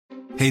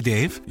Hey,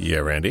 Dave. Yeah,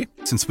 Randy?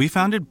 Since we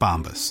founded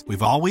Bombas,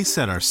 we've always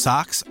said our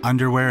socks,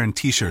 underwear, and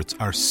T-shirts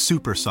are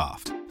super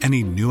soft.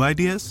 Any new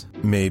ideas?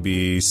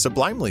 Maybe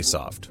sublimely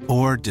soft.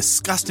 Or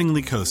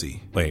disgustingly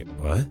cozy. Wait,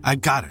 what? I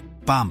got it.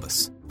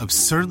 Bombas.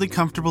 Absurdly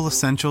comfortable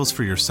essentials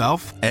for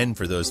yourself and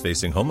for those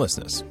facing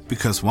homelessness.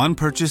 Because one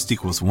purchased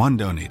equals one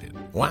donated.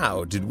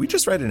 Wow, did we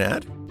just write an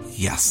ad?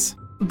 Yes.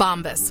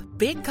 Bombas.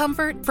 Big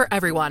comfort for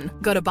everyone.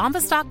 Go to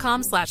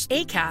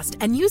bombas.com/ACAST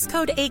and use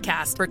code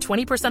ACAST for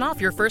 20%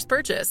 off your first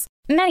purchase.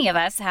 Many of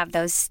us have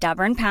those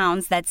stubborn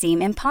pounds that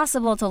seem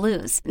impossible to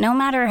lose, no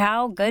matter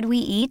how good we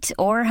eat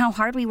or how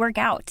hard we work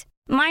out.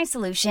 My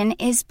solution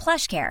is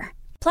PlushCare.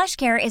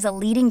 PlushCare is a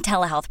leading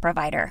telehealth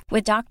provider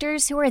with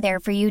doctors who are there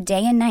for you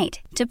day and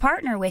night to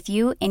partner with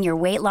you in your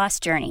weight loss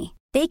journey.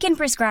 They can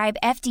prescribe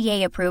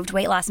FDA-approved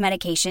weight loss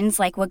medications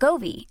like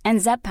Wegovy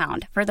and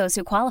Zepbound for those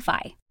who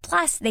qualify.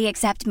 Plus, they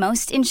accept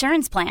most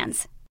insurance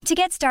plans. To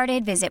get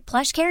started, visit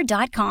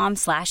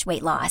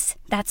plushcare.com/weightloss.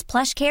 That's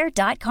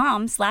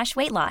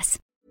plushcare.com/weightloss.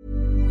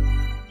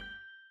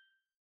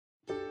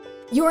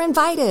 You're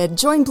invited.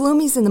 Join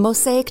Bloomies in the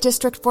Mosaic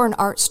District for an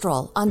art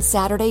stroll on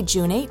Saturday,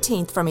 June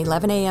 18th from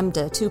 11 a.m.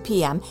 to 2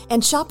 p.m.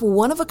 and shop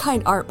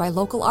one-of-a-kind art by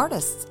local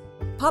artists.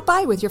 Pop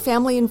by with your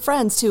family and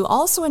friends to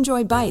also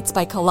enjoy Bites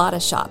by Colada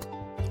Shop.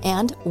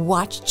 And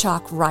watch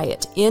Chalk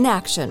Riot in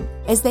action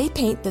as they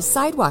paint the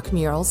sidewalk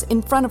murals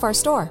in front of our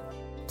store.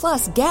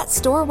 Plus, get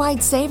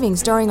store-wide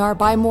savings during our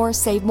Buy More,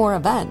 Save More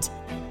event.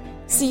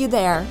 See you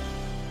there.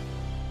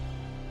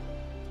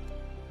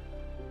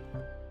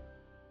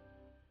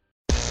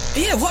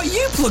 Yeah, what are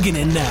you plugging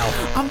in now?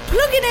 I'm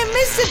plugging in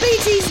Mr.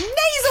 Beatty's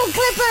nasal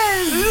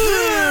clippers!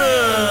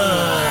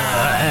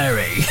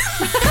 Harry.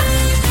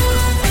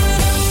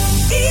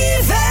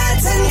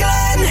 Yvette and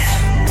Glenn!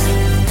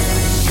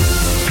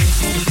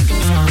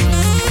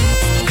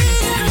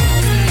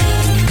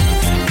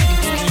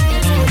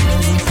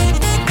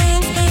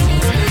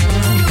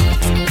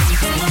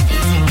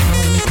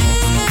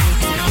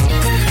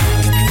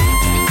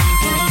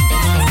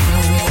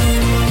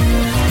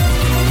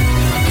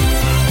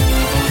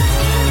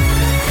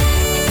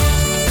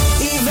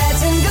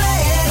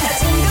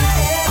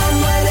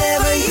 On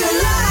whatever you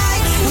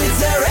like with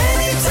their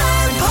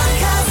Anytime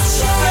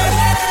podcast show.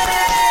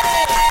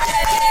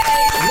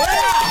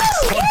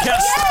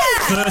 Podcast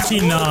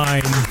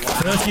 39.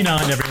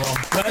 39, everyone.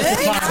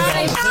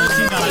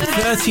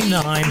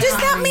 39. Does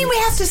that mean we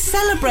have to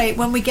celebrate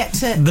when we get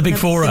to The Big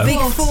 40? The Big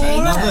 40.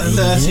 Another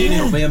 13,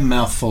 it'll be a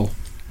mouthful.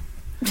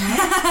 I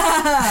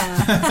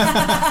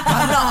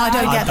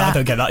don't get that. I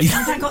don't get that.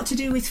 Has that got to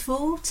do with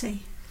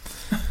 40?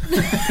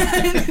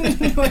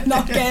 We're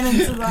not getting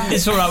into that.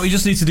 It's alright, we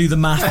just need to do the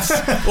maths.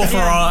 Or for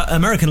our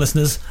American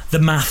listeners, the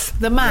math.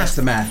 The math. That's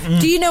the math.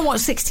 Do you know what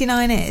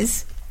 69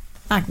 is,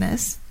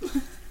 Agnes?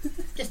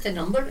 Just a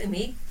number to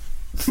me.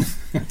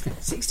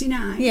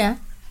 69? Yeah.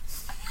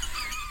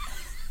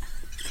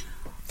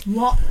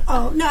 What?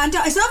 Oh, no, I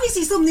don't. It's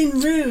obviously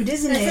something rude,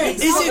 isn't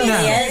it? Is it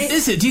now?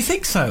 Is it? Do you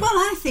think so? Well,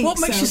 I think so. What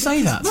makes you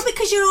say that? Well,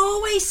 because you're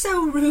always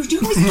so rude. You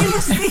always give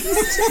us things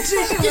to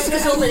do. Just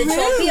because over the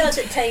top here at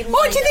times.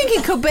 What do you think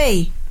it could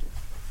be?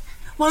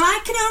 Well, I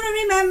can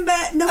only remember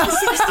number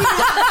 69.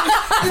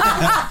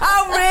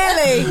 Oh,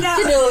 really? No,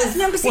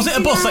 number 69. Was it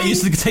a bus that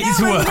used to take you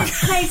to work? No, I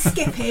played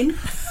skipping.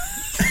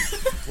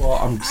 Well,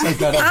 I'm so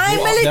glad I'm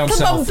brought a up down little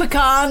south. bumper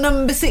car,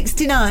 number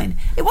 69.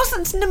 It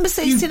wasn't number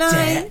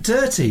 69.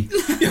 Dirty.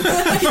 You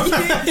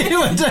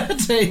were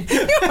dirty.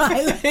 You're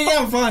right. Yeah,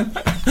 I'm fine.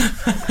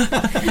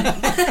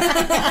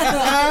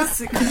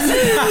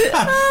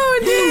 Oh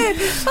dear.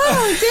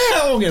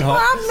 That won't get hot.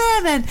 What happened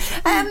there then?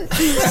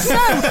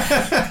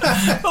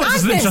 Oh, this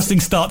is an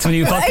interesting start to a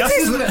new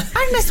podcast.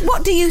 Agnes,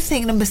 what do you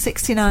think number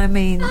 69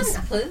 means? I haven't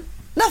a clue.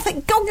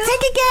 Nothing. Go take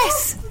a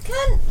guess. I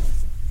can't.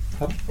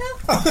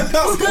 It's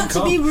got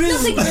to be rude.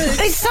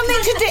 It's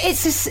something to do. It's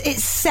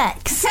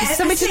sex. It's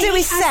something to do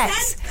with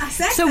sex. I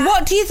said So that.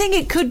 what do you think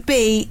it could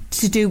be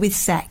to do with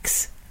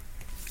sex?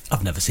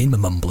 I've never seen my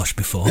mum blush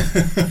before.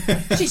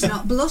 She's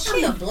not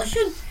blushing. I'm not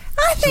blushing.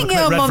 I think look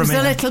your red mum's from a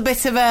here. little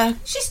bit of a...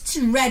 She's just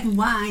red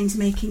wine's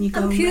making you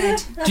go I'm pure.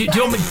 red. Do you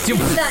want me...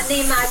 That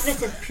name Agnes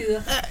is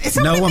pure.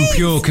 No one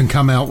pure can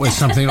come out with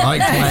something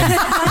like Glenn.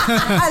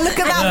 Look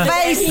at that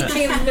face. He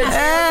came with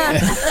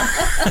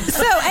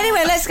So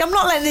anyway, I'm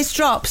not letting this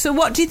drop. So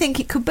what do you think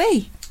it could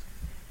be?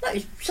 That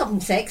is something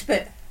sex,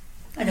 but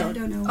I don't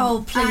know.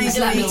 Oh, please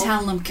let me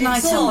tell them. Can I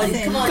tell them?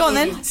 Come on, Go on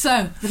then.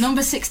 So, the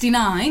number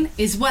 69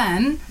 is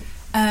when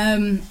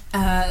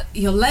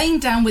you're laying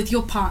down with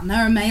your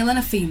partner, a male and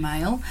a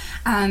female,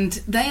 and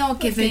they are I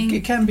think giving...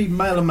 it can be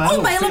male and male.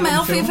 Oh, male and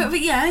male. film.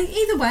 But yeah,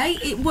 either way,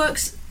 it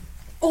works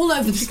all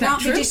over the It can't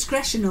be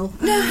spectrum. discretional.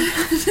 No. You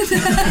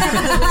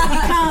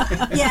can't.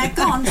 Yeah,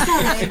 go on,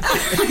 sorry.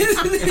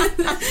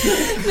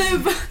 No,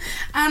 but,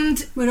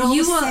 and We're all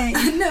you the are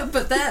same. no,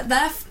 but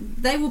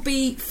they will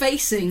be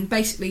facing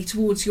basically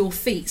towards your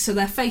feet, so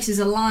their face is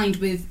aligned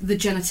with the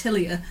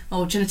genitalia,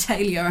 I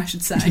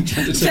should say.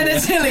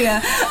 genitalia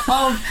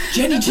of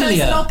the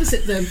person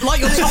opposite them. Like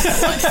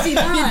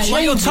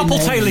your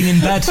topple-tailing in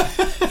bed.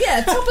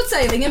 Yeah,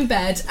 topple-tailing in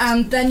bed,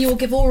 and then you'll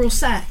give oral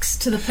sex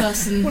to the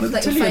person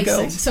that you're facing.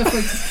 Girls. So, for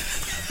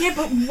Yeah,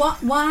 but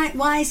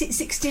why is it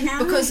 69?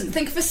 Because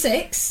think of a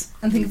 6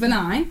 and think of a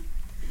 9.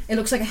 It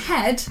looks like a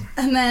head,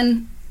 and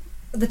then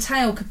the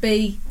tail could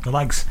be the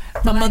legs.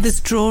 My mother's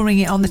drawing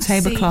it on the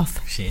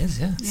tablecloth. She is,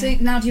 yeah. See,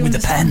 now do you With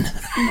understand? the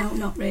pen. No,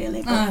 not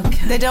really. But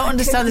Okay. They don't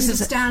understand I this can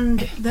as understand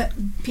that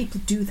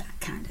people do that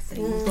kind of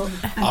thing. But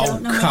I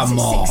don't know come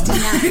if it's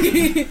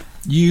 69.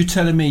 You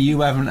telling me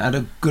you haven't had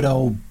a good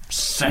old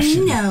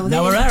session? No,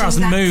 No, her hair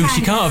hasn't moved.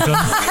 She can't have done.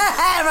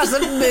 hair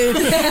hasn't moved.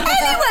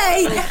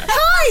 Anyway,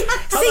 hi.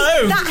 Hello.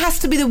 See, that has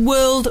to be the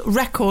world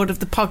record of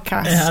the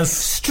podcast. It has.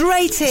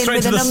 Straight in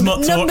Straight with to a the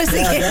smut talk. number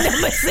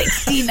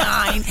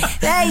 69.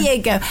 There you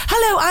go.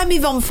 Hello, I'm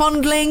Yvonne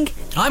Fondling.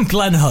 I'm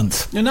Glenn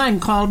Hunt. And I'm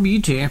Carl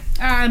Beauty.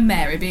 I'm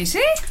Mary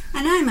Beatty.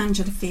 And I'm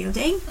Angela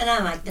Fielding. And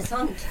I'm Agnes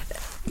Hunt.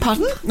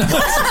 Pardon?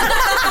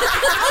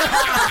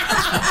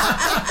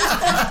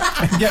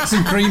 Get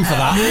some cream for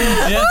that.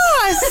 Yes.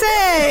 Oh, I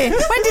say.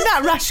 When did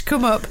that rash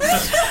come up?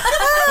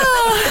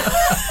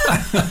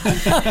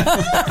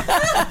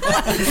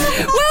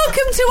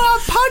 Welcome to our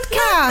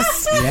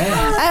podcast.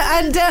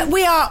 And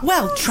we are,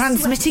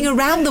 transmitting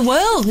around the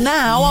world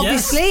now,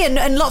 obviously,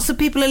 and lots of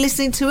people are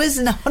listening to us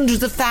in the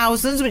hundreds of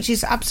thousands, which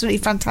is absolutely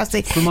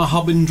fantastic. From a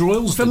hub in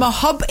Droylsden.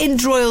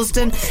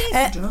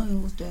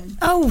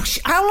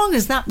 How long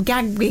has that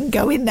gag been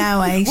going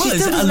now, eh? Well, She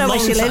still doesn't know where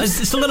she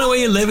lives. Still don't know where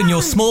you live in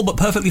your small but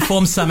perfectly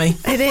formed semi.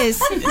 It is.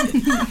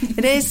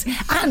 It is.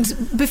 And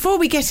before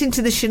we get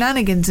into the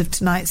shenanigans of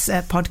tonight's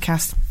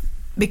podcast,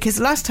 because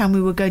last time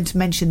we were going to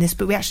mention this,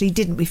 but we actually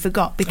didn't. We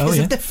forgot because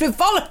of the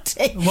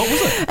frivolity. What was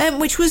it?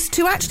 Which was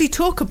to actually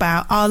talk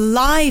about our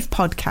live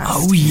podcast.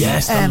 Oh,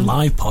 yes, the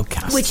live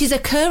podcast. Which is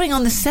occurring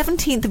on the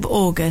 17th of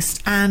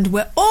August, and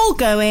we're all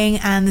going,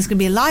 and there's going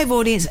to be a live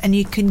audience, and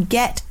you can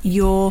get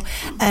your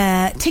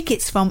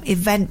tickets from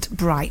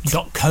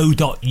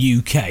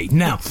Eventbrite.co.uk.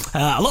 Now,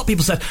 a lot of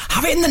people said,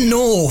 have it in the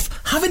north,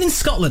 have it in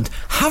Scotland,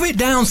 have it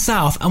down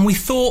south, and we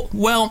thought,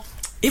 well,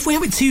 if we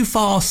have it too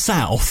far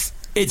south,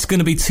 it's going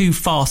to be too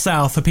far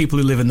south for people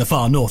who live in the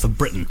far north of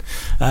Britain,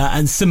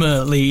 and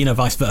similarly,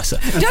 vice versa.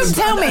 Don't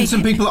tell me. And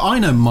some people I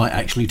know might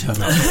actually turn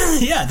up.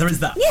 Yeah, there is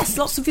that. Yes,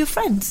 lots of your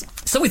friends.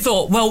 So we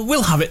thought, well,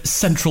 we'll have it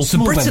central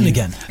Small to Britain venue.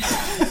 again.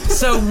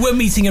 So we're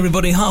meeting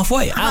everybody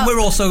halfway, and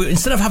we're also,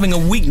 instead of having a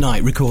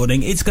weeknight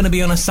recording, it's going to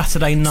be on a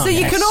Saturday night. So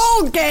you can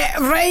all get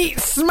right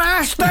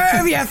smashed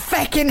out of your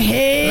fucking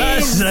head.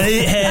 That's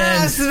right,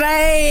 That's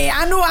right.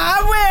 I know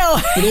I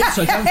will. But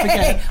also,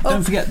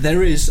 don't forget,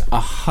 there is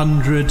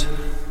 £100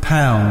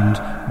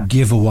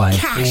 giveaway.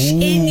 Cash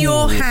in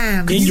your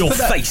hand. In your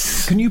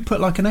face. Can you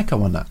put like an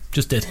echo on that?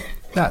 Just did.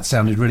 That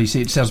sounded really. See,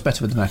 it sounds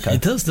better with an echo.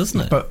 It does,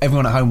 doesn't it? But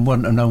everyone at home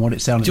wouldn't have known what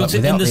it sounded Do you like want it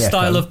without in the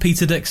style echo. of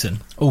Peter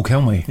Dixon? Oh,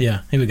 can we?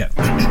 Yeah, here we go.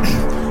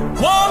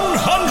 £100!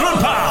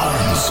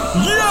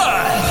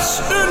 Yes!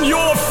 In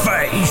your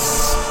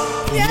face!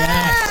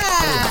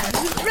 Yes!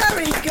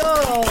 Very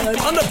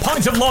good. And a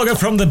pint of lager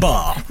from the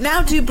bar.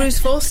 Now do Bruce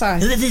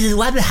Forsyth. This is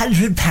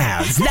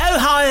 £100. No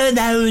higher,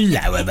 no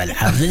lower, my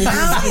love.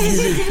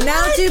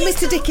 Now do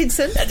Mr.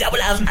 Dickinson.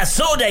 I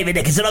saw David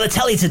Dickinson on the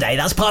telly today.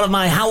 That's part of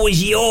my How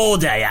Was Your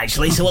Day,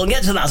 actually, so we'll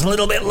get to that a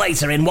little bit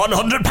later in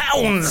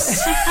 £100.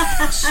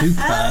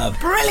 Superb.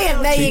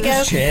 Brilliant. There you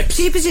go. Chips.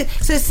 Cheap as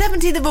chips. So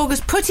 17th of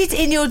August, put it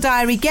in your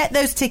diary, get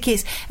those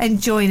tickets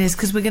and join us,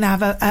 because we're going to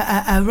have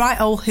a right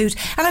old hoot.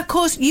 And of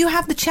course, you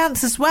have the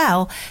chance as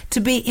well to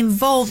be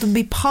involved and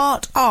be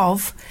part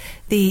of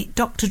the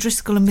Dr.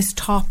 Driscoll and Miss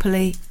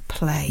Tarpley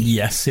play.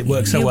 Yes, it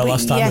worked so well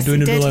last time. We're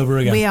doing it all over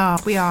again. We are.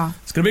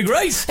 It's going to be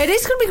great. It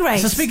is going to be great.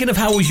 So speaking of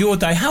How Was Your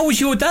Day, how was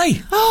your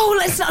day? Oh,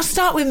 let's not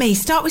start with me.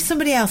 Start with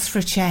somebody else for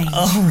a change.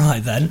 All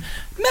right, then.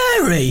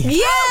 Mary!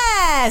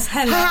 Yes!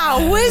 Hello.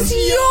 How was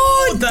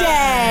your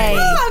day?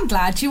 Well, I'm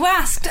glad you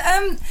asked.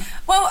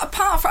 Well,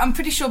 apart from, I'm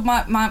pretty sure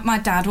my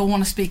dad will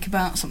want to speak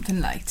about something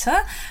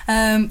later.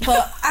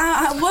 But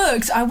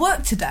I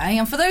work today,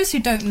 and for those who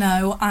don't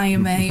know, I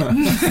am a.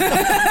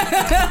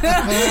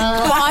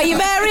 Why are you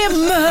Mary?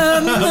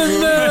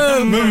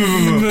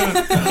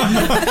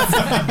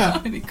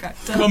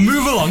 Well,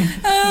 move along.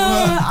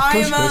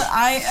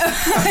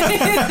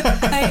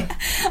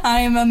 I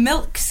am a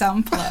milk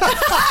sampler.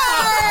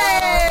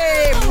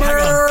 Hey!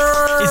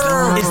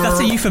 Is that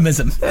a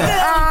euphemism?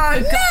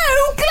 No,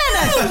 Glenn.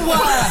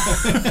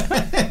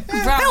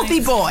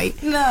 Healthy boy.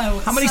 No.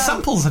 How many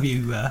samples have you...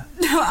 No,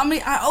 I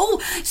mean,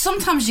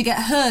 sometimes you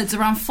get herds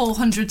around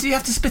 400. Do you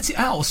have to spit it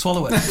out or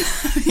swallow it?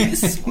 You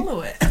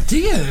swallow it. Do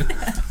you?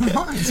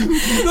 Right.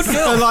 Good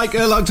girl.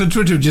 Her like to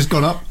Twitter just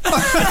gone up.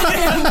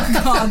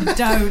 Oh, God,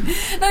 don't.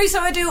 No, so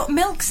I do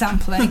milk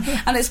sampling,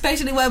 and it's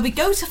basically where we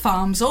go to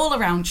farms all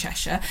around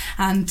Cheshire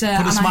and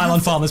Put a smile on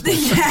farmers'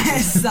 faces.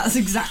 Yes, that's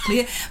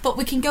exactly it. But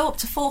we can go up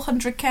to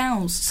 400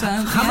 cows. So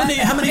How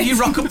many of you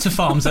rock up to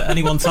farms at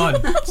any one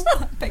time?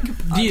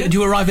 Do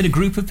you arrive in a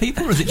group of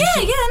people, or is it just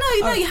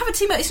No, you have a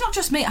team. It's not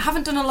just me. I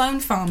haven't done a lone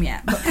farm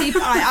yet, but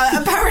people.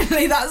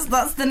 Apparently, that's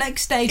the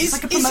next stage. It's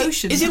like a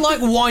promotion. Is it like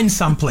wine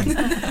sampling?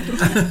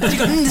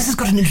 This has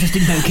got an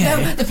interesting bouquet.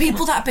 No, the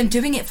people that have been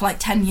doing it for like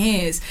 10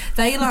 years,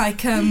 they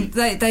like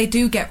they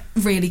do get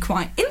really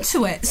quite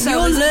into it. So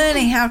you're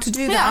learning how to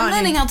do that. Yeah, I'm aren't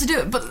learning you? how to do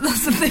it. But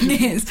that's the thing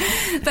is,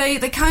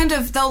 they kind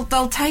of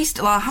they'll taste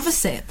it. Like, have a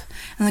sip,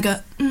 and they go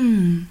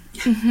and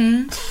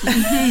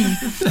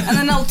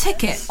then they'll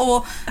tick it,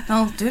 or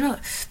they'll do another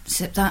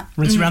sip that,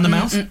 rinse around the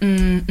mouth.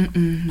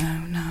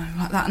 No,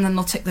 like that, and then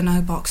they'll tick the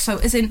no box. So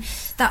as in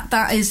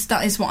that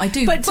is what I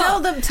do. But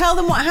tell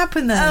them what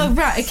happened then. Oh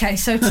right, okay.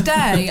 So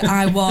today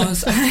I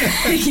was.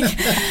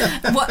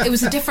 It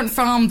was a different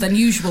farm than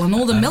usual, and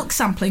all the milk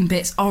sampling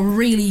bits are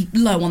really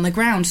low on the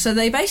ground. So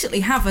they basically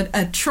have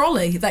a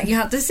trolley that you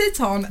had to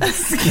sit on and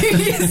skew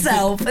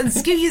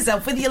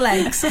yourself with your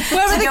legs.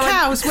 Where are the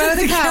cows? Where are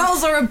the cows?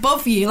 Cows are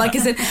above you, like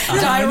as in directly.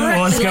 I know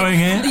what's going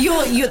here.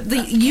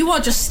 You are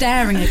just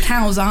staring at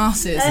cows'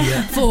 asses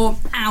for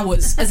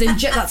hours, as in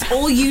that's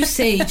all you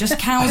see, just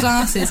cows'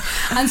 asses.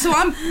 And so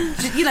I'm,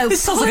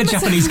 this sounds like a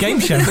Japanese game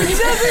show.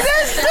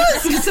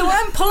 So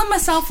I'm pulling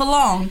myself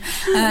along,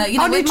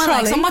 with my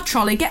legs on my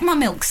trolley, get my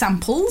milk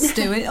samples,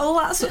 do it, all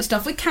that sort of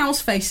stuff with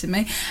cows facing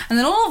me, and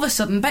then all of a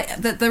sudden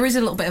there is a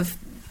little bit of.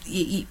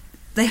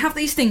 They have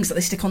these things that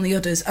they stick on the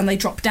udders and they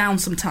drop down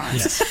sometimes.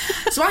 Yes.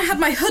 So I had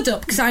my hood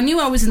up because I knew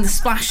I was in the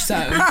splash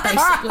zone,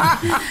 basically.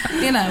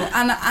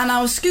 And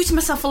I was scooting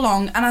myself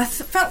along and I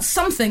felt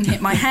something hit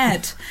my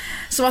head.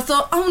 So I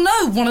thought, oh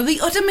no, one of the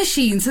udder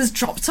machines has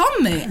dropped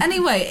on me.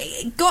 Anyway,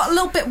 it got a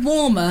little bit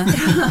warmer, and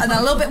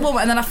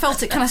then I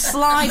felt it kind of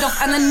slide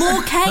off, and then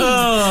more came. So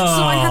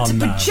I had to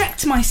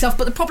project myself,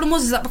 but the problem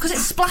was that because it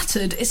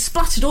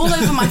splattered all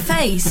over my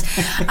face,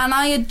 and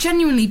I had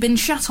genuinely been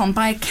shat on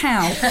by a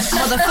cow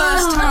for the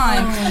first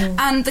time.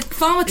 And the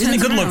farmer turned Isn't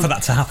it good around. luck for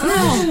that to happen?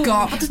 Oh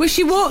God! Well,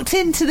 she walked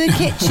into the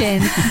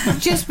kitchen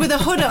just with a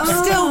hood up,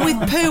 still with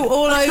poo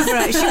all over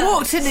it. She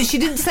walked in and she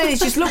didn't say it.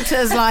 She just looked at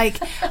us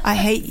like, I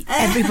hate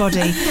everybody.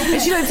 And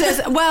she looked at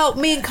us, well,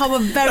 me and Con were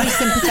very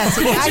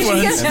sympathetic. The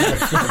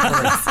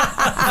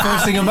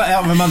first thing out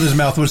of my mother's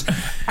mouth was,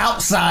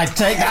 outside,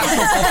 take that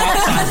stuff off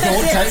outside,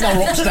 don't take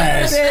her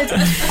upstairs.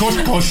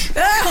 Push.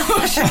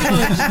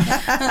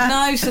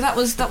 No, so that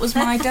was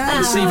my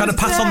day. So you've had a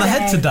pat on the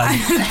head today.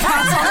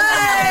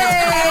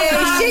 Hey,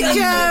 shit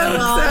jokes.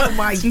 Oh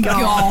my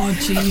God,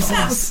 Jesus.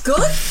 That was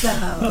good,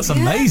 though. That's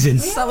amazing.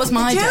 That was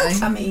my day.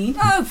 I mean.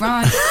 Oh,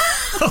 right.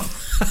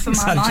 For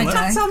my day.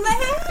 That's on the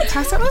head.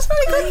 That was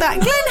very good. That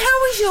Glenn, how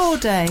was your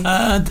day?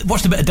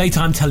 Watched a bit of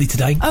daytime telly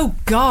today. Oh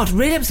God,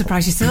 really? I'm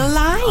surprised you're still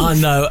alive. I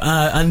know,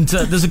 and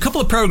there's a couple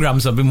of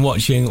programmes I've been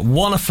watching.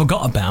 One I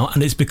forgot about,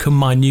 and it's become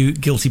my new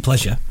guilty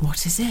pleasure.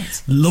 What is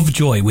it?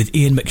 Lovejoy with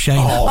Ian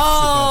McShane.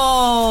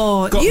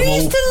 Oh, you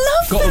used to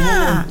love that. Got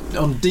them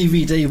all on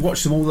DVD.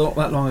 Watched them all not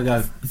that long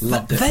ago.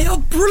 Loved it. They are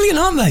brilliant,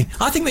 aren't they?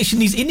 I think it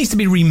needs to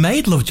be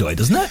remade, Lovejoy,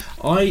 doesn't it?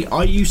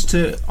 I used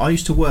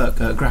to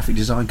work at a graphic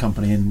design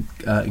company in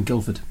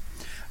Guildford,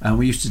 and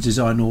we used to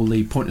design all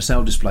the point of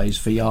sale displays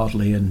for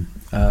Yardley and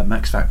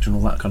Max Factor and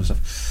all that kind of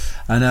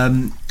stuff.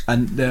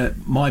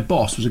 And my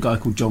boss was a guy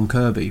called John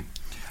Kirby,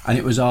 and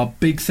it was our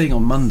big thing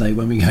on Monday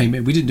when we came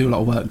in. We didn't do a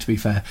lot of work, to be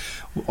fair.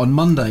 On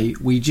Monday,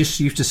 we just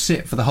used to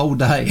sit for the whole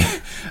day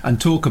and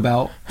talk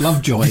about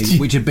Lovejoy,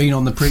 which had been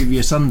on the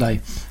previous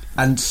Sunday.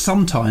 And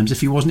sometimes,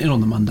 if he wasn't in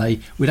on the Monday,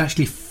 we'd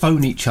actually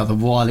phone each other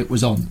while it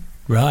was on.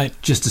 Right.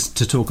 Just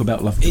to talk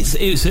about Lovejoy.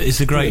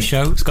 It's a great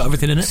show. It's got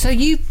everything in it. So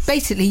you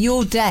basically,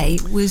 your day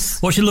was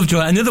watching Lovejoy.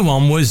 Another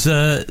one was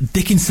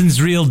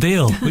Dickinson's Real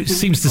Deal, which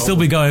seems to still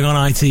be going on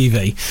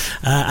ITV,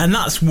 and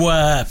that's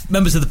where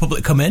members of the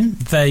public come in.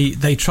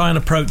 They try and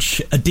approach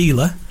a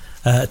dealer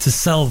to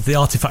sell the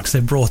artefacts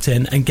they've brought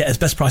in and get as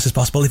best price as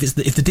possible. If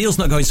the deal's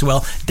not going so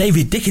well,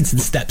 David Dickinson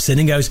steps in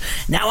and goes,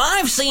 "Now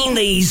I've seen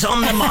these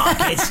on the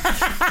market,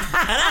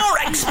 and our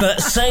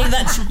experts say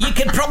that you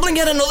could probably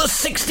get another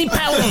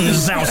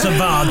 £60 out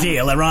of our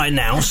dealer right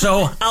now,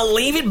 so I'll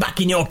leave it back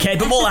in your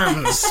capable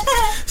hands."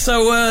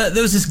 So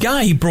there was this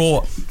guy who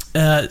brought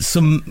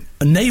some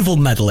naval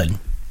medal in.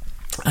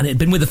 And it had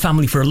been with the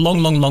family for a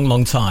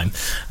long time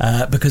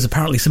because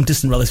apparently some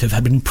distant relative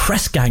had been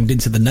press ganged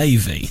into the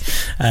Navy,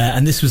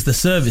 and this was the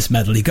service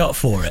medal he got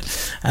for it.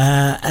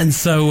 And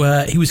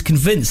so he was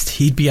convinced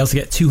he'd be able to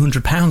get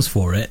 £200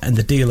 for it, and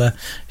the dealer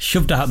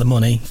shoved out the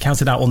money,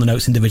 counted out all the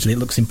notes individually. It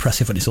looks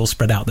impressive when it's all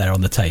spread out there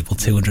on the table,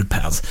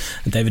 £200.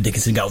 And David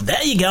Dickinson goes,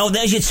 "There you go,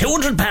 there's your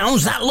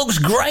 £200, that looks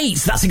great,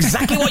 that's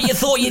exactly what you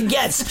thought you'd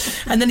get."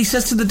 And then he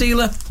says to the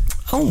dealer,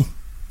 "Oh,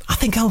 I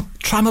think I'll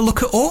try my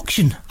luck at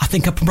auction. I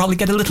think I can probably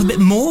get a little bit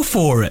more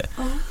for it."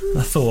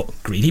 I thought,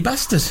 greedy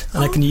bastard.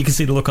 And you can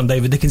see the look on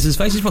David Dickinson's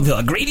face. He's probably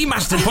like, greedy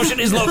bastard, pushing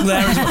his luck there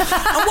as well. And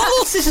what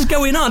else this is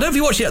going on? I don't know if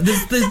you watch it.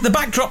 The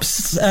backdrop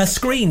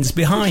screens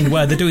behind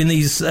where they're doing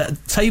these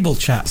table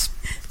chats.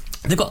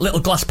 They've got little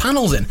glass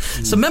panels in.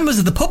 So members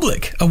of the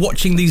public are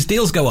watching these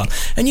deals go on.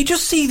 And you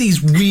just see these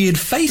weird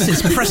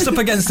faces pressed up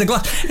against the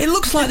glass. It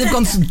looks like they've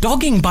gone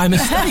dogging by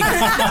mistake.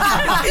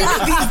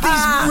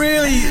 these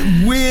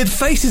really weird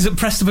faces are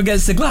pressed up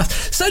against the glass.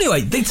 So anyway,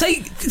 they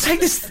take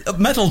this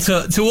medal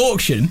to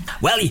auction.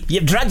 Well,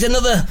 you've dragged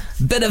another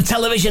bit of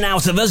television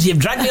out of us. You've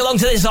dragged me along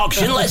to this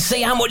auction. Let's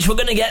see how much we're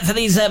going to get for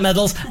these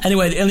medals.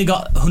 Anyway, they only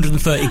got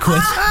 130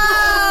 quid.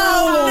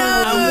 Oh,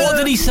 no. And what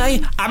did he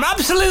say? I'm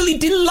absolutely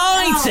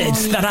delighted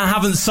that I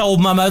haven't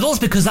sold my medals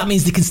because that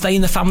means they can stay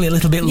in the family a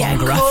little bit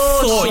longer. I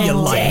thought you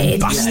lying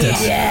bastard.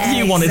 Yeah,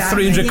 you wanted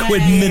exactly. 300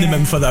 quid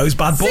minimum for those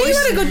bad boys. So you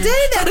had a good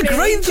day then. Had a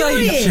great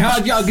day.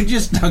 I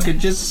could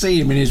just see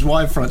him in his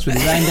wide fronts with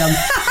his hand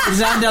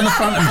down the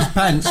front of his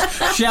pants,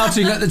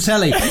 shouting at the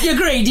telly, "You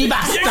greedy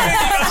bastard!"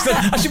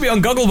 I should be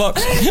on Gogglebox.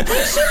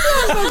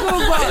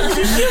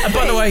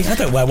 By the way, I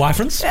don't wear Y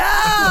fronts.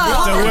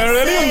 Oh, Don't wear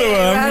any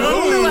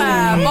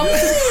underwear.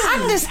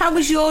 Agnes, how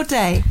was your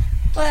day?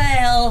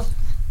 Well,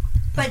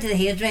 went to the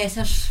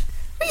hairdressers.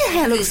 Well, your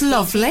hair looks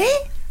lovely.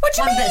 What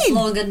do you One bit's mean?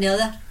 longer than the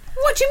other.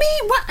 What do you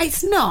mean? What?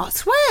 It's not.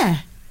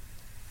 Where?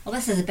 Well,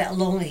 this is a bit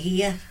longer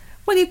here.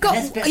 Well, you've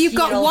This got bit's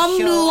one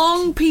short.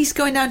 long piece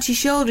going down to your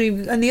shoulder,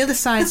 and the other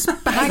side's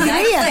behind your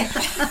ear.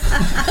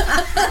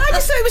 I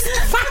just thought it was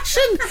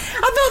fashion.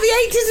 I thought the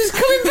 80s was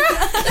coming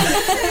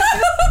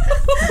back.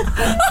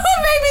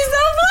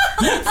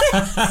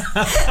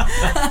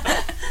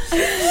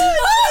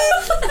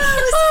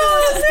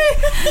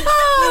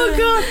 Oh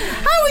God!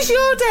 How was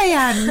your day,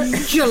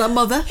 Angela,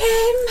 mother?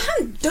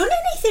 Haven't done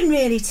anything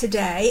really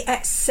today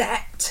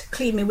except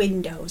clean my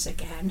windows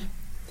again.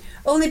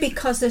 Only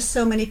because there's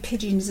so many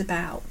pigeons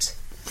about.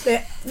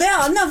 They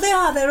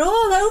are. They're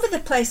all over the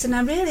place, and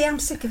I really am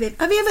sick of it.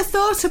 Have you ever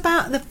thought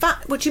about the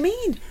fact? What do you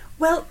mean?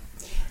 Well,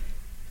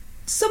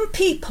 some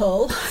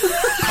people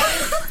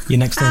Your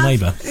next door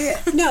neighbour.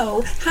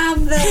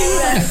 have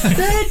their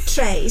bird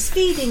trays,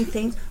 feeding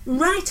things,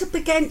 right up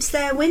against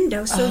their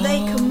window so they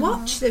can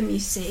watch them, you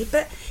see.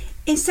 But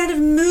instead of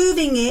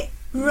moving it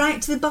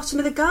right to the bottom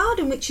of the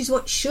garden, which is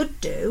what should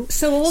do.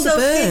 So all the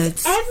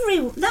birds.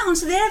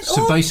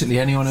 So basically,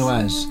 anyone who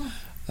has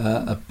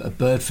a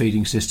bird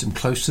feeding system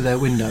close to their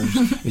windows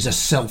is a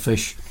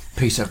selfish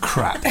piece of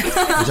crap. Is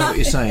that what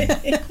you're saying?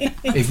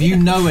 If you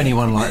know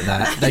anyone like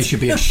that, they should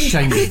be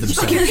ashamed of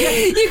themselves. You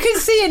can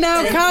see it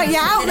now, can't you?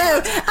 Out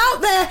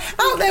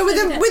there with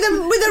a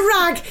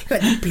rag.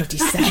 Going, "You bloody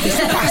selfish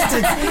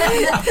bastards!"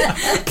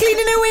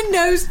 Cleaning her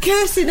windows,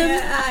 cursing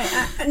them.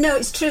 No,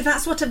 it's true.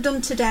 That's what I've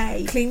done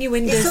today. Clean your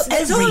windows.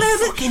 It's all over.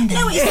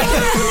 No, it's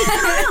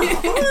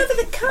all over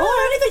the car. All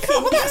over the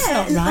car. Well, that's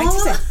not right,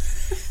 is it?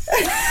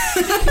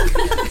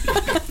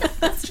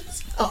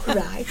 Not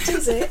right,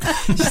 is it?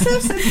 She's so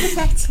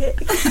sympathetic.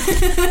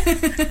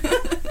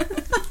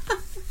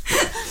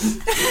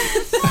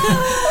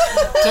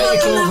 Take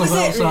your clothes off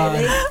outside.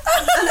 Really.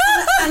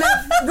 And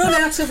I've run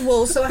out of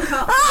wool, so I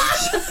can't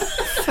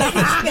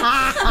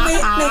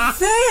my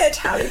third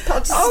Harry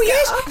Potter scarf. Oh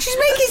yes, she's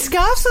making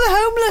scarves for the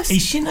homeless.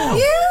 Is she now?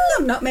 Yeah,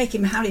 I'm not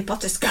making Harry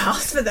Potter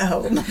scarves for the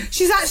home.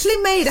 She's actually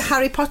made a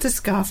Harry Potter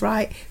scarf,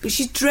 right? But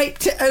she's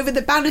draped it over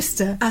the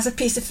banister as a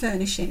piece of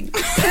furnishing.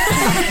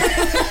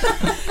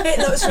 It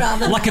looks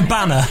rather like a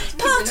banner.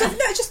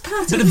 Just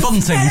part Bit of of the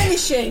bunting.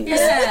 furnishing.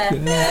 Yeah.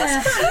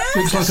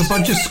 Looks like a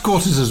bunch of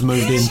squatters has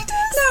moved in. No,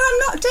 I'm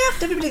not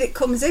daft. Everybody that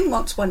comes in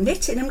wants one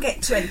knitting. I'm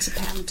getting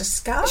 £20 a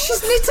scarf.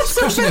 She's knitted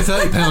Costing her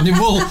 £30 in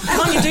wool.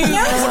 Can't you do?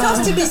 No, it's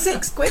costing me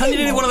 £6. Can you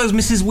do one of those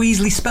Mrs.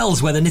 Weasley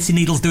spells where the knitting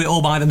needles do it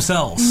all by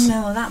themselves?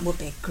 No, that would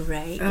be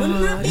great. Wouldn't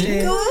that be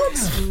good?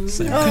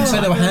 Couldn't say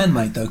they were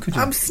handmade though, could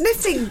you? I'm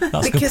sniffing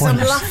That's a good because I'm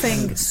point.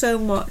 laughing so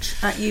much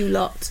at you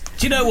lot.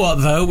 Do you know what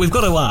though? We've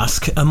got to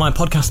ask my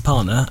podcast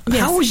partner.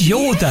 How was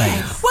your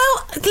day?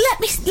 Well,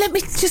 let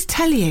me just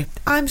tell you,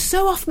 I'm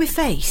so off my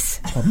face.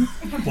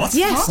 What?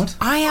 Yes, What?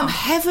 I am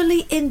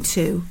heavily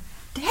into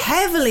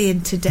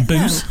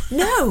Booze?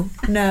 No.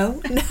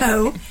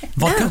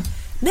 Vodka?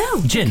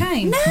 No. Gin?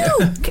 No.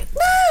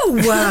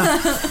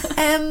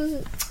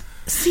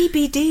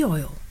 CBD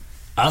oil.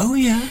 Oh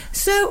yeah.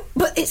 So,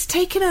 but it's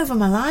taken over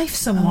my life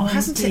somewhat,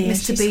 hasn't it, dear,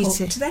 Mr. she's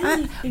Beatty? hooked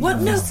then. Well,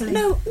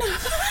 no.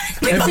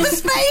 My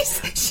mother's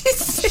face.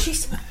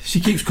 She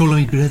keeps calling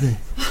me brother.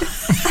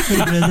 Hey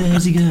brother,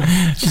 how's it going?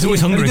 She's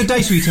always hungry. Have a good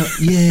day, sweetheart.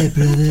 Yeah,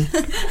 brother.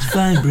 It's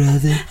fine,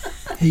 brother.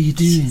 How you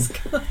doing?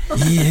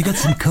 Yeah, I got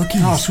some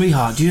cookies. Oh,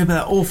 sweetheart, do you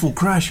remember that awful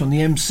crash on the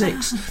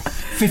M6?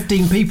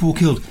 15 people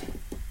killed.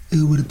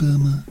 Oh, what a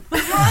bummer.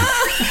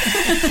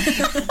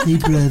 Hey,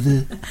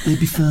 brother. They'll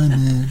be fine,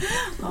 man.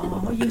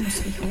 Oh, you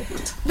must be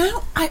hooked.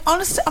 No, I'm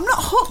not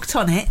hooked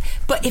on it,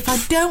 but if I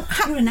don't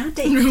have... You're an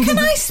addict. Can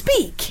I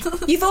speak?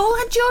 You've all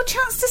had your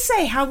chance to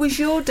say, how was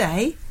your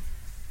day?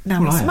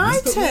 Now Well, it's I my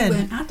But we turn.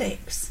 weren't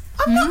addicts.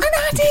 I'm not an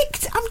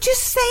addict. I'm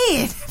just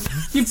saying.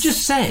 You've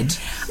just said.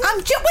 Well,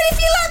 if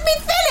you let me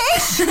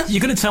finish.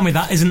 You're going to tell me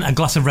that isn't a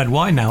glass of red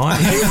wine now,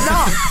 aren't you? It's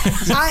not.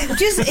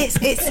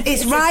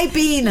 It's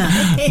Ribena.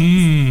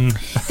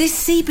 This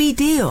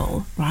CBD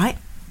oil, right?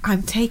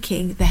 I'm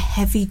taking the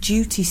heavy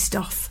duty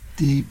stuff.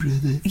 Dear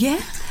brother.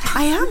 Yeah,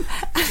 I am.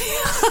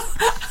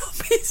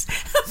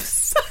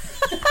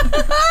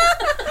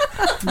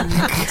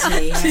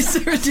 She's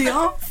already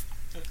off.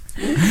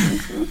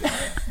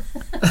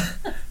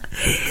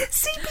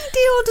 CBD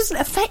oil doesn't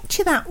affect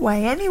you that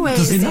way anyway.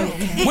 Does it not?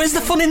 Where's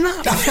the fun in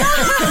that?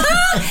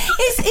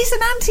 It's an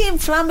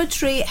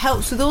anti-inflammatory. It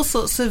helps with all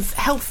sorts of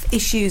health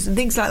issues and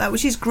things like that,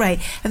 which is great.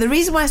 And the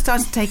reason why I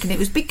started taking it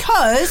was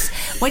because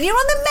when you're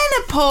on the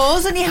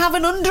menopause and you have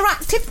an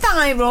underactive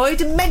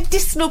thyroid and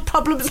medicinal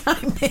problems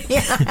like me,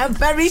 I have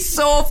very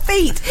sore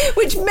feet,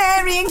 which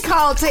Mary and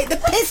Carl take the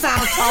piss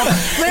out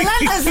of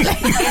relentlessly.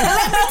 Let me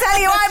tell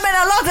you, I'm in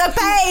a lot of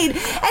pain.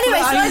 Anyway,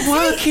 Well, ain't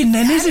working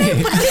then, is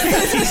it? But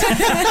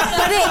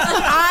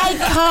I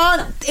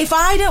can't. If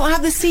I don't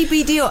have the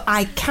CBD oil,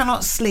 I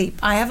cannot sleep.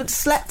 I haven't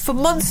slept for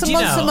months and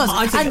months and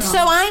months, and so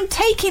I'm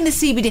taking the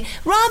CBD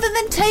rather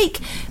than take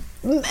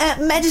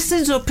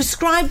medicines or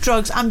prescribed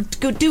drugs. I'm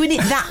doing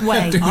it that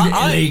way.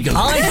 Illegal.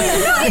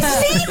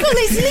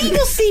 It's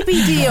legal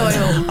CBD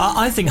oil.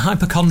 I think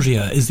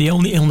hypochondria is the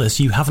only illness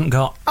you haven't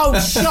got. Oh,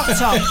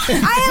 shut up!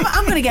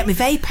 I'm going to get my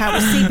vape out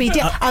with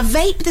CBD. I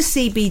vape the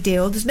CBD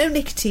oil. There's no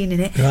nicotine in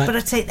it, Right. but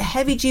I take the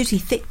heavy duty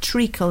thick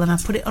treacle and I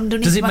put it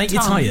underneath. Does it my make you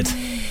tongue. tired?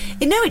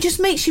 No, it just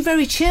makes you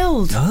very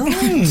chilled. Oh,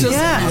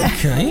 yeah.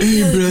 Okay.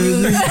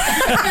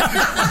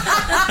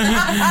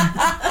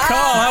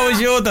 Carl, how was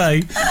your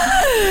day?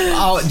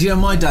 Oh, do you know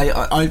my day?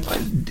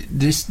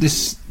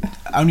 This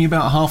only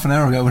about half an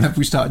hour ago, whenever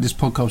we started this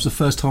podcast, was the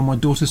first time my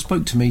daughter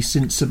spoke to me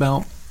since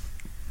about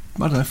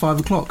 5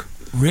 o'clock.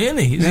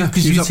 Really? Yeah,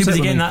 Because she you was were too upset busy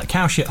with getting me. that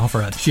cow shit off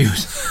her head. She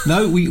was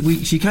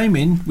she came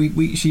in.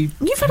 She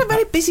You've had a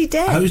very busy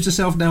day. hosed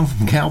herself down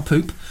from cow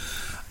poop,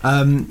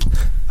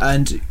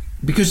 and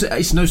because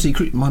it's no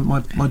secret,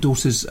 my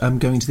daughter's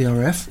going to the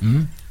RAF,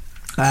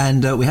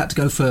 and we had to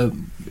go for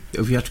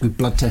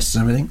blood tests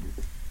and everything,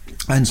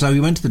 and so we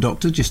went to the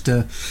doctor just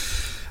to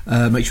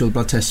make sure the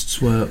blood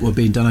tests were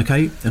being done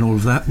okay and all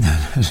of that.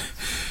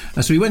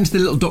 And so we went to the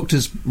little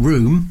doctor's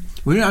room.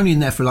 We were only in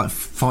there for like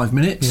 5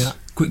 minutes. Yeah.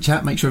 Quick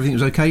chat, make sure everything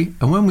was okay.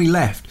 And when we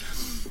left,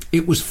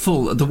 it was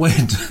full. The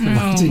waiting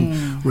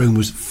room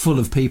was full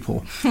of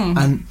people,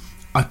 and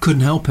I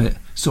couldn't help it.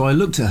 So I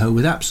looked at her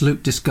with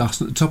absolute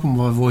disgust. At the top of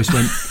my voice,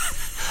 went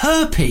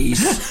herpes,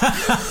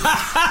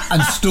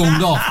 and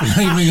stormed off,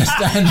 leaving her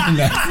standing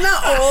there. Isn't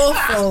that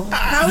awful?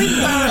 How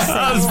embarrassing!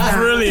 That's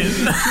brilliant.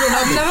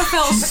 I've never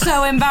felt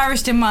so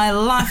embarrassed in my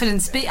life. I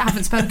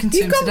haven't spoken to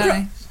him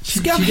today. She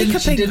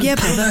didn't see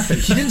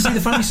the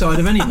funny side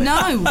of anything.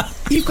 No.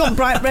 You've gone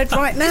bright red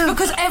right now. It's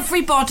because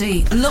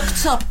everybody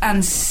looked up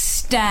and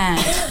stared.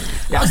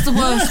 That was the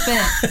worst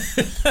bit.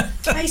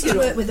 I used to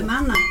work with a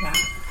man like that.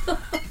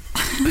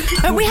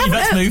 And we haven't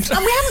That's moved.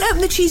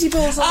 opened the cheesy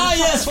balls.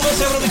 Yes, well,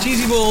 let's open up the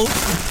cheesy ball.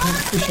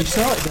 We should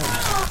start then.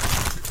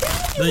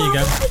 There you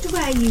go.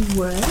 Where you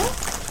were.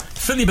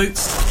 Fill your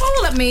boots. Oh,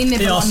 let me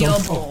nibble Yeah, on awesome. your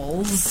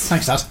balls.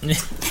 Thanks, Dad.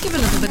 Give a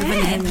little bit of a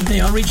nib. There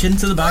you are, reach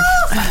into the bag.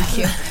 Thank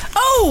you.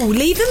 Oh,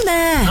 leave them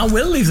there. I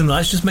will leave them there.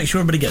 Let's just make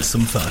sure everybody gets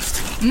some first.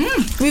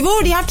 We've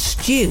already had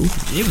stew.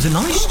 It was a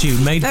nice stew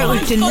made That by...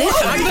 was delicious.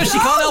 Oh, Agnes, she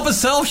can't help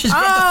herself. She's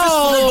got the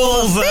fistful of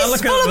balls there.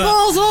 Look Fistful at of that.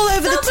 balls all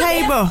over the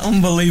table.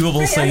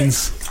 Unbelievable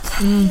scenes.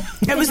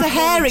 It was the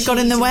hair it got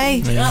in the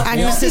way.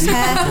 Agnes's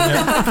hair.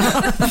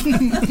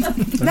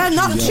 No,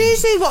 not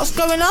cheesy. What's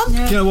going on?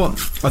 Do you know what?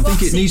 I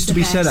think it needs to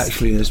be said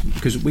actually, is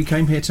because we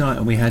came here tonight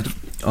and we had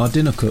our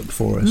dinner cooked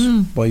for us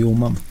by your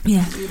mum.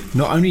 Yeah.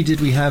 Not only did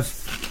we have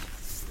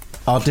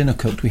our dinner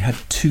cooked, we had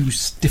 2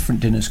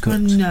 different dinners cooked.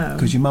 no.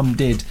 Because your mum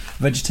did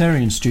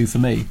vegetarian stew for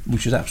me,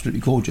 which was absolutely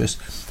gorgeous,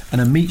 and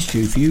a meat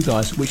stew for you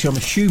guys, which I'm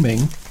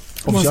assuming.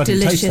 Obviously, I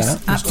didn't taste that.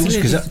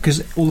 Absolutely.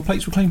 Because all the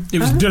plates were clean. It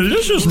was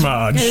delicious,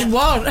 Marge. It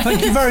was.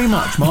 Thank you very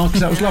much, Mark,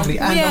 because that was lovely.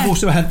 And Yeah.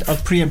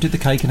 I've preempted the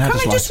cake and had Can a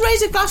we slice. just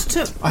raise a glass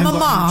to I haven't got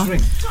Mama? a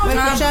drink.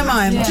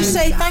 Just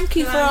say thank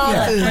you for our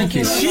Yeah, food. thank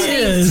you.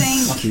 Cheers.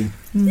 Thank you.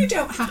 You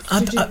don't have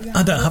to do that.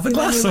 I don't have a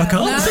glass, so I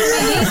can't.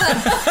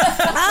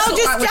 I'll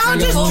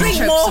just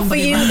drink more for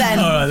you then.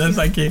 All right, then,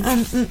 thank you.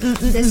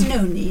 There's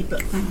no need,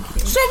 but thank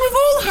you. So we've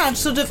all had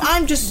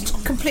I'm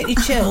just completely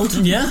chilled.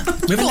 Yeah,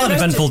 we've had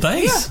eventful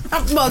days.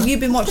 Well, you've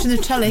been watching the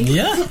telly.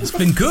 Yeah, it's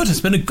been good. It's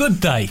been a good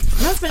day.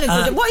 That's been a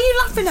good. What are you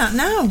laughing at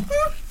now?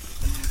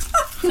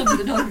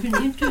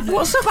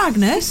 What's up,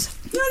 Agnes?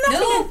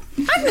 No.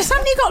 Agnes,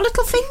 haven't you got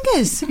little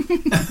fingers?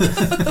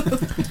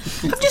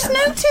 I've just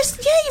noticed.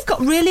 Yeah, you've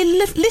got really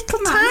little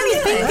tiny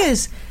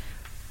fingers.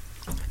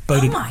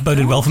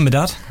 Boded well for my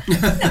dad.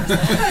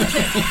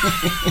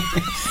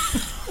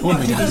 All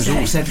we did was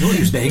all said he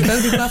was big.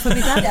 Boded well for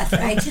me, Dad. That's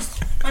right.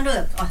 I know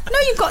that. No,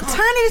 you've got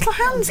tiny little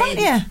hands, haven't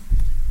you?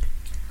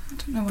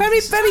 Very,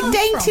 very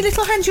dainty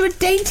little hands. You're a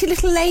dainty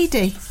little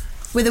lady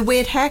with a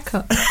weird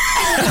haircut.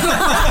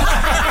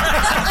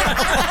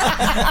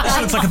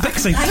 She looks like a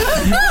pixie.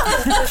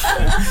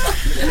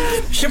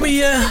 Shall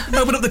we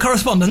open up the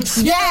correspondence?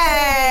 Yay!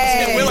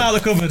 Let's get Will out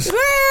of the cupboard.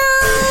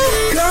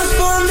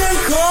 Correspondent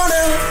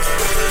corner.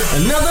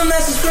 Another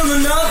message from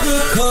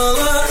another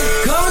caller.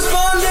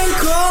 Correspondent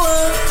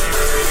caller.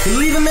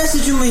 Leave a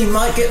message and we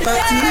might get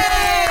back to you.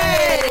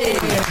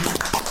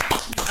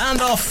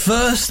 And our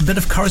first bit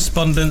of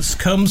correspondence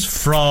comes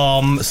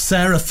from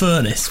Sarah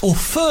Furness, or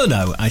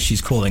Furno, as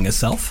she's calling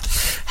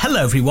herself.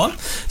 Hello, everyone.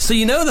 So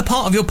you know the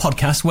part of your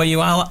podcast where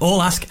you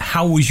all ask,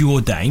 how was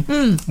your day?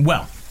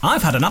 Well,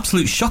 I've had an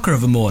absolute shocker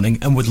of a morning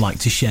and would like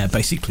to share,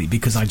 basically,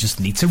 because I just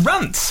need to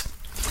rant.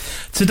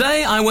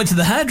 Today, I went to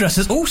the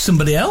hairdresser's. Oh,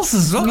 somebody else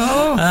as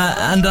well.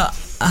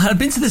 I had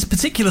been to this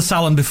particular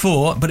salon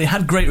before, but it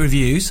had great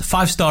reviews,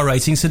 5-star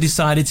rating, so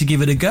decided to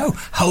give it a go.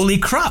 Holy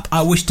crap,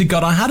 I wish to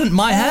God I hadn't.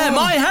 My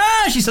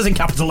hair, she says in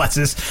capital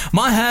letters.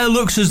 My hair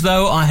looks as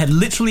though I had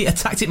literally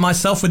attacked it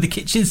myself with the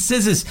kitchen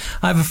scissors.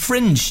 I have a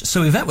fringe,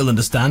 so Yvette will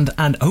understand,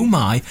 and oh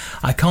my,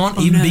 I can't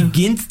even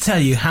begin to tell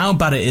you how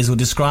bad it is or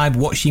describe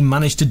what she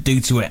managed to do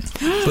to it.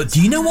 But do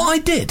you know what I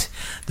did?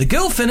 The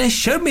girl finished,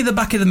 showed me the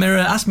back of the mirror,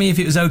 asked me if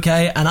it was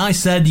okay, and I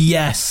said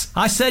yes.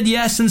 I said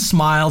yes and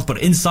smiled,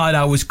 but inside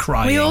I was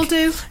crying. We all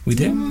do. We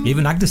do.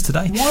 Even Agnes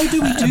today. Why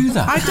do we do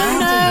that? I don't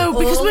know,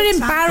 because we're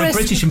embarrassed.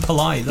 We're British and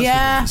polite.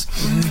 That's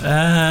what it is.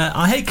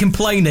 I hate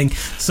complaining,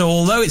 so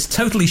although it's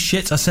totally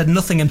shit, I said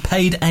nothing and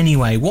paid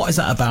anyway. What is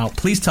that about?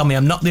 Please tell me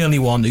I'm not the only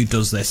one who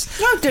does this.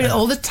 I do it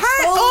all the time.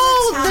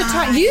 All the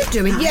time. You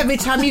do it every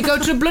time you go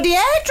to a bloody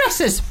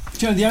hairdresser's.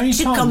 The only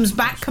she time comes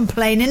back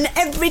complaining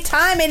every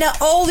time in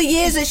all the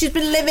years that she's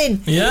been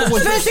living. Yeah.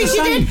 First thing she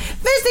did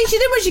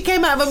when she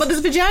came out of her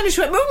mother's vagina,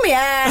 she went, move me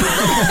hair.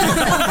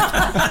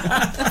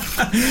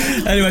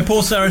 Anyway,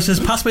 poor Sarah says,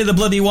 pass me the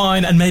bloody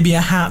wine and maybe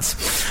a hat.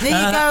 There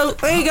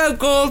you go,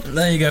 girl.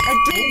 There you go. A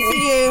drink for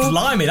you.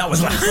 Blimey, that was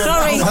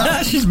Sorry.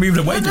 She's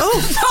moving away.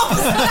 Stop.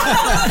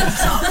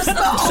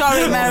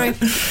 Sorry, Mary.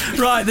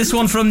 Right, this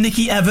one from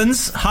Nikki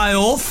Evans. Hi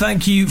all,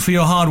 thank you for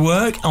your hard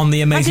work on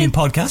the amazing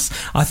podcast.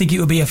 I think it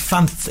would be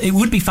it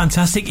would be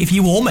fantastic if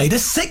you all made a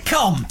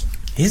sitcom.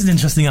 Here's an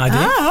interesting idea.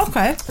 Ah,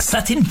 okay.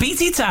 Set in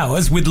Beatty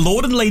Towers with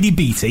Lord and Lady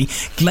Beatty,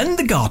 Glenn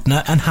the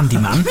gardener and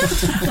handyman,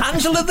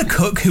 Angela the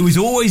cook who is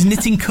always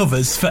knitting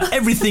covers for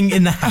everything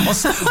in the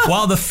house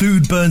while the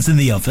food burns in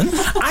the oven,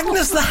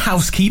 Agnes the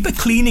housekeeper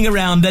cleaning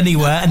around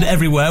anywhere and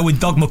everywhere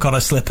with dog muck on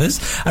her slippers,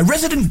 a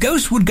resident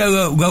ghost would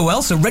go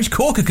well, so Reg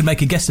Corker could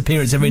make a guest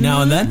appearance every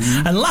now and then,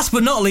 and last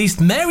but not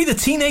least, Mary the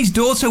teenage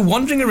daughter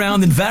wandering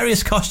around in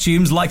various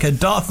costumes like her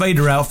Darth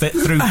Vader outfit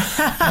through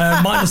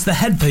minus the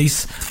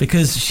headpiece,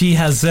 because she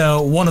has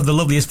one of the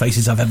loveliest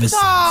faces I've ever seen.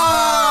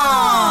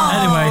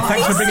 Anyway,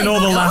 thanks for bringing all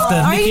the laughter.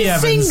 Are Nikki you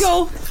Evans.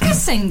 single? You're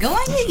single,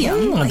 are you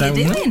young? What are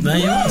you doing? There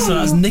you are. So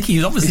that's Nikki,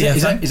 who's obviously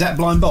is that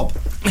Blind Bob?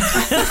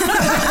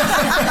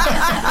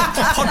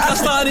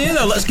 Podcast idea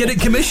though, let's get it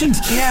commissioned.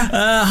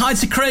 Hi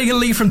to Craig and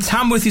Lee from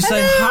Tamworth, who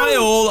say, hi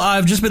all,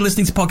 I've just been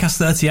listening to podcast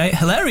 38,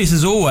 hilarious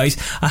as always.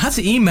 I had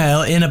to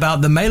email in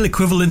about the male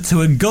equivalent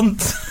to a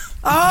gunt.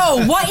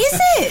 Oh, what is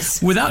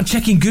it? Without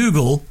checking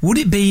Google, would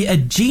it be a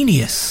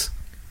genius?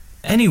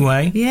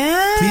 Anyway,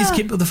 please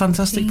keep up the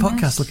fantastic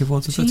podcast. Looking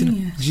forward to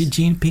starting.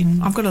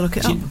 I've got to look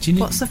it up.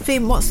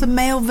 What's the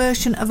male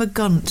version of a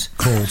gunt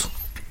called?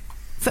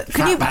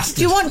 Do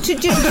you want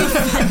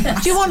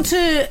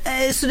to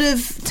sort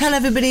of tell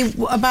everybody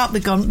about the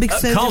gunt?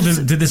 Because Carl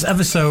did this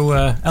ever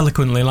so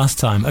eloquently last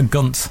time. A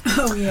gunt.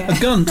 Oh yeah. A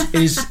gunt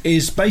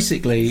is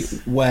basically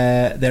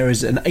where there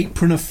is an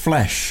apron of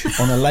flesh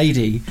on a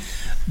lady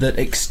that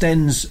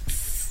extends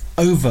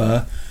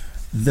over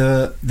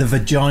the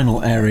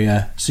vaginal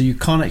area, so you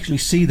can't actually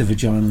see the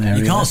vaginal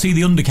area. You can't see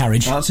the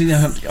undercarriage. Can't see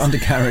the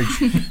undercarriage.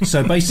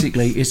 So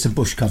basically, it's a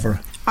bush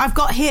cover. I've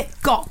got here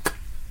gok.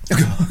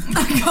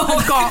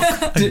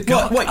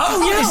 Wait,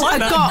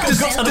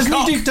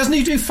 doesn't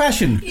he do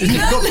fashion? Isn't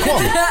it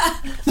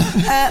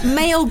got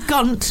male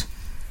gunt.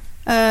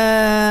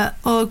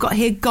 I've got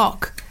here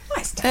gok.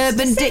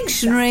 Urban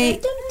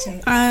Dictionary.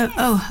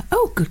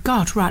 Oh, good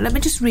God! Right, let me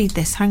just read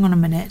this. Hang on a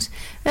minute.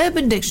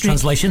 Urban Dictionary.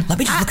 Translation. Let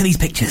me just look at these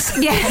pictures.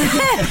 Yeah,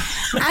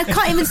 I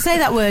can't even say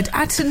that word.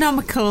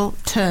 Anatomical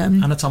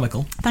term.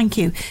 Anatomical. Thank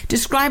you.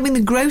 Describing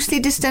the grossly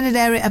distended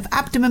area of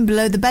abdomen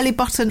below the belly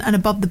button and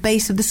above the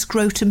base of the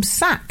scrotum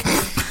sac.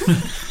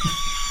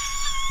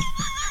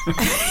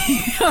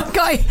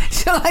 Okay,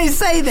 shall I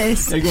say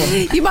this?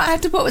 You might have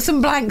to put some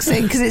blanks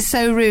in because it's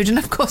so rude. And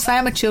of course, I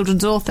am a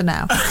children's author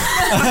now.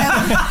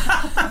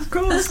 Of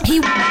course. He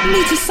wanted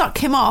me to suck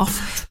him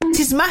off.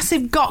 His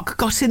massive gok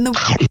got in the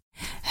way.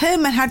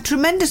 Herman had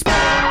tremendous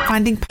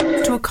finding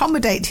to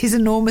accommodate his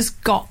enormous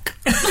gok.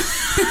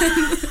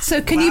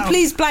 So can you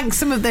please blank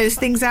some of those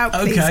things out,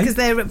 please? Because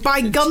they're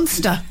by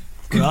Gunster.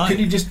 Can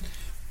you just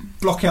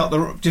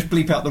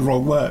bleep out the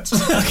wrong words?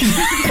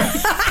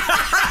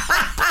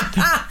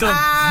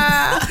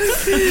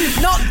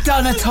 Not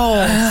done at all.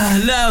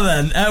 Now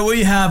then,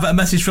 we have a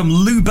message from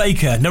Lou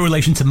Baker, no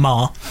relation to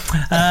Ma,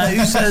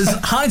 who says,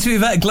 "Hi to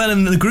Yvette, Glenn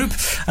and the group.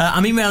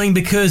 I'm emailing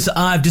because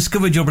I've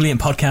discovered your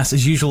brilliant podcast.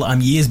 As usual,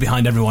 I'm years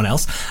behind everyone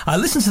else. I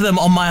listen to them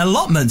on my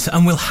allotment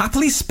and will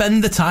happily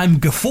spend the time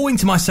guffawing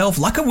to myself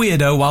like a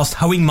weirdo whilst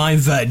hoeing my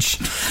veg."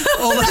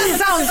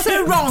 That sounds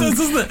so wrong.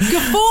 Doesn't it?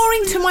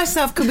 Guffawing to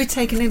myself could be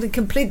taken in a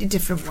completely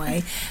different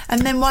way.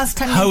 And then whilst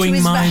tending Hoeing to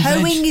his my veg.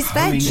 hoeing his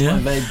veg. Yeah.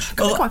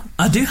 Well,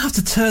 I do have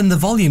to turn the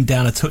volume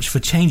down a touch for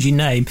changing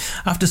name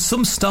after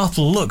some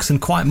startled looks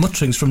and quiet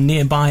mutterings from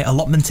nearby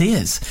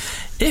allotmenteers.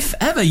 If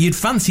ever you'd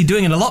fancy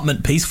doing an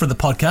allotment piece for the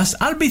podcast,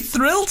 I'd be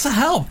thrilled to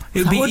help. It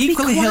would be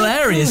equally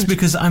hilarious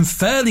because I'm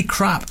fairly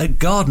crap at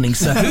gardening,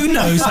 so who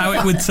knows how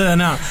it would turn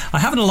out. I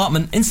have an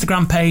allotment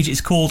Instagram page. It's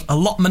called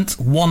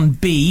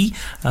Allotment1B,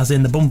 as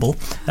in the Bumble,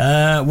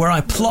 where I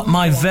plot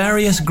my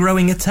various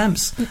growing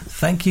attempts.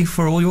 Thank you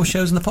for all your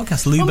shows on the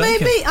podcast, Lou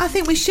Baker. Maybe I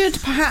think we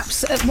should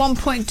perhaps at one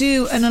point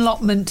do an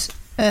allotment.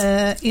 Lou,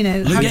 get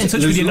in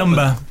touch with your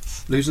number.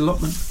 Lou's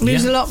allotment.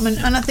 Lou's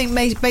allotment, and I think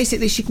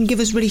basically she can give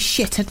us really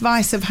shit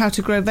advice of how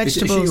to grow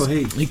vegetables. Is it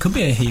she or he? It could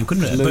be a he,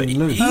 couldn't it? Lou, But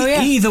Lou.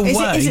 Either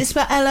way, Is it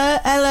spelled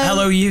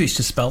L-O? it's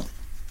just spelled.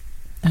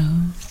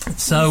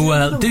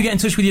 So do get in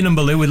touch with your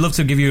number, Lou. We'd love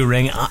to give you a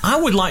ring. I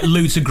would like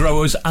Lou to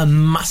grow us a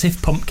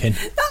massive pumpkin.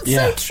 That's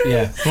so true.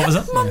 Yeah. What was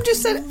that? Mum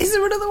just said, is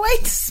there another way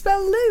to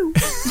spell Lou?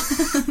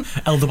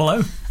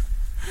 L-O-O.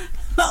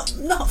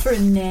 Not for a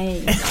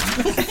name.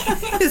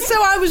 So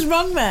I was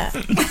wrong there.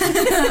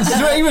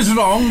 He was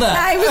wrong there.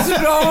 I was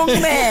wrong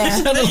there. It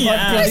sounded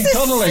like Billy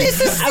Connolly.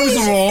 I was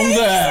wrong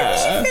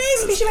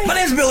there. My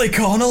name's Billy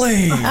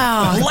Connolly.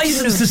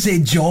 Licensed to say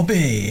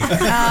Jobby.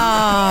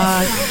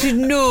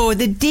 No,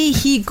 the day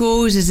he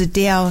goes is the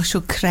day I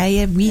shall cry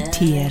a wee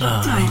tear.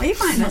 He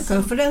might not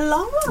go for a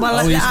long one.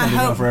 Well, he's I going to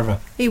go hope forever.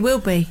 he will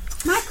be.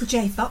 Michael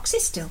J. Fox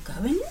is still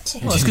going, isn't he?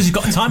 Well, it's because he's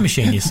got a time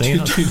machine, you see.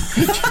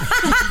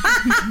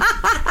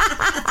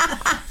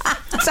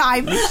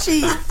 Time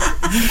machine.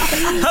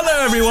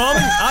 Hello, everyone.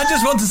 I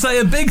just want to say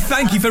a big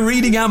thank you for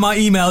reading out my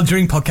email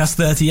during podcast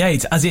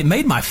 38, as it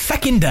made my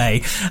feckin'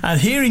 day.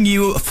 And hearing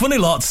you funny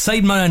lot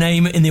say my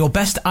name in your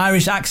best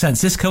Irish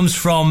accents. This comes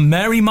from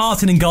Mary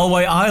Martin in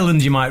Galway,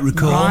 Ireland, you might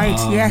recall. Right,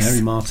 yes.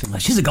 Mary Martin.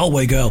 She's a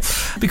Galway girl.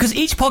 Because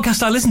each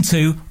podcast I listen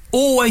to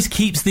always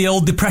keeps the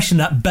old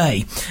depression at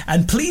bay.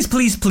 And please,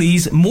 please,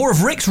 please, more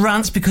of Rick's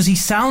rants because he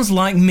sounds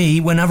like me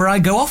whenever I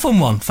go off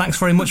on one. Thanks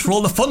very much for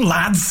all the fun,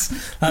 lads.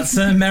 That's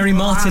Mary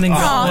Martin in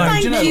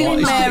Galway. Thank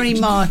you, Mary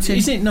Martin.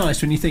 Isn't it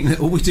nice when you think that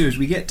all we do is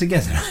we get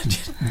together and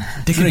just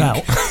Dick drink, about.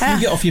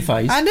 you get off your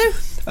face I do.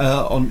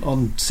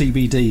 on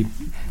CBD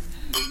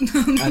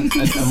and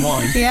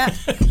wine. Yeah.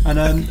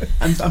 And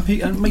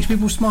it makes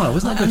people smile,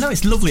 isn't that I good? know,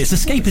 it's lovely. It's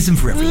escapism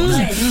for everyone,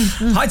 isn't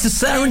it? Hi to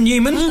Sarah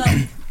Newman.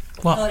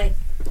 What? Sorry.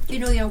 Do you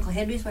know your Uncle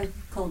Henry's wife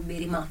called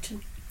Mary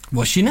Martin?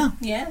 Was she now?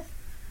 Yeah.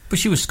 But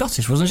she was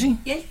Scottish, wasn't she?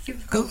 Yeah, she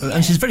was called,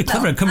 And she's very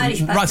clever at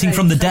Irish writing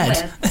from the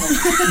dead.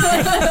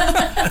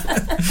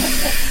 somewhere.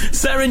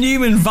 Sarah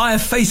Newman via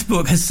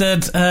Facebook has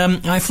said,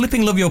 I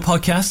flipping love your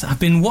podcast. I've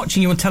been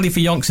watching you on telly for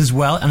yonks as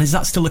well. And is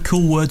that still a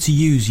cool word to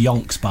use,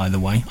 yonks, by the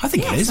way? I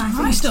think it is.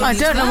 I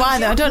don't know why,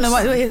 though. I don't know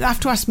why. I have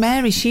to ask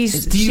Mary.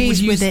 She's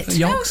with it.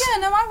 Yonks? Oh,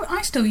 yeah, no,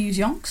 I still use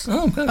yonks.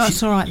 Oh, good.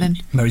 That's all right, then.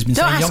 Mary's been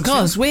Don't saying ask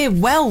yonks. us. We're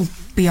well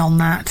beyond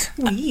that.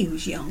 We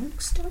use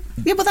yonks, don't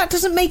we? Yeah, but that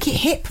doesn't make it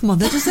hip,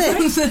 Mother, does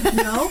it?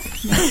 No.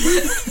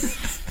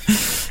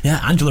 Yeah,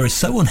 Angela is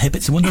so unhip,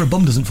 it's a wonder her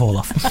bum doesn't fall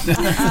off.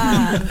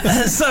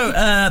 So,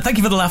 thank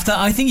you for the laughter.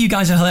 I think you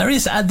guys are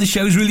hilarious, and the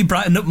shows really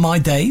brighten up my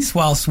days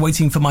whilst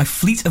waiting for my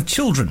fleet of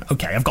children.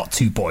 Okay, I've got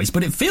 2 boys,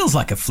 but it feels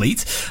like a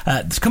fleet.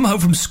 To come home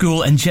from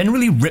school and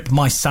generally rip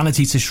my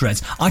sanity to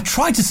shreds. I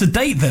try to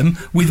sedate them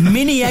with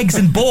mini eggs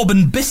and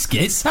bourbon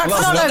biscuits. That's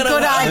not a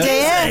good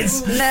idea.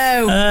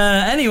 No.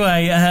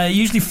 Anyway,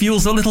 usually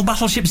fuels the little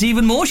battleships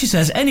even more, she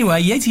says. Anyway,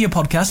 yay to your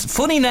podcast.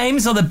 Funny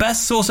names are the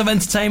best source of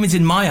entertainment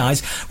in my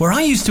eyes. Where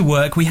I used to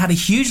work, we had a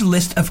huge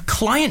list of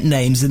client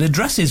names and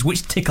addresses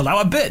which tickle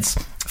our bits.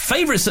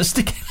 Favourites to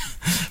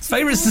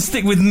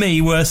stick with me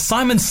were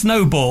Simon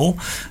Snowball,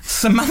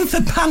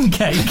 Samantha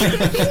Pancake,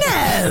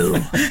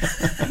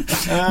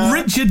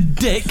 Richard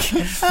Dick,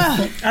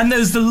 and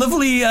there's the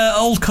lovely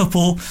old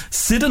couple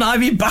Sid and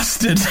Ivy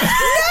Bastard. No!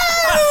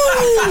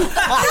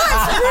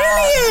 That's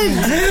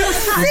brilliant!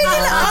 Sid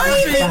and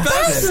Ivy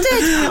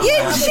Bastard! You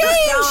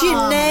changed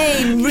your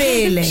name,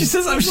 really? She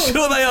says, I'm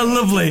sure they are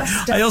lovely.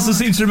 I also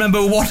seem to remember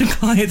one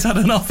client had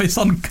an office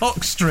on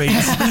Cock Street.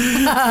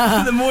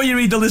 The more you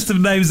read the list of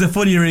names, the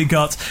funnier it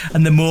got,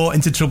 and the more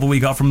into trouble we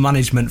got from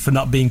management for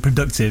not being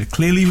productive.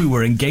 Clearly, we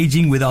were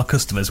engaging with our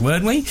customers,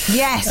 weren't we?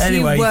 Yes,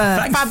 anyway, you were.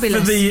 Thanks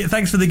Fabulous.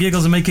 Thanks for the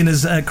giggles and making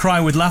us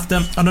cry with laughter.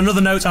 On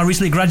another note, I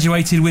recently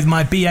graduated with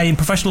my BA in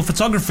professional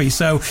photography,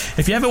 so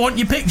If you ever want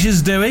your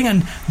pictures doing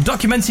and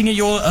documenting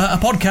a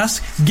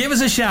podcast, give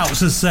us a shout,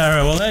 says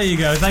Sarah. Well, there you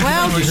go. Thank you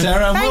very much,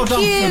 Sarah. Thank Well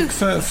done you.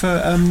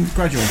 for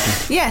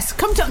graduating. Yes,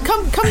 come to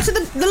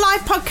the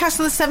live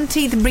podcast on the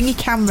 17th and bring your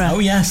camera. Oh,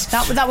 yes.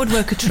 That would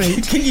work a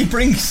treat. Can you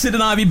bring Sid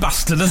and Ivy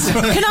Bastard as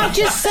well? Can I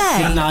just say,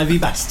 Sid and Ivy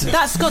Bastard.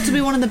 That's got to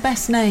be one of the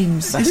best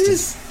names.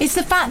 It's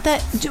the fact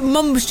that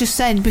Mum was just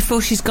saying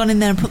before she's gone in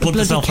there and put the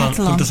bloody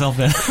kettle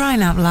on.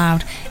 Crying out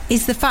loud.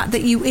 Is the fact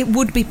that it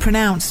would be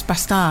pronounced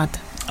bastard.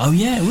 Oh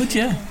yeah, it would,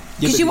 yeah.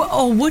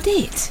 Or would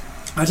it?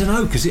 I don't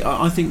know, because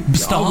I think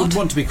I would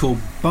want to be called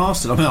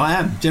bastard. I mean, I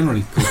am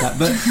generally called that,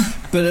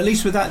 but at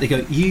least with that they go,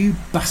 you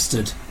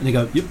bastard, and they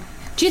go, yep.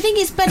 Do you think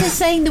it's better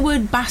saying the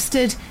word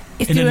bastard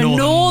if In you're a a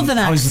northern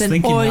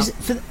accent, or that.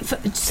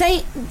 is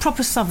say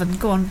proper southern?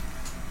 Go on.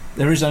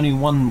 There is only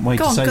one way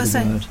to say the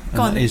say. word, Go and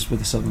on. that is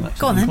with a southern accent.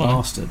 Go on then.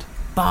 Bastard.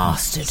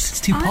 Bastard. It's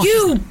too posh.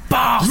 You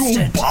bastard.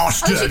 You I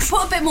bastard. think you could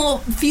put a bit more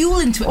fuel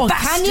into it. Or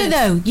bastard. can you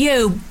though?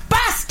 You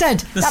bastard.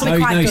 That'd be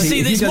quite good.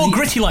 See, it's more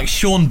gritty like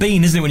Sean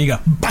Bean, isn't it, when you go,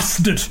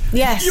 bastard?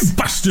 Yes. You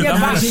bastard. You I'm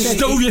going to bastard.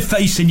 stove your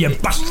face in, you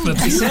bastard.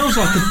 It sounds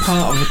like a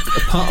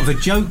part of a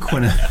joke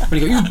when you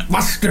go, you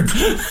bastard.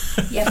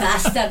 You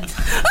bastard.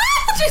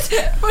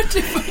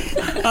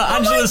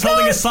 Angela's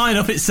holding a sign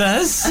up, it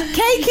says.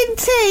 Cake and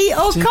tea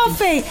or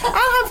coffee?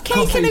 I'll have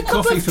cake and a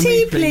cup coffee of for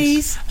tea, me,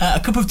 please. A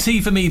cup of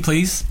tea for me,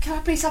 please. Can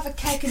I please have a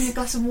cake and a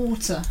glass of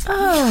water?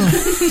 Oh,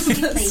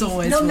 That's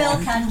always No wrong.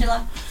 milk,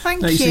 Angela.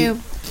 thank No, you.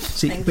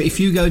 See, but if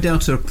you go down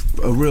to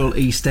a real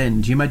East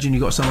End, you imagine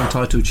you've got someone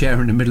tied to a chair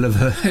in the middle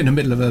of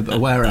a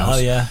warehouse. Oh,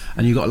 yeah.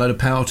 And you've got a load of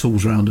power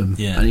tools around them.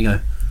 Yeah. And you go,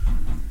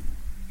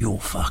 you're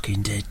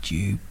fucking dead,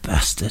 you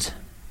bastard.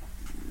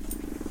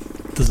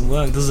 Doesn't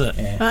work, does it?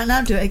 Yeah. Right,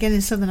 now do it again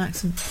in southern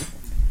accent.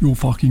 You're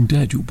fucking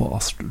dead, you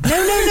bastard.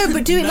 No,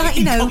 but do it like,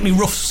 you know. Cockney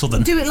rough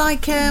southern. Do it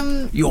like,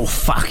 You're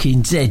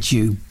fucking dead,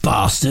 you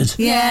bastard.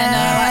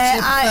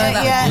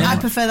 I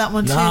prefer that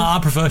one too. No, I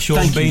prefer Sean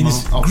Thank you,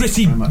 Bean's Mark. Oh,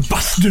 gritty very much.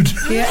 bastard.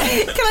 Yeah.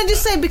 Can I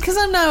just say, because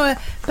I'm now a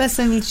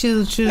best-selling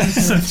children's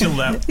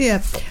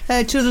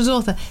children's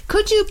author,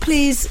 could you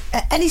please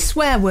any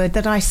swear word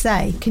that I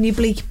say, can you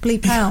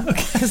bleep out?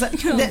 Because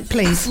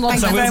please,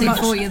 thank you very much.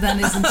 for you then,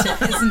 isn't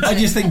it? I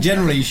just think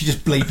generally you should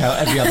just bleep out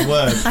every other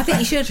word. I think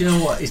you should. Do you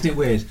know what? Isn't it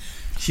weird?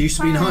 She used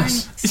to be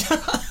nice.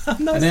 And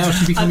now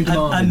she's becoming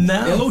demanding. and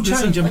now It'll all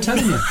change, I'm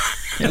telling you.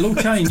 It'll all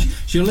change.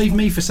 She'll leave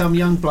me for some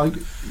young bloke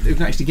who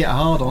can actually get a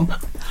hard on.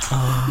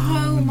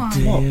 Oh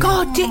my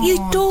God, your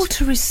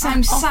daughter is sat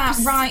I'm sat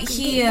opposite- right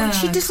here.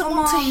 She doesn't Come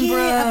want to on, hear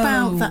bro.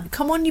 about that.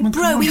 Come on, you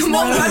bro. He's Come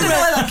on, not I don't know bro.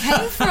 where that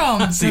came from.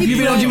 Have you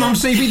been on your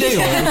mum's CBD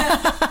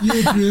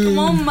or? Come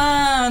on,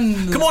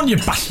 man. Come on, you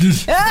bastard.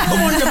 Come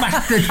on, you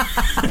bastard.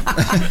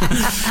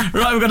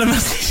 Right, we've got a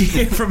message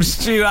here from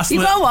Stu Aslett.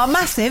 You got what?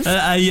 Massive?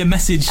 A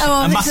message,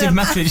 Oh, a this massive is a-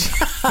 message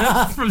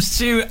from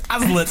Stu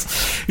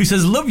Aslett, who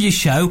says, love your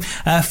show,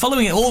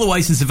 following it all the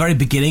way since the very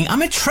beginning.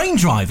 I'm a train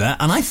driver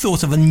and I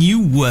thought of a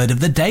new word of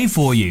the day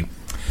for you.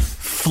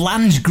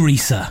 Flange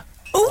greaser.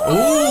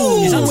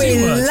 Ooh, Is that we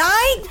two words?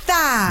 like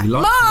that. You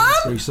like flange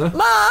greaser?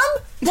 Mum,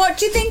 what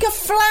do you think a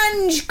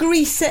flange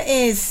greaser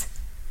is?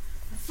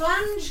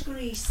 Flange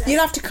greaser.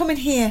 You'll have to come in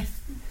here.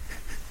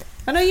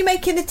 I know you're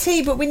making the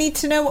tea, but we need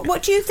to know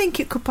what do you think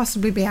it could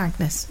possibly be,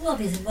 Agnes?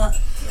 What is it? What?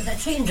 Was that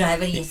train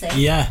driver, you say?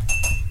 Yeah.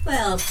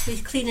 Well,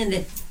 he's cleaning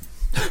the...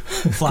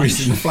 Flange.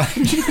 Greasing the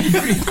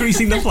flange.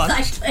 Greasing the flange.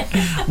 Actually.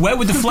 Where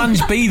would the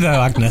flange be,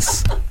 though,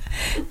 Agnes?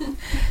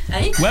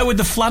 Eh? Where would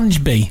the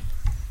flange be?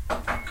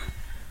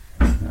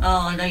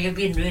 Oh, no, you're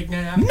being rude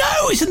now. No,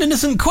 it's an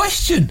innocent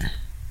question.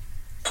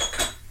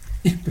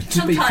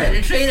 Some part of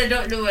the train, I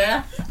don't know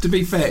where. To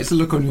be fair, it's the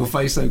look on your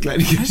face though, Glenn,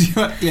 because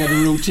you actually had a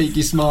real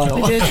cheeky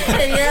smile.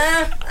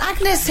 Yeah.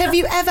 Agnes, have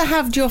you ever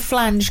had your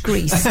flange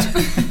greased?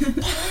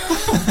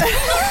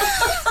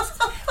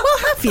 Well,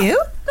 have you?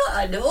 Not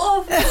I know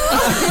of.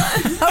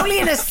 Only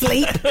in a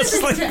sleep.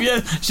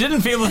 Yeah, she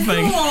didn't feel a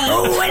thing.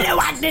 Oh, hello,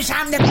 Agnes,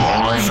 I'm the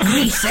flange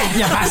greaser. You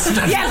bastard.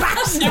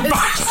 You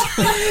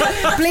bastard.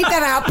 Bleep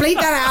that out, bleep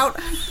that out.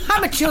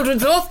 I'm a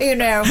children's author, you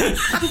know.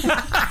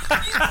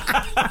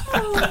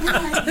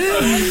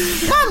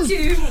 Mum,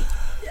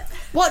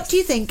 what do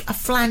you think a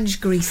flange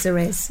greaser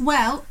is?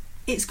 Well,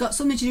 it's got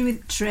something to do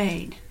with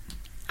train.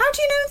 How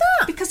do you know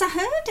that? Because I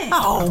heard it.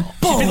 Oh,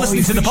 She's been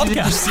listening to the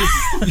podcast.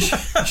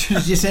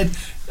 You said,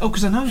 oh,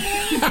 because I know.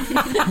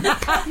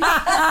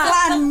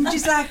 Flange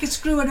is like a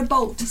screw and a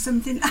bolt or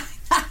something like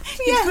that.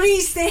 You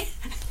grease it.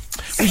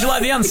 Would you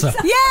like the answer?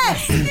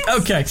 yes.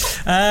 Okay.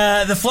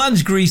 The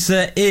flange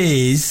greaser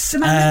is... So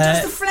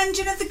just the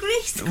flanging of the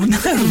grease.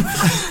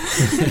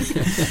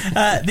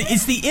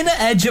 It's the inner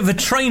edge of a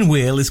train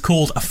wheel is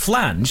called a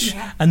flange,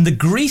 and the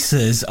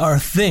greasers are a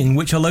thing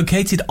which are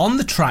located on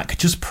the track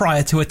just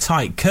prior to a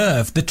tight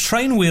curve. The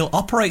train wheel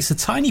operates a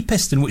tiny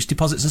piston which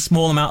deposits a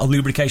small amount of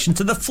lubrication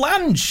to the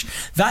flange.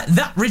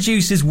 That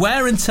reduces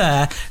wear and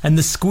tear and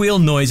the squeal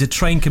noise a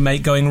train can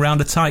make going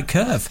round a tight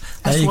curve.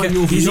 That's why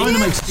your vagina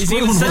makes He's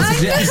even said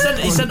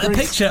He sent a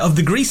picture of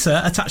the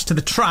greaser attached to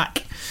the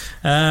track,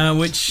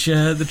 which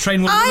the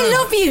train will. I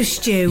love you,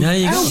 Stu. There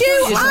you go. Stu,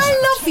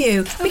 I love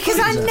you because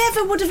I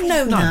never would have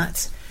known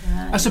that.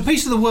 That's a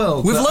piece of the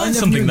world. We've that I learned never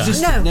something knew there.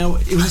 existed. No. Now,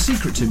 it was a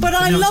secret to me. But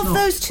I now it's love not.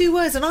 those two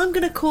words, and I'm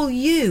going to call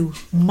you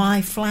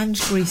my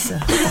flange greaser.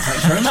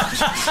 Thanks very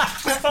much.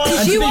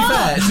 And you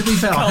to be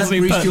fair, I Calls have me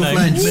greased your pet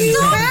flange. names. many You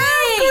times.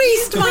 have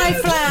greased my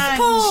flange.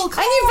 Paul, and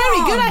you're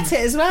very good at it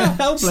as well.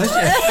 Oh, bless you.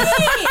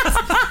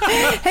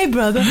 Hey,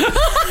 brother.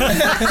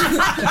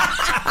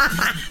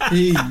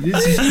 Hey,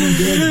 this is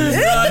good.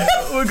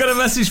 We've got a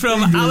message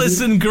from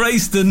Alison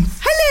Grayston.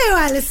 Hello,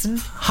 Alison.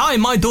 Hi,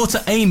 my daughter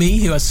Amy,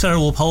 who has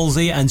cerebral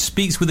palsy and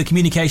speaks with a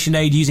communication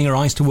aid using her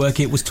eyes to work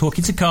it, was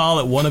talking to Carl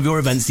at one of your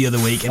events the other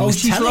week and was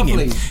she's telling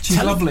lovely. him,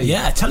 She's lovely.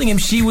 Yeah, telling him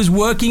she was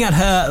working at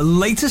her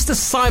latest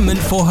assignment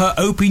for her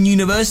Open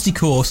University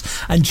course,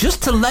 and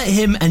just to let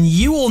him and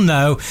you all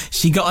know,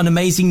 she got an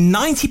amazing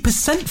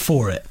 90%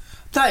 for it.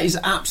 That is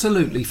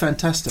absolutely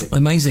fantastic.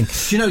 Amazing.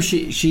 Do you know,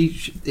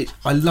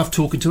 I love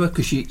talking to her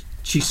because she's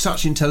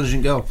such an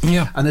intelligent girl.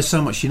 Yeah. And there's so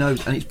much she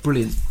knows, and it's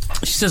brilliant.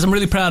 She says, I'm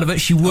really proud of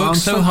it. She works I'm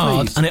so so hard,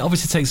 pleased. and it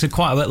obviously takes her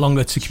quite a bit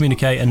longer to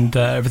communicate and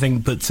everything.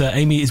 But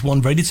Amy is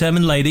one very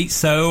determined lady,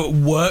 so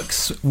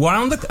works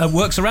around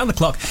the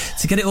clock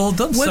to get it all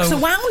done. Works so,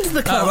 around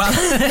the clock.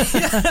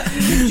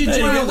 Do you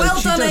know Well that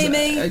she done, does it?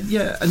 Amy.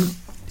 Yeah, and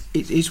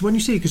it's when you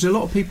see it, because a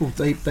lot of people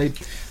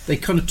they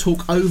kind of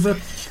talk over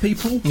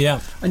people.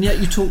 Yeah. And yet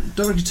you talk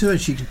directly to her.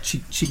 She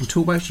can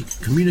talk back. She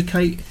can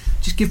communicate.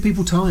 Just give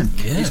people time.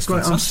 Yeah, it's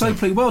great. I'm so fantastic.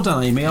 pleased. Well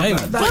done, Amy. Hey.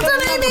 Well done,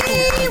 Amy.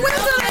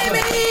 Well done,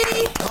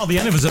 Amy. Hardly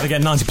any of us ever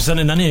get 90%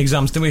 in any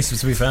exams, do we,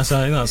 to be fair? So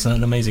I think that's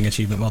an amazing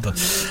achievement. Well done.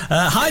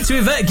 Hi to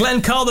Yvette,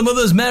 Glenn, Carl, the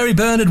mothers, Mary,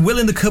 Bernard, Will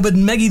in the cupboard,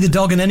 Meggie the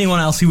dog, and anyone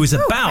else who was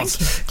about.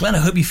 Glenn, I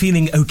hope you're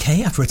feeling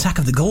okay after attack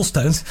of the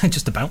gallstones.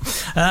 Just about.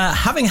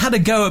 Having had a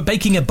go at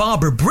baking a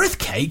Barbara Brith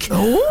cake,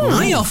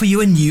 I offer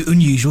you a new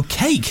unusual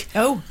cake.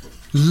 Oh.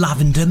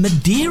 Lavender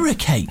Madeira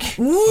cake.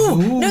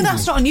 Ooh. No,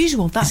 that's not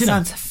unusual. That Isn't it?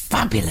 sounds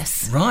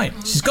fabulous. Right.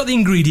 She's got the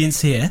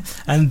ingredients here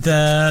and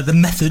the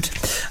method.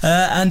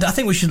 And I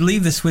think we should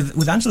leave this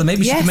with Angela.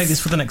 Maybe she can make this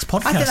for the next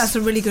podcast. I think that's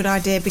a really good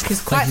idea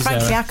because, quite Thank you,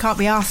 frankly, Sarah. I can't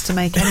be asked to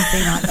make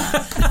anything like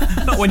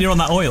that. Not when you're on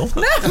that oil.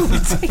 No,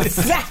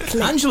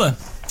 exactly. Angela,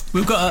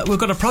 we've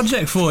got a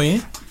project for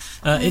you.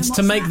 It's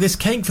to make this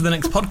cake for the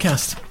next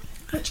podcast.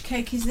 Which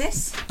cake is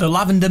this? The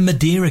Lavender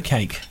Madeira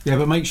cake. Yeah,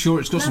 but make sure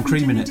it's got some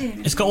cream in it.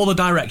 It's got all the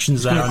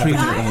directions there. got cream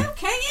in it, Right, though.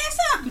 okay, yes,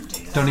 I could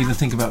do that. Don't even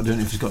think about doing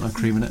it if it's got no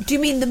cream in it. Do you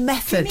mean the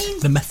method?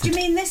 The method. Do you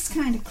mean this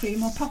kind of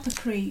cream or proper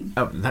cream?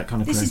 Oh, that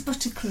kind of This cream. is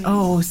buttercream.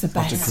 Oh, it's the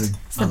best. Buttercream.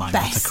 It's the like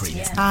best. buttercream.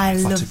 Yeah. I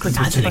love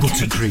buttercream.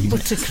 Buttercream.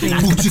 Buttercream.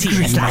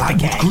 Buttercream. I like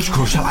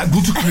buttercream. I like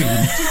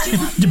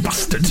buttercream. You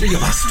bastard. You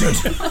bastard.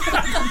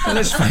 Well,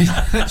 let's face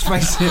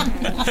it.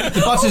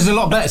 The butter's a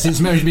lot better since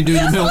Mary's been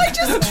doing the milk.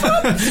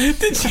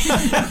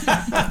 Do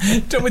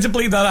you want me to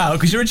bleep that out?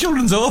 Because you're a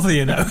children's author,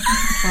 you know.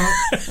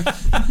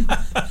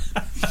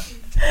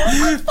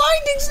 I'm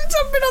finding since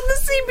I've been on the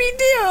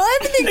CBD,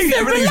 everything's so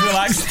Everything's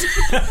relaxed.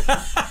 relaxed.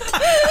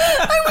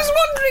 I was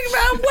wandering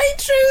around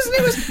Waitrose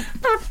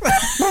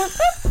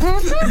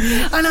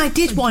and I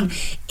did one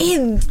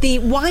in the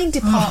wine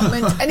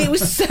department and it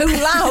was so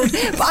loud.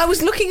 But I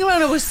was looking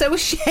around, I was so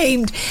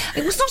ashamed.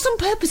 It was not on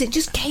purpose, it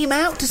just came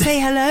out to say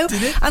hello.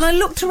 And I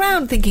looked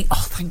around thinking,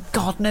 oh, thank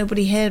God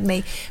nobody heard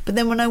me. But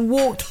then when I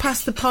walked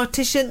past the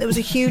partition, there was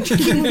a huge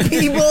queue of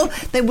people.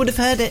 They would have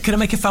heard it. Can I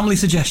make a family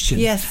suggestion?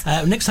 Yes.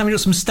 Next time you're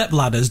at some step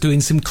ladders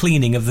doing some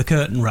cleaning of the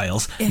curtain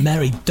rails,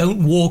 Mary,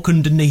 don't walk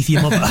underneath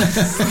your mother.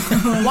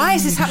 Why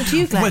has this happened to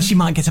you, Glenn? Well, she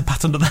might get a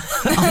pat under the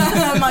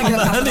Oh my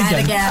God,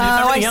 head again.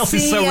 Everything else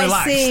is so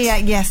relaxed.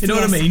 Yes, You know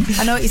what I mean?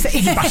 I know what you're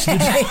saying. You bastard.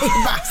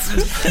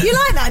 You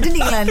like that, didn't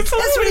you, Glenn? That's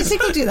really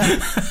tickled you,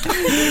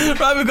 that.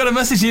 Right, we've got a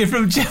message here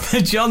from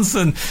Gemma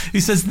Johnson who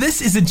says,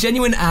 this is a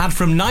genuine ad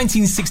from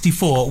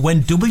 1964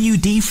 when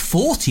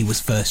WD-40 was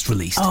first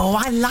released. Oh,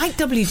 I like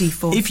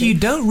WD-40. If you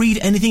don't read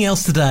anything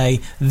else today,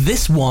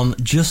 this one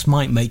just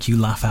might make you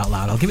laugh out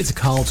loud. I'll give it to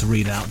Carl to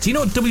read out. Do you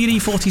know what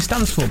WD-40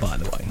 stands for, by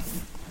the way?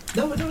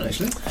 No, I don't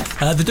actually.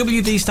 The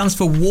WD stands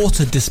for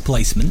water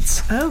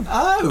displacement.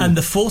 Oh. And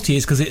the 40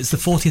 is because it's the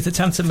 40th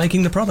attempt at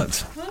making the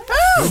product.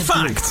 Oh.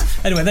 Fact!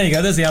 Anyway, there you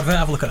go. There's the advert.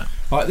 Have a look at that.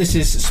 Right, this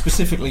is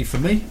specifically for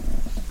me.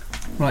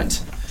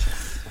 Right.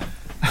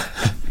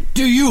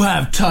 Do you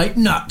have tight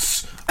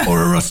nuts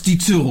or a rusty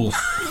tool?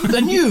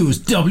 Then use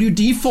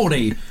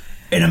WD-40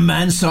 in a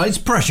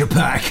man-sized pressure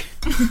pack.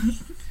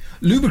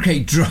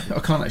 Lubricate dry... I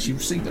can't actually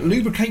sing that.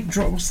 Lubricate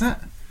dry... What's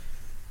that?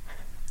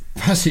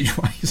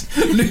 Passageways.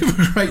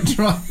 Lubricate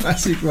dry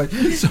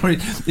passageways. Sorry,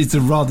 it's a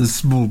rather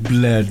small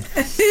blend.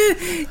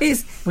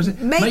 It's What's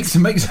it?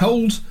 Makes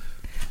holes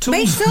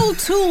Makes old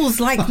tools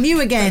like new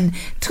again.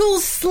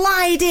 Tools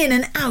slide in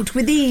and out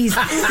with ease.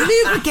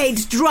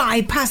 Lubricates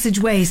dry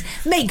passageways.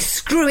 Makes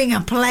screwing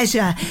a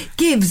pleasure.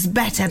 Gives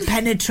better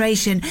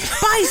penetration.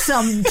 Buy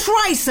some,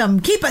 try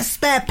some. Keep a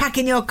spare pack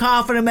in your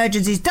car for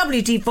emergencies.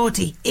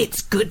 WD-40.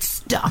 It's good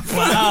stuff.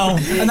 Wow.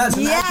 And that's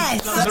an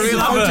yes. that's a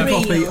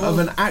photocopy of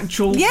an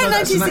actual... Yeah,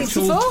 that's an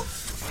 1964.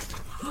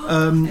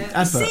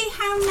 advert. See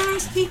how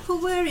nice people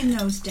were in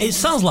those days. It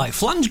sounds like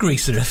flange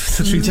greaser, if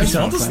the truth be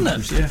told, doesn't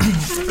it? Yeah.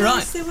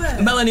 Right.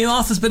 Melanie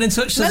Arthur's been in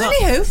touch.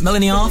 Melanie who?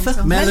 Melanie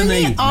Arthur.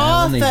 Melanie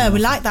Arthur. We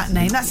like that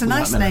name. That's a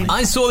nice name.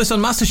 I saw this on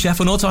MasterChef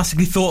and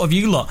automatically thought of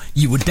you lot.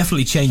 You would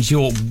definitely change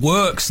your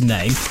work's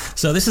name.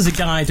 So this is a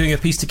guy doing a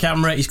piece to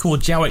camera. He's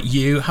called Jowett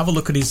Yu. Have a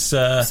look at his...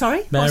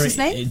 Sorry? What's his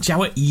name?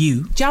 Jowett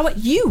Yu. Jowett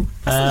Yu.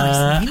 That's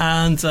a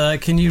nice name.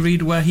 And can you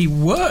read where he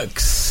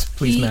works,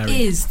 please, Mary?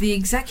 He is the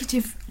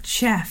executive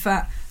chef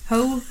at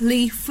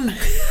Holy Fook.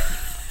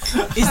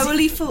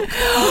 Holy Fook.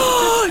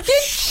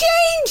 You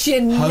change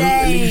your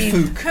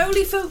name.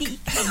 Holy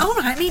Fook. All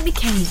right, eat me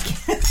cake.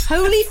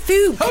 Holy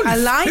Fook. I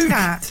like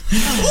that.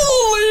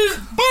 Holy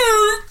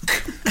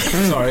Fook.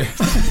 Sorry.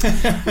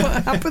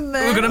 What happened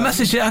there? We've got a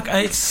message here.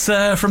 It's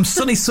from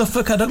sunny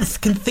Suffolk. I don't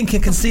think I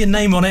can see a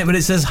name on it, but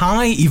it says,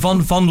 "Hi,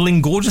 Yvonne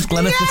Fondling, gorgeous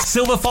Gleneth, the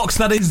Silver Fox,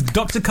 that is,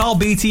 Dr. Carl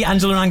Beattie,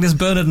 Angela and Agnes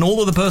Bernard, and all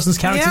other persons,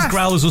 characters,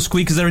 growlers or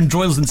squeakers are in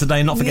Droylsden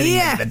today, not forgetting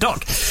the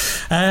doc.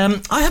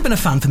 I have been a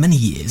fan for many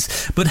years,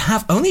 but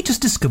have only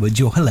just discovered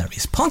your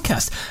hilarious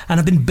podcast, and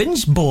have been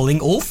binge-balling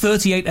all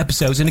 38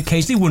 episodes and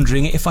occasionally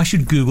wondering if I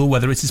should Google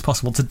whether it is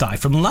possible to die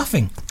from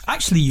laughing.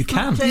 Actually, you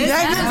can.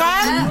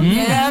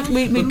 Yeah,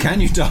 Can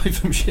you die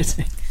from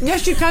shitting?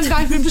 Yes, you can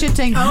die from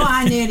shitting. Oh,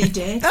 I nearly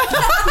did.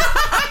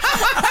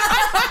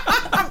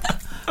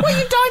 Well,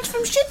 you died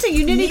from shitting.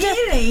 You nearly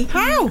did.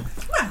 How? Well,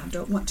 I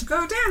don't want to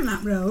go down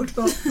that road,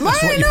 but...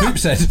 That's what your poop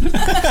said.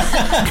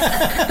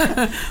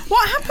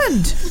 What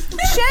happened?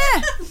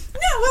 Share.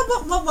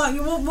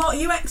 No, what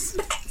you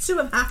expect to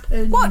have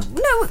happened? What?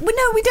 No,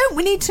 we don't.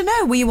 We need to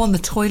know. Were you on the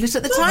toilet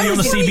at the time? Were you on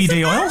the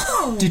CBD oil?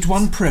 Did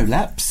one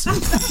prolapse? Of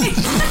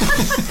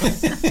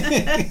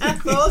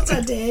course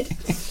I did.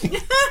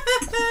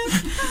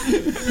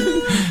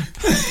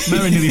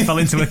 Mary nearly fell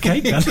into a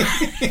cake then.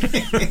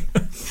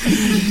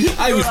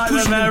 I was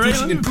pushing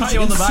and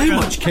pushing, and so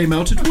much came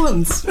out at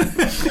once.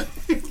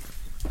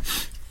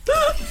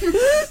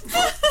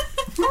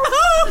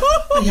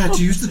 I had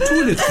to use the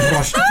toilet to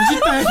wash to put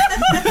it back.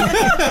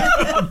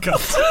 Oh,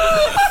 God.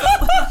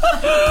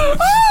 Oh,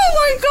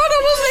 my God, I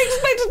wasn't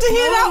expecting to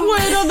hear that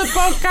word on the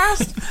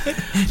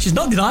podcast. She's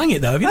not denying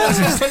it, though, have you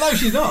noticed? No,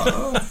 she's not.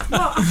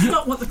 What? I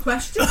forgot what the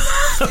question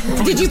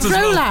was. Did you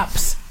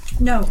prolapse?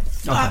 No.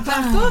 But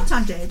I thought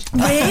I did.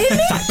 Really?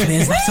 That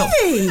clears that up.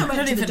 Really? I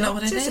don't even know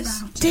what it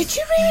is. Did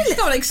you really?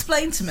 Go on,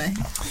 explain to me.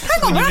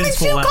 Hang on, we're having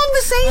two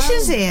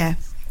conversations here.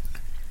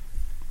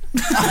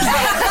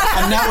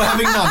 And now we're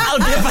having none. I'll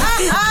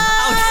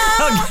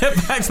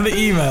get back to the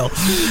email.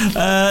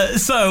 I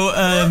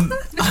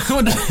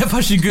wonder if I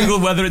should Google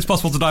whether it's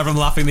possible to die from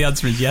laughing. The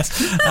answer is yes.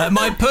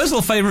 My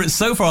personal favourites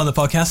so far on the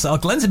podcast are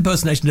Glenn's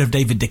impersonation of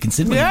David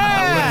Dickinson when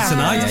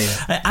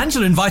tonight.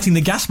 Angela inviting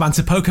the gas man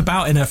to poke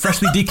about in her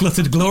freshly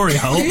decluttered glory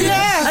hole.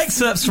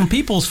 Excerpts from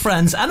People's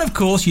Friends, and of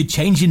course you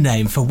change your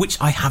name, for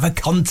which I have a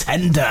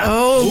contender.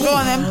 Oh, go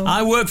on then.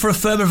 I work for a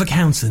firm of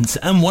accountants,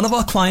 and one of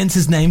our clients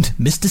is named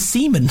Mr.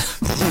 Seaman.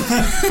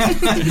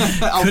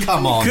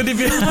 Come on. Could he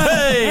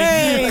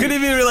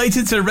be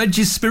related to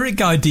Reggie's spirit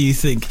guide, do you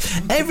think?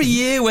 Every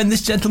year when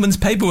this gentleman's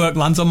paperwork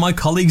lands on my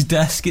colleague's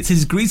desk, it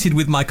is greeted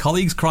with my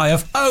colleague's cry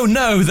of, "Oh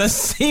no, there's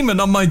semen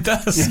on my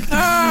desk." He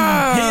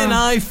and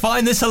I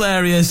find this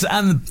hilarious,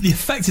 and the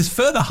effect is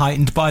further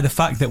heightened by the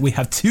fact that we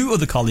have two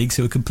other colleagues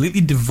who are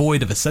completely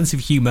devoid of a sense of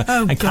humour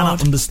and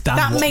cannot understand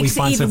that what we makes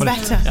find it so even funny.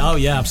 better. Oh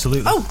yeah,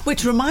 absolutely. Oh,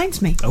 which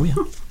reminds me. Oh yeah.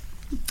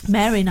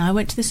 Mary and I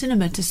went to the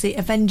cinema to see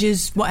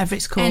Avengers, whatever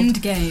it's called.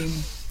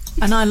 Endgame.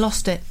 And I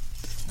lost it.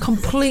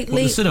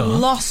 Completely What, the cinema?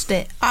 lost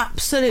it.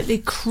 Absolutely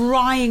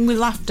crying with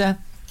laughter.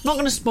 Not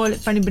going to spoil it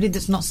for anybody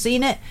that's not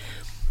seen it.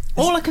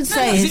 All I can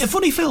say Is is... it a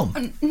funny film?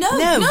 No,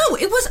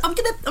 it was. I'm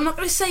not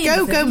going to say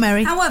anything. Go,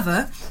 Mary.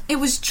 However, it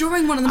was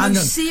during one of the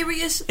most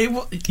serious.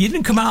 You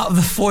didn't come out of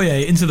the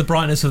foyer into the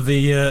brightness of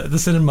the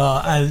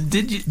cinema, and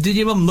did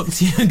your mum look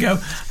to you and go,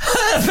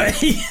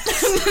 "Herbie"?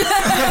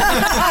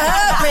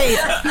 Herbie.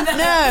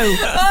 No.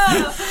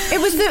 It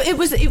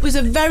was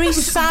a very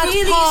sad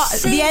really part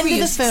at the end of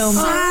the serious, film.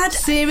 sad.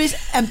 Serious,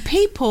 and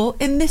people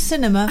in this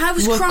cinema I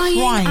was were crying.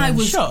 I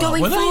was Shut up,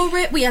 going were they? for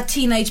it. We had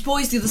teenage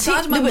boys the other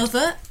side of my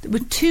mother. There were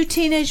two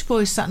teenage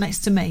boys sat next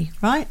to me,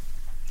 right?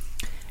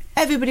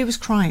 Everybody was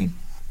crying.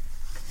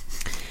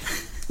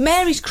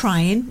 Mary's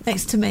crying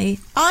next to me.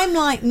 I'm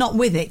like not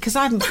with it because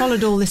I haven't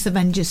followed all this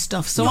Avengers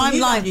stuff. So I'm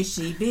like,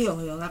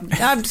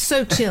 I'm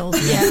so chilled.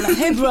 Yeah, like,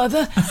 hey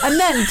brother. And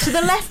then to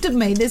the left of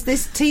me, there's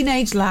this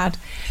teenage lad.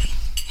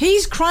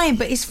 He's crying,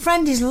 but his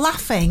friend is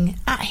laughing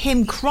at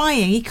him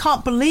crying. He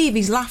can't believe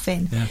he's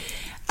laughing. Yeah.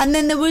 And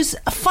then there was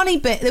a funny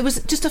bit. There was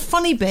just a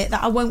funny bit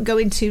that I won't go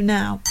into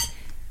now.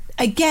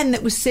 Again,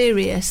 that was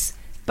serious.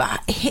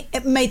 but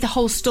it made the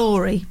whole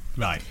story.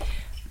 Right.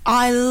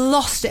 I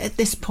lost it at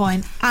this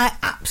point. I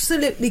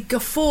absolutely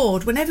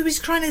guffawed when everybody's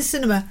crying in the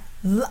cinema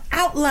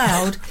out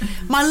loud.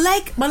 My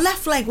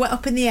left leg went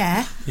up in the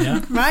air.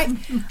 Yeah. Right.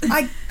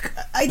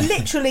 I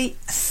literally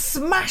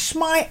smashed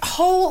my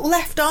whole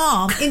left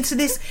arm into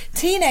this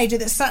teenager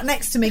that sat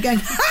next to me,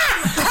 going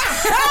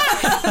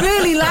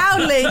really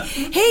loudly.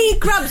 He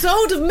grabs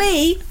hold of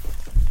me.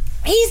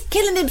 He's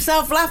killing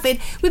himself laughing.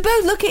 We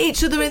both look at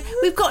each other and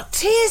we've got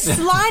tears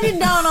sliding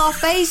down our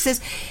faces.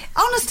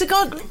 Honest to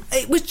God,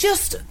 it was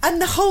just...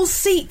 And the whole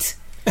seat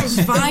was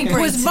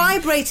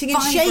vibrating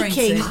and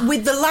shaking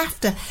with the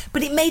laughter.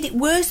 But it made it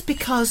worse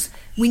because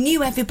we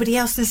knew everybody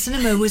else in the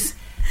cinema was...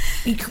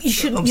 You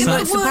shouldn't... You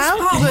weren't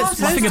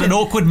laughing at an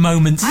awkward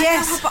moment.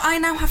 Yes. I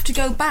now have to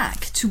go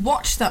back to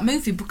watch that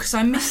movie because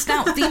I missed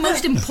out the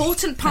most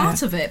important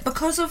part of it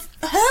because of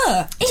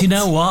her. Do you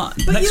know what?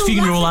 But Next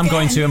funeral I'm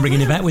going to, I'm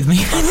bringing Yvette with me.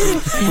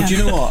 Well, do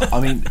you know what?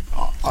 I mean,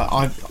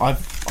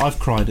 I've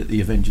cried at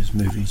the Avengers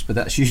movies, but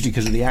that's usually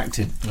because of the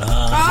acting.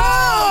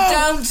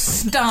 Don't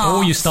start.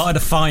 Oh, you started a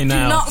fight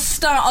now. Do not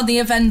start on the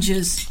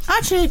Avengers.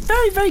 Actually,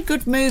 very, very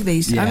good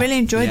movies. Yeah. I really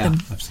enjoyed them.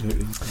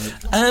 Absolutely.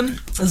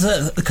 There's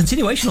a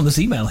continuation on this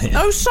email here.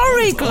 Oh,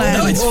 sorry, Glenn.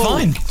 No, it's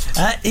fine.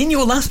 In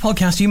your last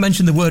podcast, you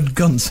mentioned the word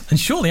guns, and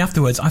shortly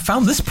afterwards, I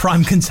found this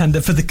prime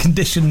contender for the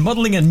condition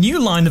modelling a new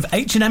line of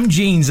H&M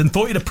jeans and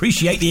thought you'd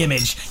appreciate the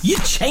image. You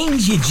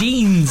change your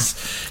jeans.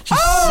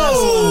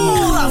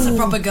 That's a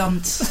proper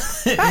gunt.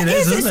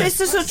 It's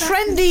just a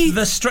trendy...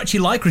 The stretchy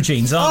lycra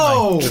jeans,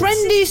 aren't they?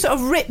 Trendy sort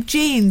of ripped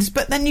jeans,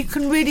 but then you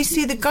can really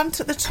see the gunt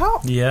at the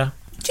top. Yeah.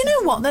 Do you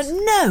know what?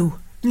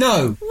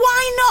 No.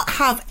 Why not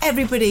have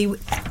everybody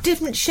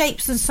different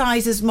shapes and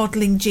sizes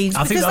modelling jeans?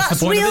 I think because that's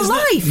the point real of it, isn't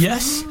life. it?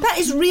 Yes. That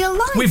is real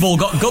life. We've all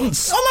got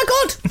gunts. Oh my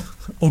God.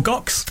 Or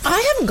gocks.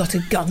 I haven't got a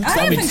gunt.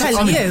 I'm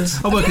telling you.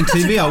 I work in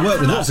TV. I work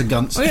with lots of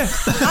gunts. Oh, yeah.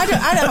 I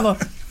don't have a...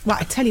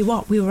 Right, I tell you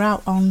what, we were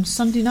out on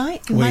Sunday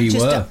night in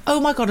Manchester. Were. Oh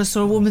my God, I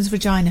saw a woman's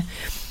vagina.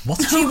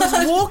 What? She was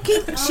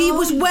walking, she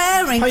was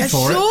wearing a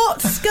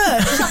short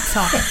skirt. Shut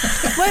up.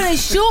 Wearing a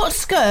short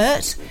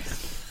skirt.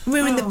 We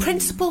were in the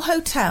Principal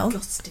Hotel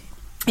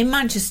in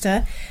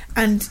Manchester,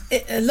 and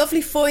a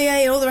lovely foyer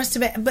and all the rest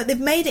of it, but they've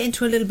made it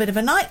into a little bit of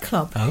a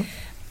nightclub. Oh.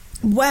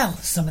 Well,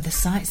 some of the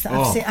sights that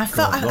I've seen, I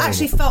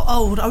actually felt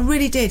old. I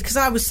really did, because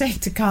I was saying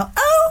to Carl,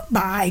 oh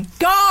my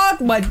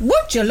God,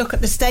 would you look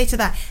at the state of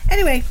that?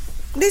 Anyway,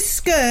 this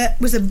skirt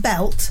was a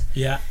belt.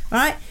 Yeah.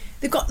 Right?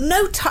 They've got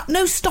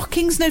no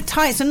stockings, no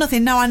tights, or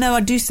nothing. Now I know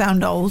I do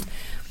sound old.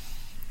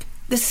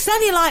 The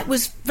cellulite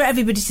was for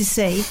everybody to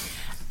see.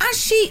 As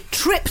she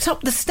tripped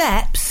up the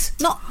steps,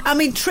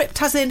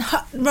 tripped as in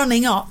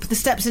running up the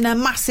steps in her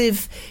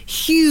massive,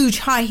 huge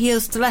high heel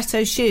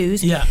stiletto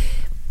shoes. Yeah.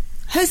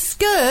 Her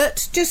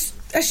skirt, just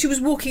as she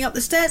was walking up the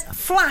stairs,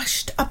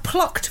 flashed a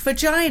plucked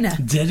vagina.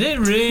 Did it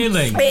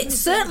really? It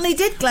certainly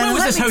did, Glenn. Where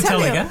was this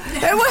hotel again?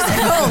 It was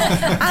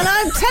and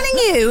I'm telling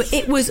you,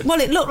 it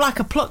looked like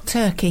a plucked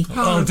turkey.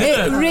 Oh, did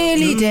it? It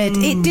really did.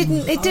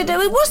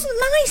 It wasn't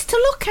nice to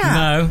look at.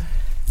 No.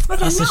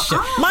 That's a shame.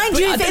 Mind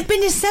you, if it had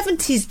been a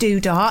 70s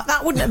doodah,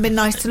 that wouldn't have been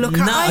nice to look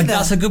at either.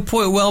 That's a good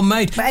point, well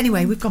made. But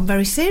anyway, we've gone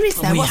very serious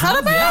there. What's that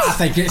about? Yeah, I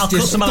think it's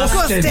disgusting.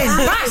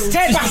 I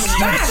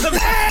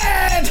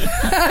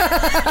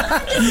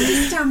don't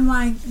understand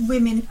why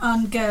women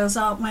and girls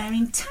aren't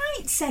wearing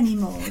tights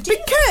anymore.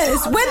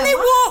 Because when they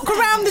walk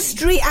around the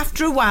street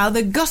after a while,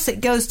 the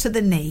gusset goes to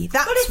the knee.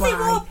 That's but if why. they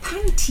wore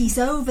panties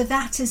over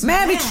that as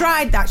Mary well.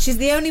 tried that. She's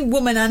the only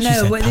woman I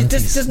know where it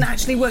just doesn't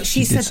actually work.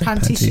 She said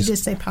panties. She did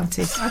say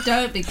panties. I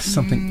don't think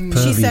something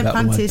pervy she said about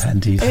panties. the word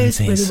panties. It's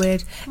really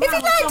weird. Well, if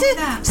you'd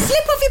like to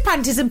slip off your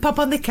panties and pop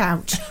on the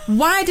couch,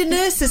 why do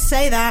nurses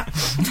say that?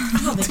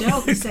 Well, they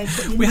don't. They say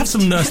We have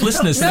some nurse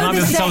listeners, so they might be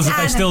able to tell us if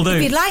they still do.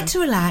 If you'd like to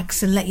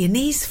relax and let your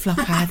knees flop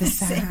either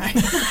side.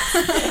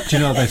 Do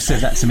you know they've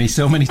said that to me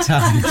so many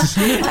times?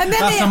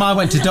 Last time I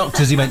went to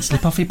doctors, he went,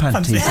 slip off your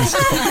panties and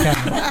slip off your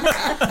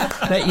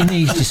couch. Let your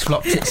knees just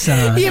flop to the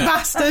side. You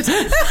bastard.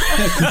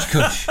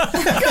 Cush.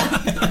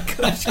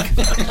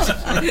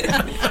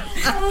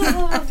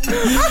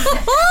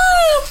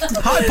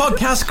 Hi,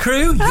 podcast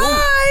crew.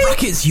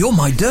 Brackets, you're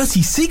my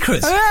dirty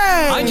secret.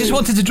 I just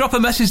wanted to drop a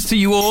message to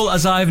you all,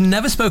 as I've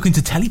never spoken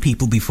to telly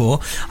people before.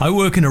 I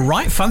work in a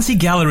right fancy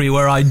gallery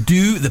where I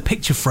do the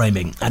picture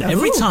framing, and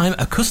every time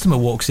a customer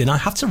walks in, I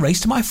have to race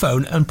to my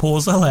phone and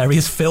pause the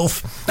hilarious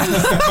filth.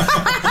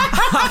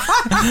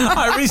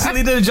 I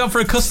recently did a job for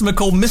a customer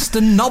called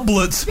Mr.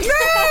 Noblet.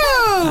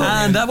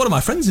 And one of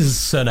my friends'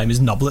 surname is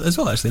Noblet as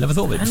well, actually. Never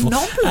thought of it before.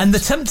 And the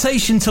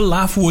temptation to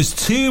laugh was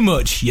too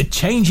much. You'd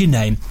change your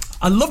name.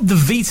 I loved the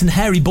Veet and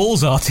Hairy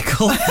Balls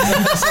article. so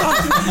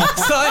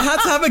I had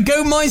to have a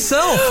go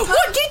myself.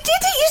 What? You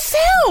did it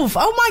yourself?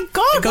 Oh my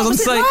God, it goes on to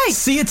say, like?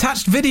 see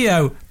attached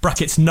video,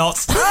 brackets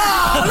not.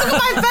 Oh, look at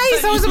my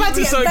face. I was about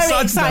to get so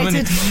very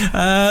excited.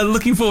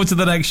 Looking forward to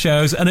the next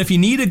shows. And if you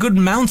need a good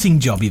mounting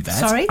job, Yvette,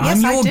 Sorry?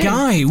 I'm Yes, your I do.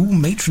 guy. Ooh,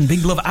 matron,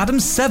 big love, Adam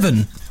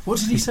 7. What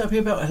did he say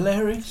about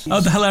hilarious? Oh,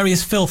 the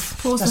Hilarious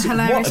Filth. That's it.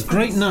 What a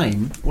great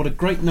name! What a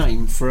great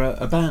name for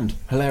a band.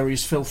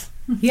 Hilarious Filth.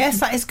 Yes,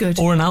 that is good.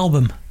 Or an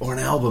album.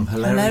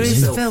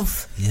 Hilarious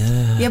Filth.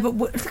 Yeah. Yeah, but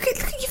look at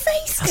your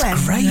face, Glenn.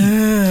 That's great.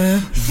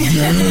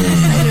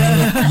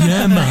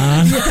 Yeah,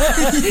 man.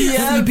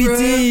 Yeah,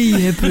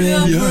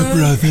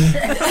 brother.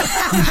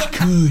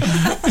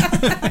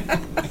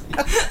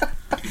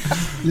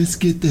 Let's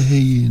get the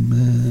hay in,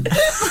 man.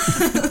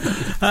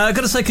 I've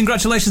got to say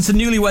congratulations to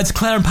newlyweds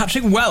Claire and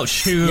Patrick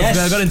Welch, who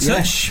got in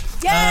touch.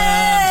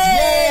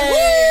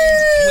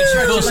 Which,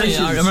 of course,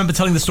 I remember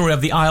telling the story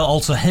of the aisle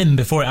altar hymn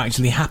before it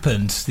actually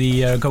happened.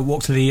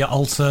 Walk to the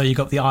altar, you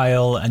got the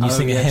aisle, and you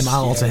sing a hymn,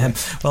 aisle altar hymn.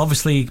 Well,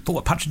 obviously, but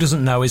what Patrick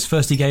doesn't know is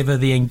first he gave her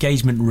the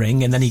engagement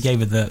ring, and then he gave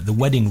her the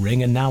wedding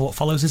ring, and now what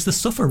follows is the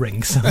suffer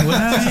ring. So,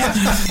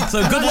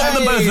 so good luck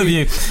to both of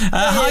you.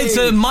 Hi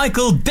to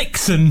Michael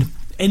Dixon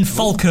in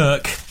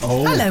Falkirk.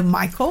 Hello,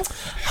 Michael.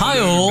 Hi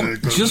all.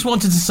 Just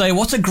wanted to say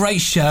what a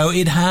great show.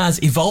 It has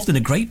evolved in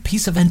a great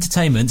piece of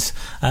entertainment,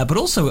 but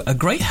also a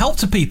great help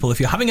to people. If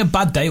you're having a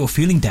bad day or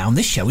feeling down,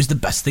 this show is the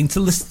best thing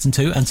to listen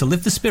to and to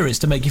lift the spirits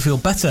to make you feel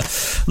better.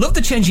 Love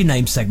the Change Your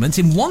Name segment.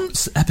 In one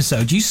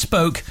episode you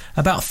spoke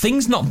about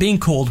things not being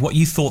called what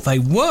you thought they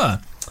were.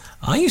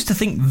 I used to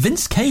think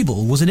Vince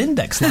Cable was an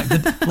index like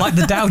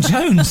the Dow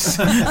Jones.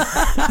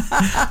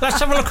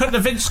 Let's have a look at the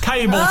Vince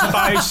Cable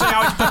today, see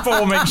how it's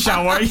performing,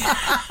 shall we?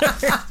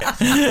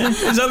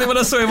 It's only when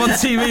I saw him on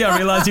TV I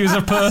realised he was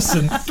a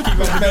person.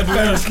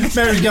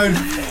 Mary's going,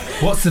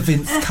 what's the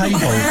Vince Cable?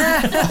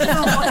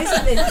 What is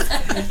a Vince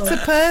Cable? It's a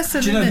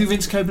person. Do you know who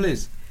Vince Cable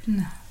is?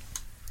 No.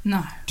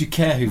 Do you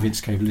care who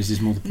Vince Cable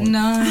is more the point.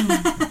 No.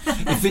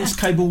 If Vince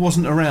Cable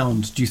wasn't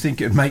around, do you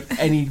think it would make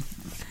any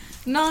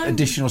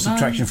additional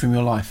subtraction from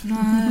your life?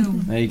 No.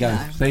 There you go.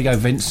 No. There you go,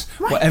 Vince.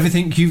 Well,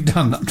 everything you've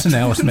done up to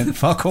now has meant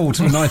fuck all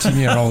to a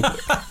 19-year-old.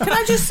 Can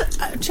I just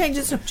change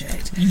the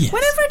subject? Yes.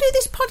 Whenever I do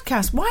this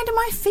podcast, why do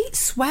my feet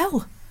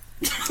swell?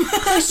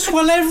 I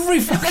swell every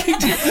fucking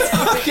day.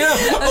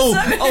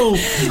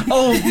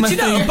 My do you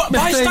know,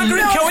 by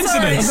staggering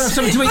coincidence,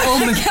 something to eat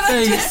on the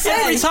face.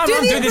 Every time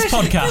I do this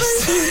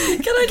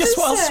podcast, guess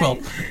what else swell?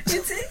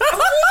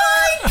 Oh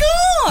my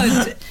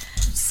God!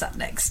 Sat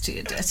next to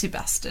you, dirty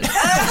bastard.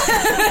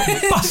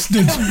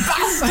 Bastard.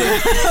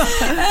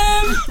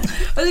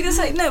 I was going to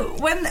say, no,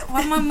 when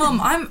my mum,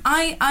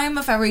 I'm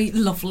a very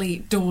lovely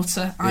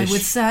daughter, I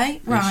would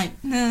say. Right.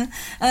 And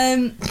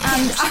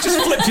I just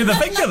flipped you the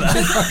finger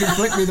there. Fucking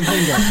flick me the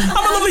finger.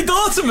 I'm a lovely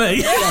daughter,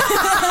 me.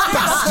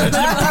 Bastard.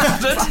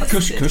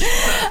 Cush.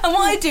 And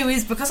what I do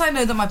is, because I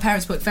know that my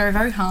parents work very,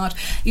 very hard,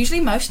 usually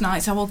most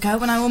nights I will go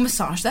and I will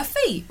massage their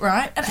feet,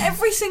 right? And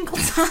every single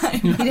time.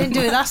 You didn't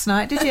do it last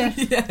night, did you?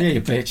 Yeah, you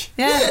bitch.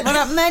 Yeah, what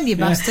happened then, you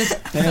bastard?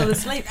 Fell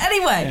asleep.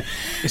 Anyway.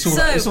 It's all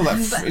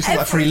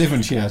that free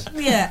living she has.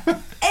 Yeah.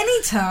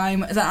 Any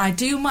time that I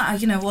do my,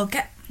 we'll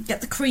get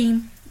the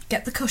cream,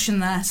 get the cushion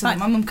there so that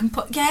my mum can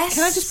put... Yes.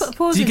 Can I just put a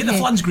pause in here? Do you get the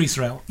flange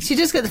greaser out? She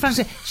does get the flange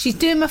greaser. She's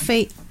doing my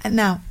feet. And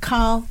now,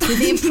 Carl, do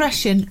the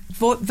impression,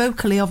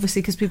 vocally,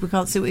 obviously, because people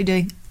can't see what you're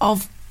doing,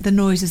 of the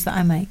noises that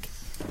I make.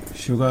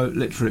 She'll go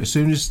literally as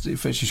soon as it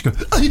fits. She'll go.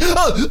 I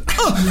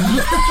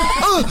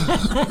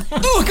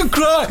can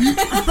cry.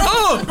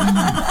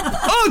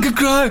 I can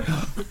cry.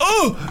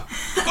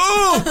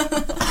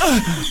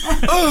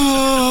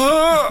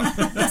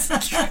 That's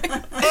true.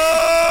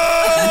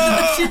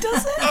 She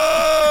does it.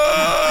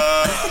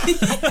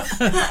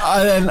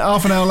 And then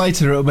half an hour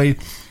later, it'll be.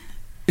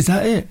 Is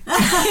that it?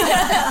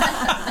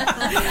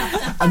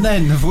 And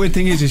then the weird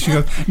thing is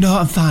she'll go, no,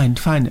 I'm fine.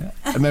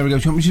 And Mary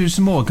goes, you want me to do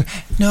some more? I go,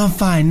 no,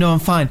 I'm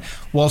fine.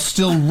 While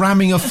still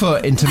ramming her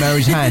foot into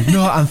Mary's hand.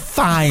 No, I'm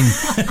fine.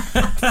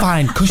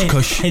 Fine,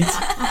 cush.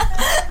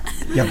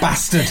 You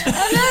bastard.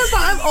 I know,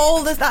 but I'm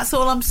all that. That's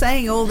all I'm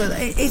saying. All that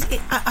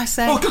I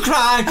say. I could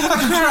cry.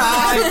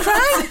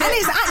 And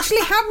it's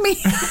actually had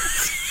me.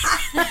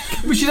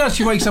 But she does.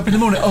 She wakes up in the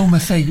morning. Oh, my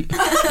feet.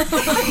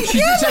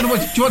 She's telling her,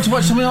 do you want to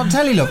watch something on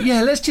telly, love?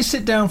 Yeah, let's just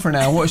sit down for an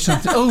hour, watch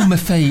something. Oh, my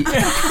feet. Do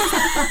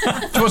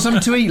you want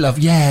something to eat, love?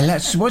 Yeah,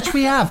 let's. What should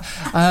we have?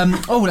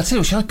 That's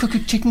it. Shall I cook a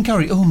chicken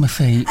curry? Oh, my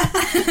feet.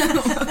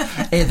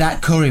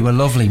 That curry were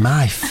lovely.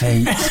 My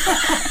feet.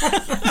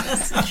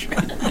 It's true.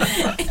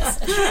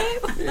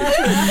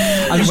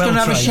 I'm just going to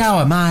have a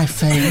shower. My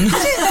feet.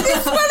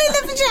 It's well in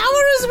the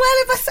shower as well.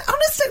 If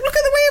honestly, look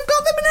at the way I've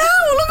got them now.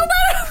 Look at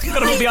where you've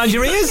got them behind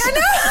your ears. I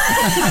know.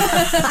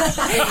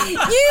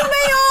 You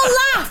may all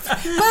laugh,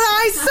 but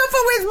I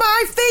suffer with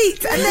my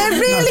feet, and they're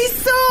really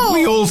sore.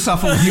 We all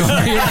suffer with your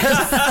ears.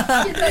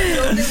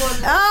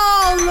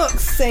 Oh, look,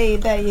 see,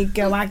 there you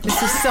go.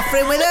 Agnes is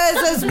suffering with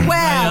hers as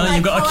well.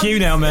 You've got a queue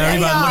now, Mary,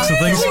 by the looks of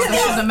things. She should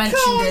have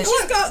mentioned it.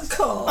 She's got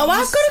corn. Oh,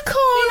 I've got a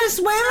corn as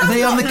well. Are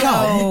they on the card?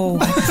 No.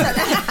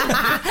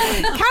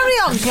 Carry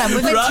on,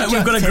 Glenn. Right,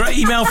 we've got a great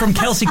email from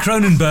Kelsey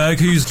Cronenberg,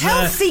 who's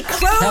Kelsey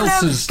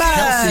Cronenberg.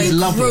 Kelsey's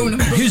lovely.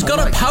 Who's got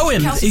a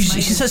poem. She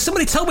says,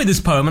 somebody tell me this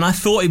poem, and I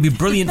thought it'd be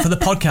brilliant for the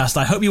podcast.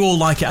 I hope you all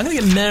like it. I'm going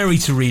to get Mary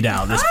to read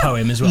out this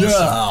poem as well. Yeah.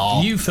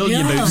 So you fill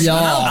your boots. Yeah.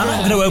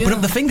 I'm going to open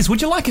up the fingers.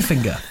 Would you like a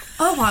finger?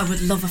 Oh, I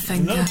would love a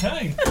finger.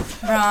 Okay.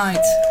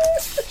 Right.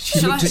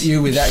 She looked at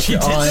you with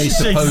extra eyes,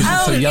 supposed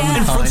for young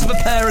In front time. of the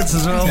parents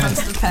as well.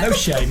 No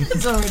shame.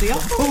 It's already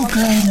off. Oh,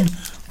 Glenn.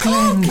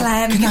 Glenn,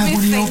 Glenn, can I have give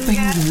one of me your a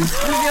finger. fingers?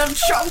 With your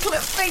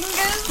chocolate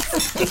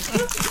fingers.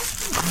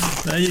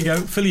 There you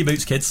go. Fill your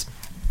boots, kids.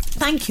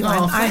 Thank you.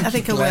 Oh, I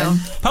think I will.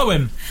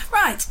 Poem.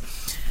 Right.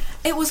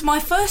 It was my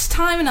first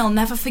time and I'll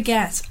never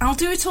forget. I'll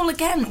do it all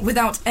again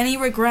without any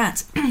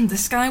regret. The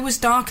sky was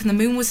dark and the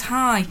moon was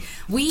high.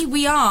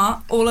 We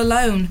are all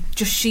alone,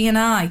 just she and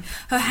I.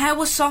 Her hair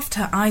was soft,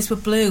 her eyes were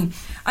blue.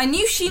 I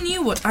knew she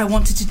knew what I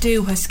wanted to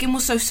do. Her skin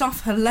was so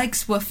soft, her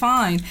legs were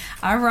fine.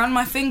 I ran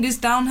my fingers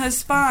down her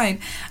spine.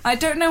 I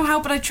don't know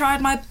how, but I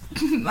tried my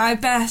my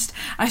best.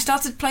 I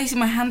started placing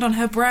my hand on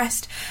her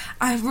breast.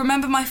 I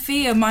remember my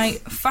fear, my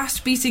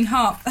fast-beating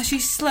heart, as she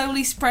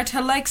slowly spread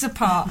her legs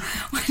apart.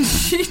 When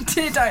she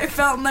did, I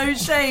felt no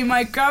shame.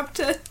 I grabbed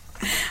her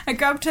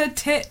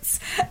tits,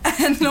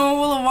 and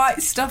all the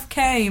white stuff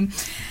came.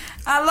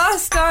 At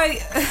last I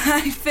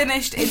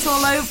finished. It's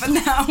all over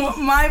now.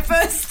 My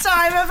first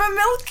time ever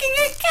milking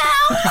a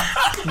cow.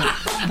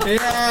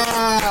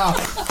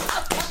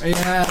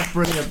 Yeah,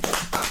 brilliant.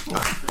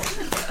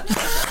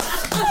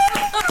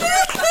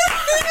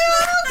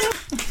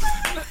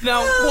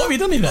 Now, what have you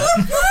done in there?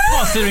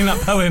 Whilst hearing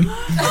that poem,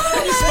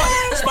 you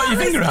spat your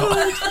finger out.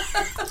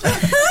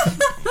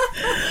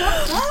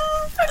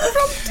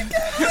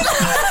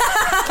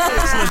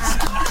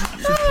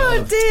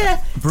 Oh dear.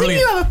 Brilliant.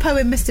 Did you have a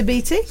poem, Mr.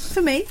 Beattie,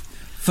 for me?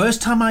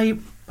 First time I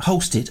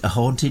hosted a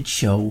haunted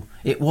show,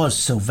 it was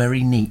so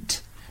very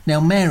neat. Now,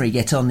 Mary,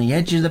 get on the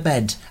edge of the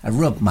bed and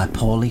rub my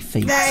poorly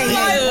feet. There you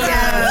go.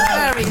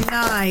 Very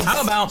nice.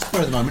 How about,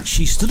 for the moment,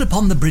 she stood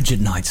upon the bridge at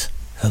night.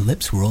 Her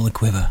lips were all a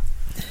quiver.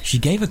 She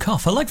gave a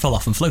cough, her leg fell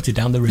off and floated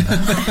down the river.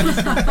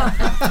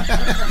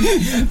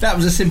 That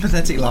was a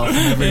sympathetic laugh from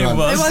everyone. It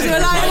was.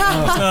 Like,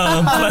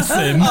 Oh, bless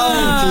him.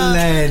 Oh,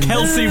 Glenn.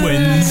 Kelsey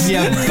wins. You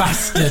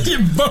bastard. You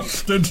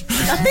bastard.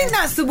 I think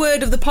that's the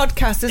word of the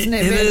podcast, isn't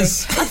it? It really?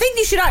 is. I think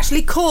you should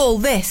actually call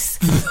this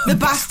the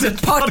Bastard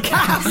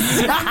Podcast.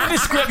 The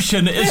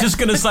description is just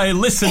going to say,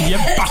 listen, you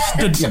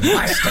bastard. You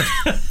bastard.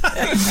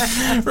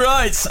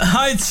 Right.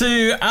 Hi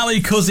to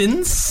Ali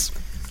Cousins,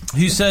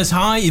 who says,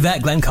 hi,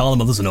 Yvette, Glenn, Carl, and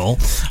mothers and all.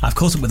 I've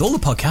caught up with all the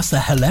podcasts.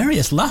 They're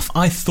hilarious. Laugh.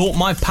 I thought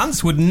my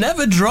pants would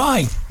never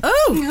dry.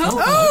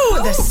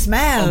 Oh, the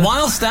smell.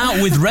 Whilst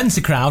out with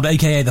Rent-A-Crowd,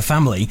 a.k.a. the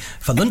family,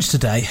 for lunch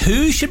today,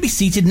 who should be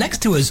seated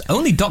next to us?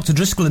 Only Dr.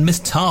 Driscoll and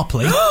Miss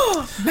Tarpley.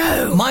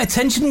 No. My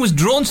attention was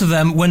drawn to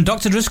them when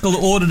Dr. Driscoll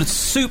ordered a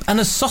soup and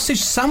a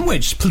sausage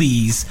sandwich,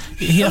 please.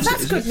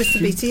 That's good, Mr.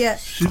 Beattie, yeah.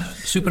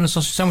 Soup and a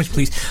sausage sandwich,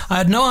 please. I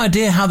had no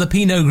idea how the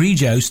Pinot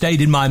Grigio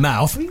stayed in my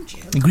mouth.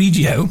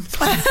 Grigio.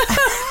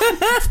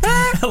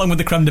 Along with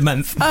the creme de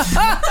menthe.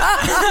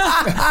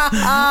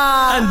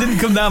 And didn't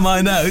come down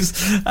my nose.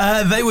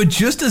 They were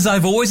just as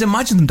I've always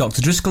imagined them.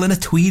 Dr. Driscoll in a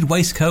tweed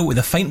waistcoat with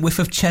a faint whiff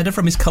of cheddar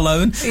from his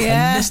cologne.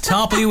 Yeah. And Miss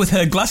Tarpley with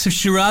her glass of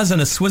Shiraz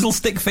and a swizzle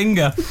stick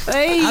finger.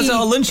 Hey. As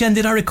our lunch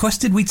ended, I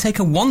requested we take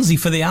a onesie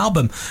for the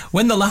album.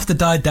 When the laughter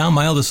died down,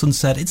 my elder son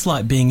said, it's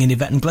like being in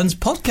Yvette and Glenn's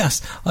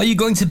podcast. Are you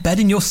going to bed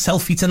in your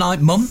selfie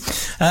tonight, Mum?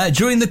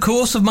 During the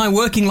course of my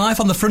working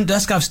life on the front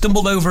desk, I've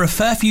stumbled over a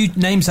fair few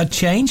names I'd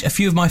change. A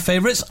few of my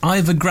favourites,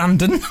 Ivor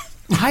Grandin.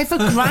 Ivor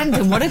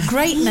Grandin, what a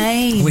great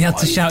name. We had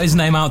to shout his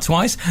name out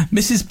twice.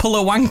 Mrs.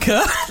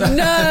 Pullawanker.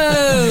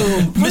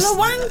 No,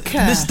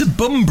 Pullawanker. Mr.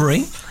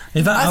 Bunbury.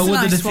 In fact, I That's a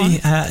wondered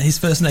nice if his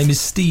first name is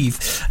Steve.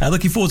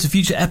 Looking forward to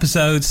future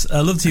episodes.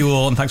 Love to you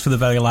all, and thanks for the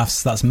very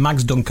laughs. That's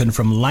Mags Duncan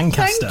from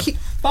Lancaster. Thank you.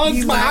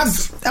 Thanks,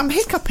 Mags. I'm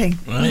hiccuping.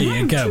 There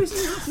you go.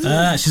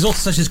 She's also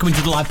said she's coming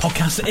to the live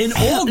podcast in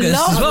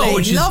August as well,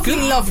 which is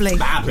good. Lovely.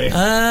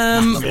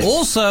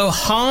 Also,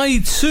 hi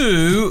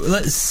to,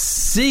 let's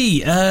see,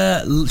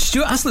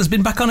 Stuart Asler's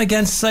been back on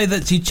again to say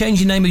that you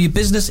changed your name of your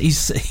business.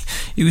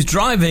 He was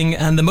driving,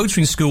 and the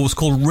motoring school was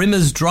called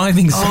Rimmer's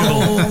Driving School.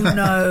 Oh,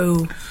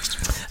 no.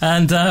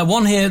 And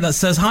one here that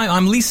says, hi,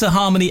 I'm Lisa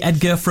Harmony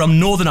Edgar from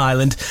Northern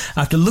Ireland.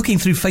 After looking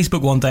through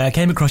Facebook one day, I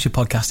came across your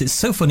podcast. It's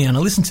so funny, and I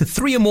listen to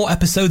 3 or more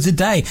episodes a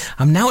day.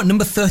 I'm now at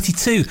number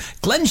 32.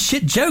 Glenn's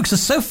shit jokes are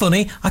so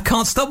funny, I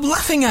can't stop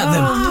laughing at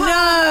them.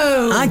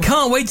 Oh, no. I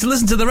can't wait to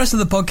listen to the rest of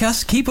the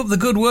podcast. Keep up the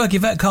good work,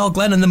 Yvette, Carl,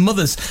 Glenn, and the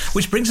mothers.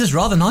 Which brings us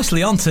rather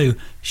nicely on to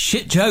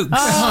shit jokes.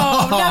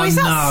 Oh, no, is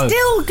that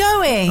still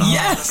going?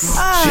 Yes.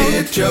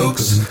 Shit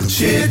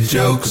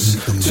jokes,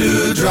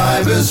 two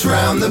drivers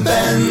round the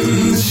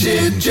bend.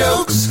 Shit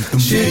jokes,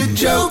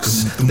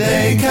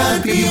 they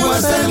can't be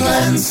worse than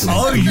Glenn's.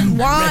 Are you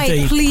Why?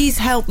 ready? Please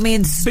help me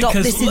and stop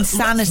Because this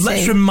insanity.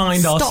 let's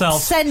remind Stop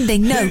ourselves.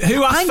 sending. No,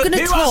 Who asked I'm for- going to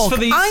who asked talk. for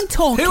these? I'm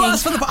talking. Who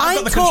asked for the? I've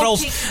got the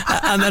controls.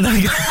 And then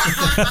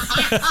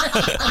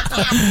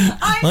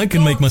I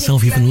can make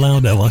myself even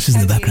louder while she's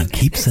in the background.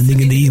 Keep sending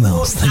in the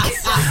emails.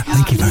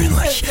 Thank you very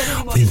much.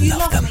 We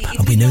love them,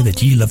 and we know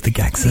that you love the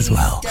gags as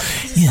well.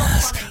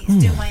 Yes.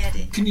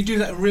 Can you do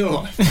that in real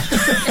life?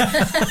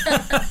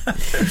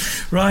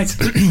 Right.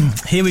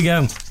 Here we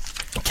go.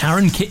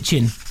 Karen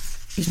Kitchen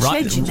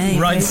changed your name,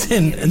 writes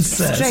in and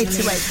says, Straight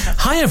away.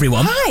 "Hi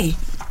everyone. Hi.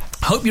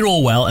 Hope you're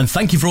all well, and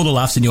thank you for all the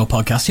laughs in your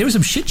podcast. Here are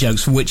some shit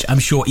jokes for which I'm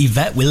sure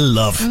Yvette will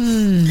love.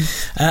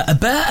 A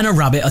bear and a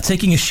rabbit are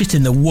taking a shit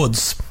in the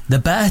woods. The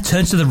bear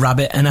turns to the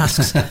rabbit and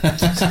asks,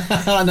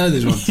 I know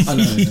this one.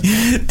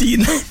 do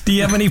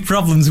you have any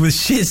problems with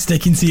shit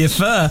sticking to your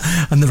fur?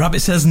 And the rabbit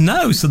says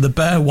no, so the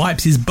bear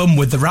wipes his bum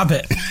with the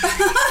rabbit.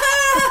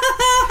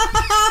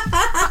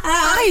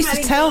 I used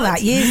to tell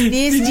that years and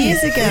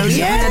years ago.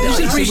 Yeah. You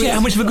should appreciate how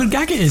much of a good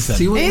gag it is, then.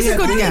 See, It is a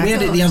good gag. We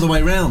had it the other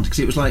way round because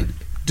it was like,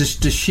 does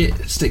shit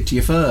stick to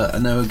your fur?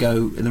 And they would go,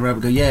 and the rabbit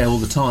would go, yeah, all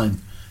the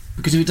time.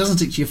 Because if it doesn't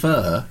stick to your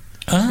fur,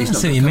 I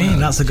see what you mean.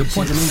 That's a good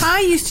point. I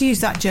used to use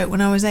that joke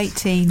when I was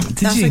 18.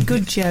 That's you? a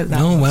good joke. That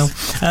Oh, was.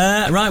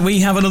 well. Right, we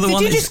have another Did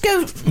one. you just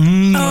go?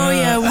 Mm, Oh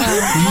yeah,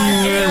 well.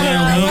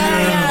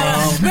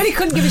 Really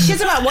couldn't give a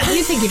shit about what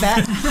you think,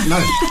 Yvette. No.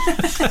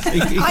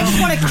 I just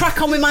want to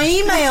crack on with my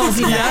emails,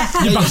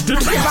 Yvette. You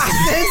bastard. You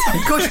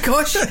bastard.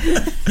 Cush.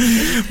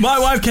 My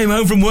wife came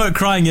home from work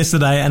crying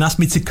yesterday and asked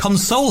me to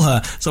console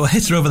her, so I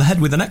hit her over the head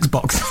with an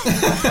Xbox.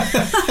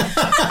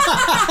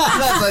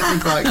 That's actually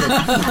quite good.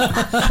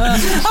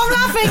 I'm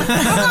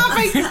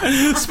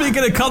laughing.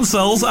 Speaking of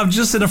consoles, I've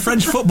just seen a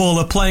French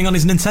footballer playing on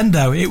his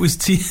Nintendo. It was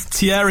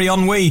Thierry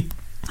Henry.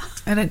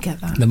 I don't get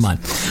that. Never mind.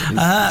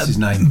 That's his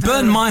name.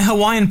 Burned my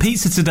Hawaiian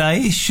pizza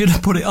today. Should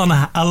have put it on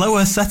a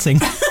lower setting.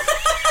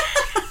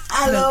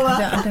 I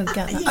don't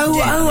get that. Oh,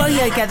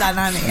 yeah, I get that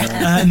now.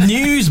 Yeah.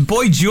 News: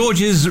 Boy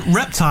George's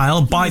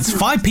reptile bites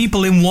 5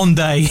 people in one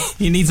day.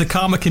 He needs a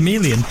karma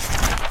chameleon.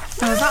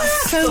 Oh,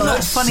 that's so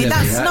not funny. silly,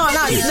 That's not.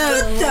 That's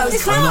no.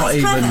 It's not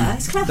even.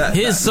 clever.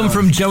 Here's some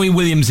from Joey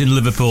Williams in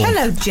Liverpool.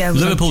 Hello, Joey.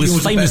 Liverpool is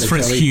Yours are famous better, for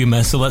its Joey.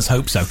 humour, so let's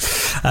hope so.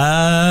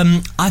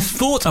 I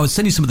thought I would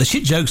send you some of the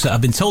shit jokes that I've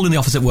been told in the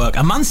office at work.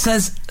 A man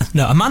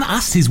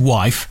asked his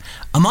wife,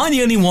 "Am I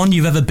the only one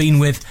you've ever been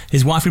with?"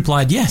 His wife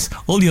replied, "Yes,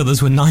 all the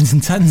others were 9s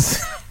and 10s.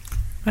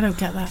 I don't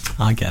get that.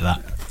 I get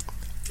that.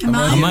 Am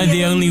I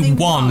the only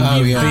one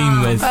you've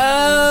been with?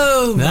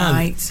 Oh, Yeah.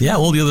 right. Yeah,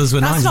 all the others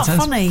were 9s That's and 10s.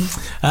 not funny.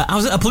 I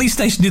was at a police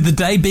station the other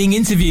day being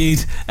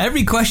interviewed.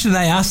 Every question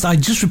they asked, I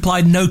just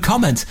replied no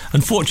comment.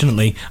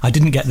 Unfortunately, I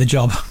didn't get the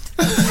job.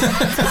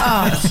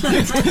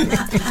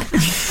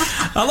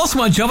 I lost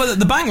my job at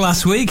the bank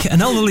last week. An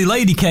elderly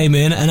lady came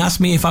in and asked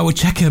me if I would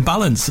check her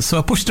balance, so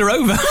I pushed her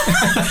over.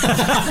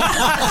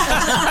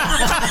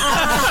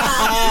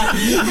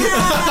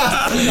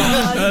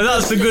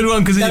 That's a good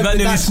one because you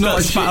nearly that's not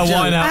a spat a shit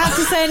wine joke. I out. have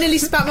to say, I nearly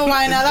spat my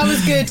wine out. That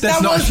was good. That's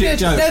that not was a shit good.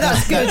 joke. No,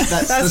 that's good.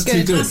 That's too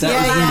good. That was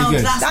really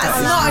good.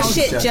 That's not a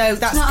shit joke.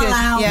 That's not good.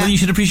 allowed. Yeah. Well, you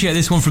should appreciate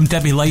this one from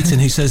Debbie Layton,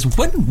 who says,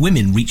 when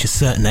women reach a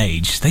certain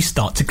age, they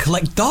start to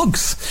collect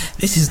dogs.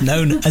 This is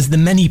known as the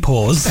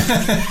menopause.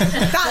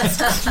 That's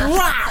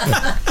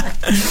crap.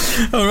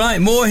 All right,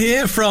 more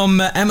here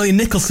from Emily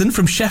Nicholson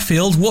from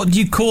Sheffield. What do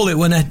you call it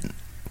when a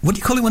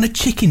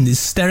chicken is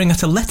staring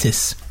at a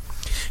lettuce?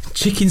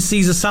 Chicken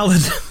Caesar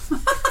salad. There's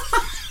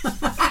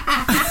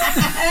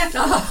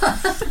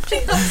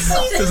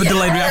a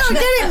delayed reaction. I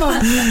get it,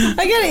 Mum.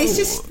 I get it. It's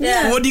just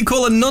What do you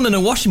call a nun in a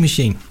washing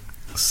machine?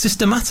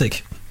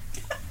 Systematic.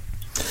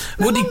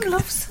 What do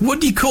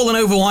you call an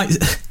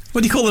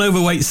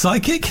overweight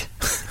psychic?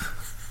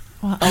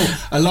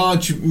 Oh, a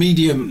large,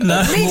 medium.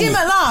 No. medium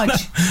at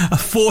large. A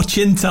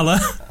fortune teller.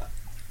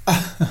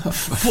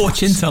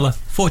 Fortune teller.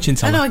 Fortune I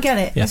teller. know. I get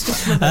it. Yeah. It's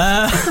just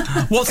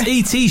rubbish. What's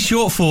ET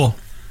short for?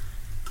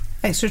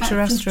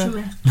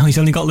 Extraterrestrial. No, he's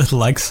only got little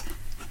legs.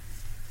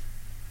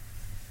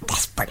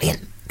 That's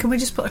brilliant. Can we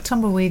just put a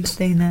tumbleweed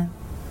thing there?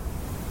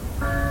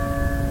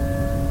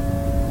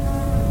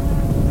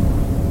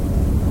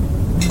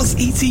 What's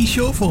ET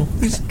short for?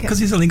 Because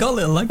he's only got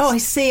little legs. Oh, I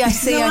see. No,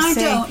 I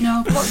don't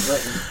know.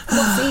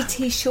 What's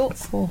ET short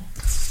for?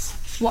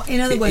 What? In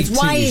other words, ET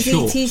why is is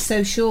short. ET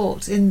so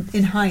short in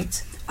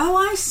height? Oh,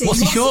 I see. What's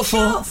he short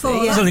for?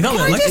 He's only got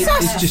Can little I legs. just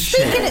ask, It's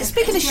just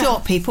speaking of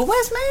short people,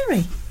 where's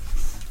Mary?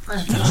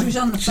 She was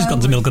on the She's phone. gone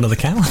to milk another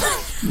cow.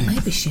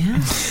 Maybe she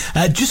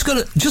has.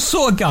 Just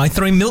saw a guy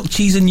throwing milk,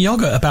 cheese and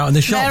yoghurt about in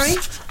the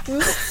shops.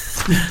 Mary?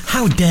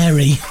 How dare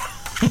he?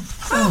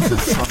 Oh, for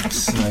fuck's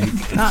sake.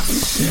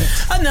 That's shit.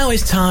 And now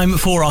it's time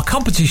for our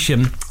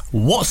competition.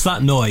 What's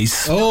that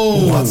noise?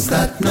 Oh, what's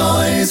that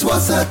noise?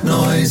 What's that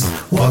noise?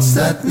 What's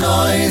that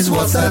noise?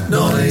 What's that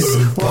noise?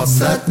 What's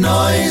that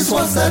noise?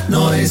 What's that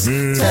noise?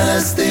 Tell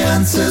us the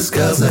answers,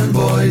 girls and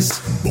boys.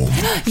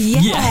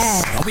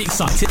 Yes. Are we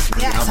excited?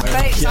 Yes, I'm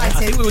very excited. I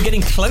think we were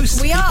getting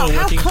close. We are.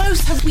 How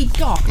close have we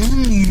got?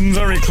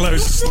 Very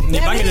close.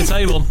 You're banging the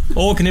table.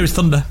 All I can hear is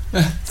thunder.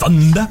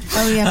 Thunder.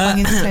 Oh, yeah,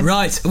 banging the table.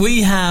 Right,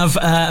 we have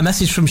a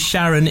message from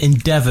Sharon in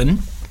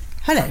Devon.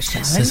 Hello,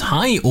 Sharon. It says,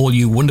 hi, all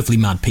you wonderfully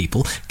mad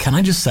people. Can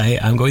I just say,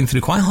 I'm going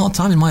through quite a hard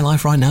time in my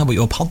life right now, but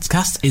your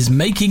podcast is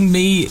making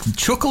me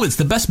chuckle. It's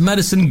the best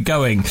medicine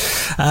going.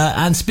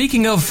 And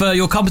speaking of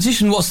your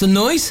competition, what's the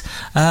noise?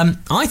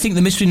 I think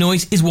the mystery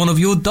noise is one of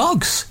your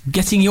dogs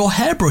getting your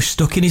hairbrush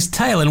stuck in his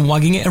tail and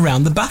wagging it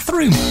around the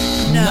bathroom.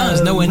 No,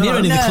 there's nowhere near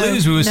any of the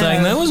clues we were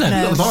saying there, was it? You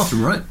got the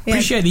bathroom, right?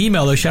 Appreciate the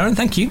email, though, Sharon.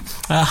 Thank you.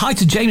 Hi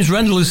to James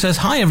Rendell, who says,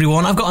 hi,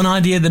 everyone. I've got an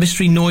idea. The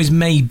mystery noise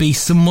may be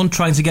someone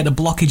trying to get a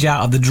blockage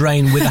out of the drain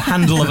with the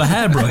handle of a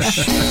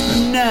hairbrush.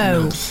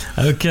 No.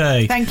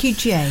 Okay. Thank you,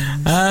 James.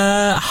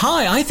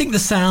 Hi, I think the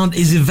sound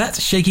is Yvette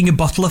shaking a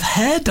bottle of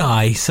hair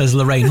dye, says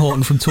Lorraine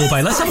Horton from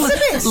Torbay. Let's have a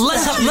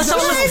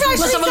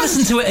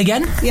listen to it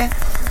again. Yeah.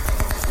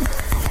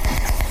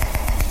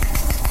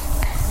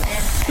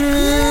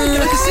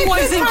 I can see why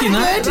you're thinking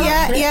that. Good.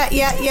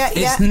 Yeah.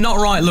 It's not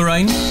right,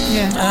 Lorraine.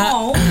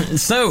 Yeah.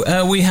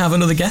 So we have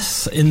another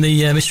guest in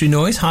the mystery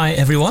noise. Hi,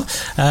 everyone.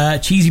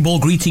 Cheesy ball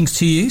greetings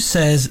to you,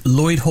 says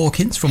Lloyd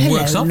Hawkins from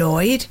Worksop.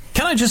 Lloyd.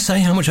 Can I just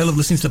say how much I love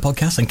listening to the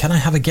podcast, and can I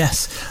have a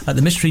guess at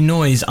the mystery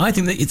noise? I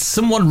think that it's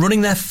someone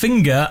running their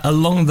finger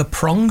along the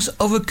prongs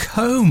of a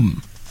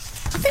comb.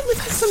 I think we've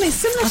had something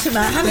similar to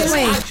that, haven't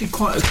we? That's actually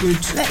quite a good...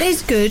 That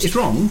is good. It's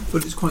wrong,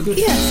 but it's quite good.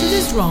 Yes, it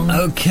is wrong.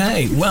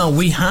 Okay, well,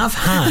 we have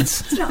had...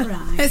 It's not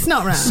right. It's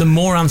not right. some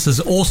more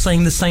answers, all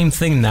saying the same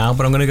thing now,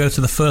 but I'm going to go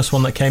to the first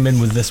one that came in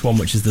with this one,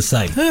 which is the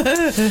same.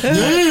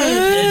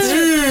 It's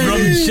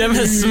from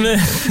Gemma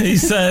Smith. He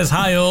says,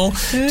 hi all,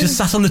 just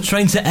sat on the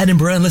train to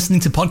Edinburgh and listening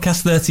to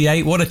podcast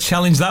 38. What a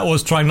challenge that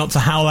was, trying not to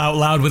howl out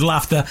loud with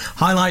laughter.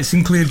 Highlights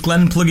include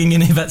Glenn plugging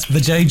in Yvette's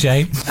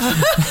vajayjay,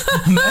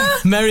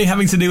 Mary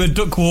having to do a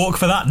duck walk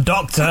for that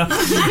doctor,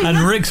 and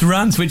Rick's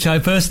rant, which I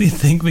personally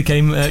think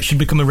should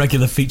become a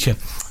regular feature.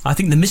 I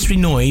think the mystery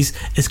noise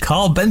is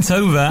Carl bent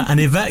over and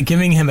Yvette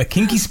giving him a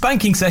kinky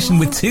spanking session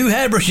with 2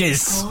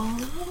 hairbrushes.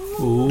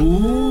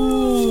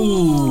 Ooh.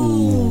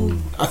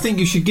 I think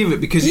you should give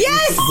it because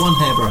it's one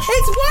hairbrush.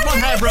 It's one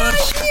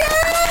hairbrush.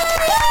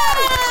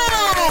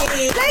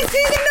 Yay! Let's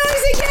do the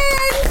noise again.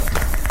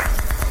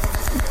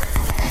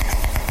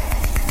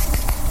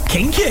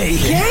 Kinky.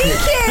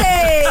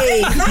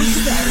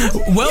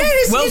 Well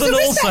done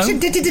also.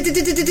 Did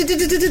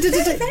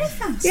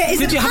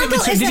you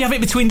have it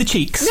between the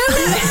cheeks? No.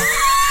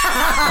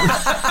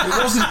 It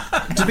wasn't.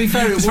 To be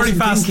fair, it was very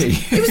fast.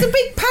 It was the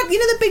big pad. You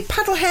know the big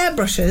paddle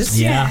hairbrushes.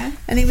 Yeah.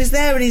 And he was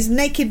there in his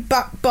naked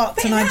butt,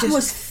 and I just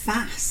was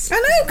fast. I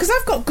know because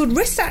I've got good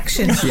wrist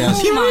action.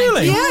 Yes. You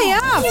really? Yeah.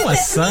 What am I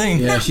saying?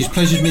 Yeah, she's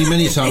pleasured me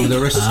many times with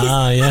her wrists.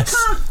 Ah, yes.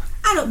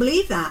 I don't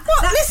believe that.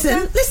 What?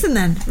 Listen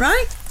then,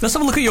 right? Let's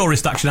have a look at your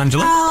wrist action,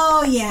 Angela.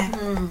 Oh, yeah.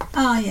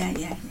 Oh,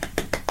 yeah.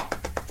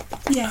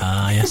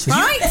 Ah, yes.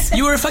 Right.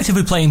 You were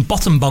effectively playing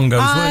bottom bongos,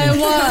 weren't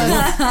you? I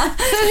was.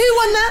 So who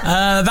won that?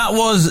 That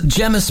was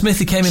Gemma Smith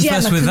who came in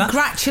first with that.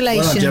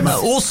 Congratulations.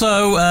 Well,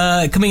 Also,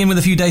 coming in with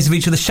a few days of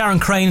each other, Sharon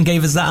Crane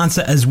gave us that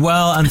answer as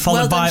well, and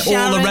followed by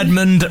Orla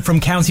Redmond from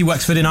County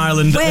Wexford in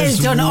Ireland as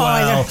done,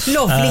 well.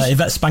 Lovely.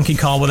 Yvette spanking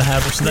Carl with a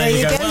hairbrush. So there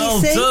you go.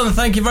 Well done.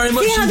 Thank you very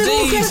much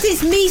indeed.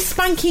 It's me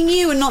spanking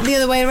you and not the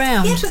other way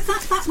around. Yeah,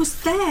 but that was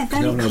there.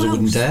 Very No one else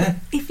wouldn't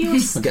dare. If you're...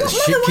 I'll get the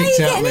shit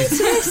kicked out of me.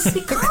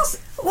 Because...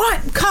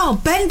 Right, Carl,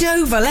 bend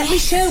over. Let me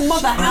show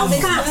Mother how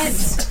this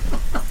works.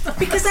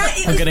 Because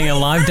I'm getting a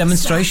live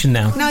demonstration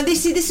now. No,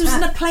 this was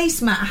in a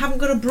placemat. I haven't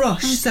got a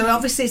brush, so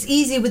obviously it's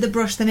easier with a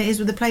brush than it is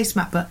with a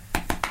placemat. But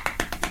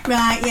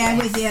right, yeah,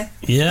 with you.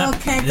 Yeah,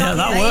 okay, yeah,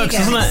 that works,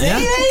 doesn't it?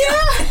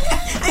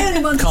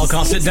 Yeah. Carl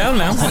can't sit down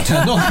now. I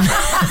turned on.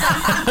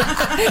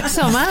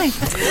 So am I.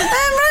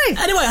 Right.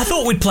 Anyway, I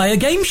thought we'd play a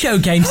game show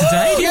game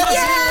today.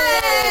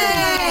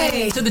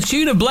 Yay! To the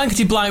tune of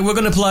Blankety Blank, we're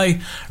going to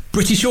play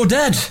British or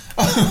Dead.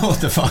 What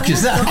the fuck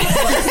is that?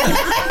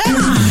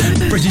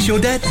 British or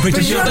Dead.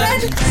 British or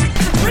Dead.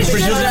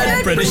 British or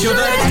Dead. British or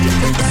Dead.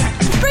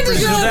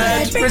 British or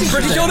Dead.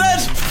 British or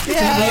Dead.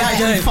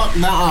 Yeah, fuck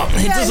that up.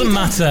 It doesn't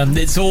matter.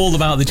 It's all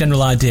about the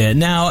general idea.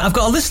 Now, I've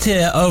got a list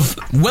here of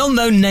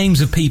well-known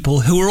names of people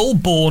who were all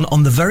born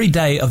on the very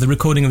day of the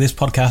recording of this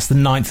podcast, the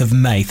 9th of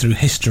May, through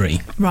history.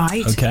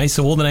 Right. Okay,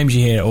 so all the names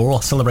you hear are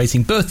all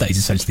celebrating birthdays,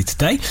 essentially,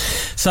 today.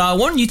 So I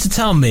want you to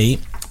tell me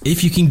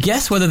if you can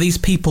guess whether these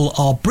people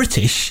are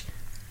British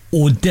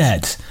or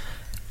dead.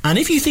 And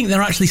if you think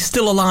they're actually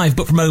still alive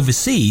but from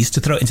overseas,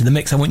 to throw it into the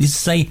mix, I want you to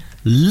say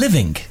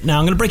living. Now,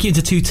 I'm going to break it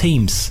into 2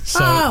 teams.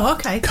 So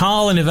okay.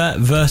 Carl and Yvette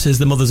versus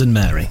the Mothers and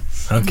Mary.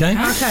 Okay?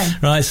 Okay.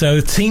 Right,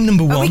 so team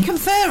number 1. Are we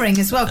conferring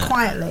as well,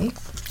 quietly?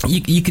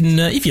 You can,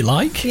 if you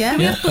like.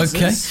 Yeah.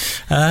 Okay.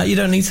 You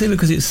don't need to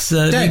because it's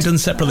being done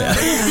separately.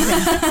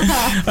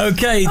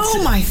 Okay.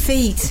 Oh, my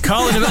feet.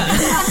 Carla DeVette.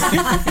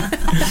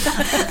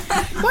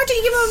 Why don't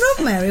you give her a rub,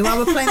 Mary, while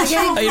we're playing the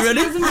game? Are you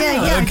ready?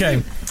 Yeah.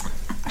 Okay.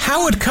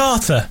 Howard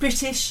Carter.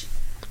 British.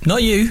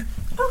 Not you.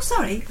 Oh,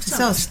 sorry.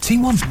 It's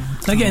team 1.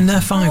 They're getting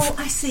there 5. Oh,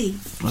 I see.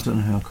 I don't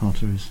know how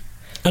Carter is.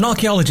 An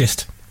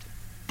archaeologist.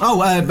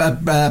 Oh,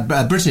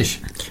 British.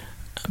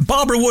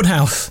 Barbara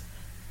Woodhouse.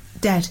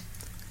 Dead.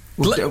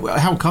 Well,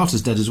 Howard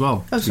Carter's dead as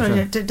well. Oh,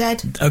 sorry,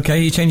 dead.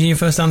 Okay, you changing your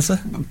first answer?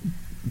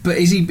 But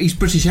he's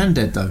British and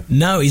dead, though?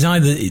 No, he's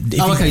either...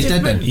 He's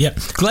dead then? Yeah.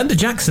 Glenda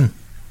Jackson.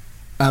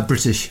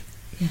 British.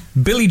 Yeah.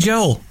 Billy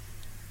Joel.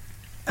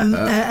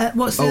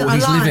 What's the...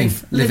 he's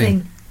alive.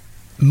 living.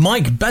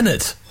 Mike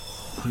Bennett.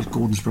 Oh, he's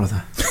Gordon's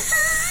brother.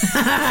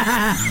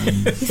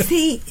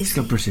 He's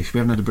got British. We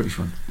haven't had a British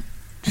one.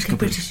 Just got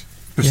British.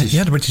 Yeah, you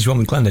had a British one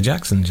with Glenda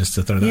Jackson, just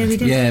to throw that out. we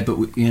did. Yeah, but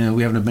we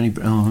haven't had many...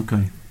 Oh,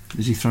 okay.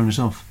 Is he throwing us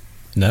off?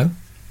 No.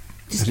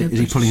 Is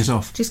he pulling us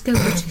off? Just go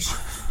British.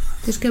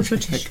 Just go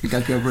British.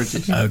 Go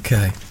British.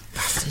 Okay.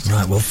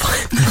 Right, we'll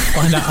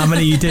find out how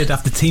many you did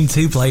after Team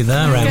 2 played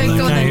their round.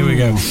 Okay, here we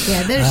go.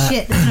 Yeah, they're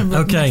shit. They're gonna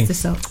okay. mess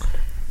this up.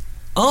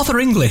 Arthur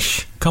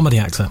English, comedy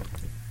actor.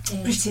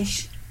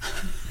 British.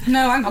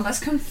 No, hang on, let's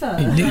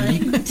confirm.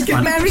 Look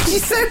at Mary,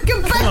 she's so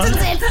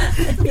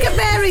competitive. Look at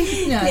Mary.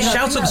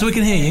 Shout up so we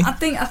can hear you. I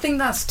think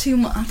that's too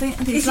much. I think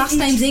his last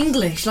name's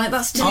English. Like,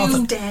 that's too...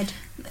 He's dead.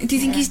 Do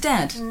you think he's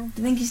dead? Do you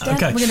think he's dead?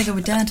 Okay. We're going to go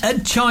with dead.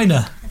 Ed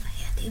China.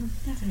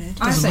 Never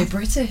heard. I say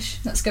British.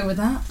 Let's go with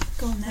that.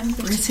 Go on then.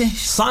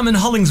 British. Simon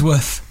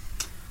Hollingsworth.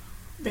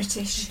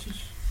 British.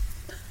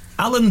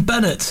 Alan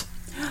Bennett.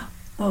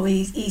 Oh,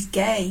 he's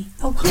gay.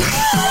 Oh.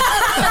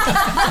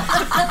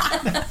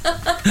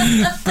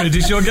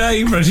 British or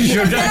gay? British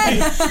or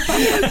gay?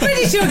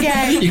 British or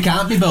gay? You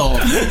can't be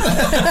both.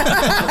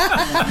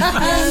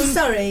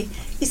 Sorry,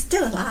 he's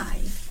still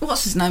alive.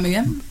 What's his name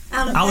again?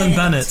 Alan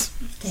Bennett.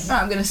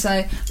 Right, I'm going to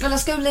say, well,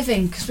 let's go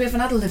living, because we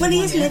haven't had a living Well, he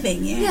one is yet.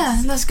 living, yes.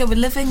 Yeah, let's go with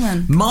living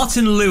then.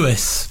 Martin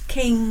Lewis.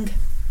 King.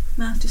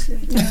 Marcus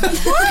Lewis.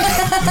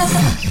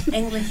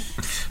 English.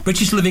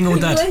 British living or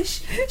dead?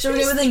 English? Shall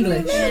we go with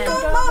English?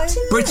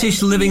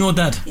 British living or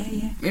dead?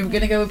 Yeah. We're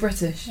going to go with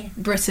British. Yeah.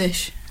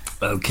 British.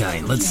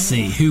 Okay, let's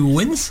see who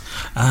wins.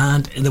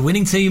 And the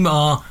winning team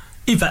are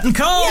Yvette and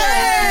Carl.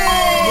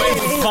 Yay!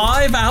 With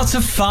 5 out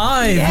of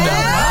 5.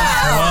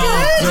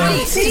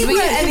 Did we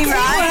get any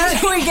right?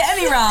 Did we get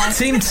any right?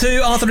 Team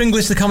 2, Arthur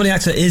English, the comedy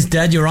actor, is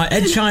dead. You're right.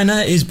 Ed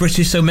China is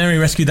British, so Mary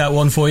rescued that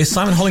one for you.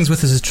 Simon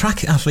Hollingsworth is a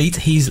track athlete.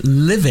 He's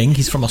living.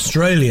 He's from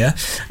Australia.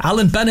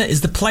 Alan Bennett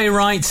is the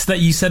playwright that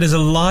you said is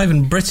alive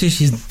and British.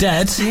 He's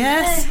dead.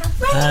 Yes.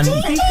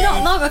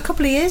 Not a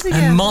couple of years ago.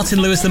 And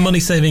Martin Lewis, the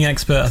money-saving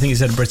expert, I think he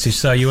said British,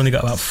 so you only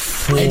got about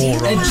 4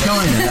 Ed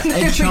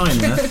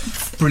China,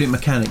 brilliant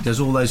mechanic, does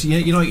all those...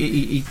 You know,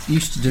 he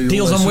used to do...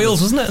 Deals on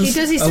Wheels, wasn't it? He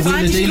does his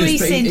flange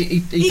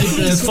greasing.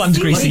 Flange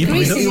greasing.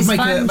 He'll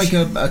make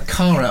a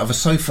car out of a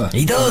sofa.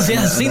 He does,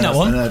 yeah, I've seen that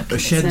one. And a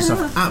shed and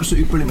stuff.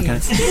 Absolutely brilliant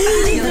mechanic.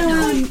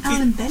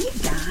 Alan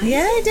Bennett died.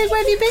 Yeah, he did.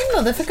 Where have you been,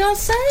 Mother, for God's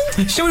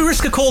sake? Shall we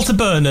risk a call to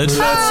Bernard?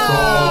 Let's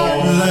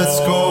go. Let's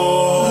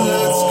go.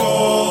 Let's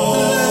go.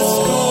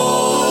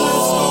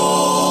 Let's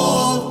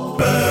go.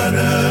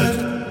 Bernard.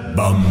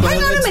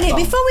 Hang on a minute,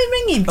 before we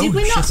ring him, did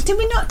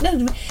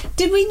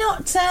we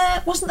not,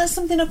 wasn't there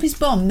something up his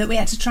bum that we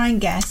had to try and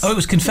guess? Oh, it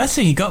was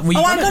confessing. I got it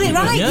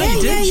right.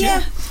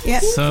 Yeah.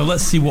 So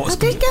let's see what's... I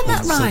did get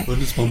that right.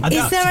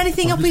 Is there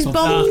anything up his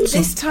bum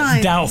this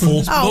time?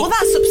 Doubtful. Oh, well,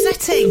 that's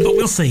upsetting. But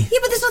we'll see. Yeah,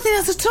 but there's nothing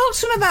else to talk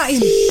to him about.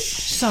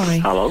 Sorry.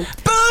 Hello.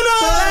 Bernard!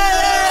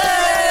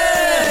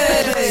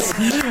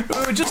 We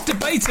were just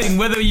debating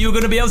whether you were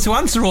going to be able to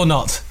answer or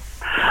not.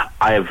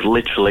 I have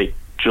literally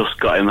just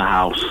got in the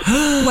house.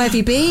 Where have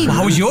you been?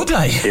 How was your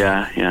day?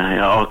 Yeah.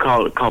 Oh, I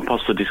can't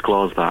possibly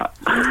disclose that.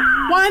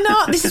 Why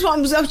not? This is what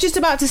I was just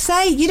about to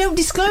say. You don't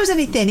disclose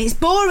anything. It's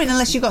boring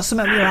unless you've got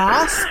something up your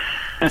arse.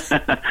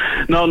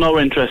 No,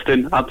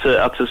 interesting. I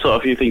had to sort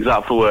a few things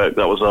out for work,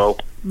 that was all.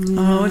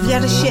 Oh, have you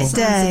had a shit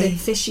day? A bit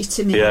fishy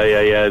to me.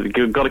 Yeah.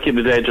 Got to keep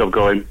the day job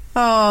going.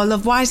 Oh,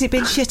 love, why has it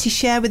been shitty?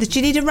 Share with us. Do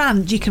you need a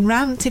rant? You can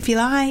rant if you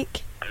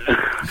like.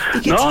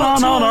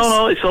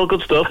 No, it's all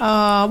good stuff.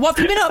 Oh, what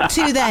have you been up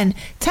to then?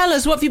 Tell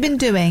us, what have you been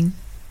doing?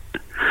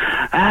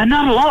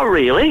 Not a lot,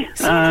 really.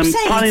 Planning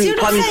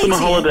summer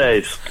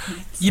holidays.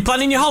 You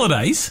planning your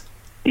holidays?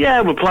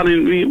 Yeah, we're trying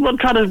to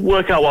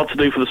work out what to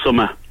do for the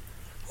summer.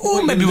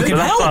 Oh, maybe we can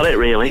help. That's about it,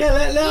 really. Yeah,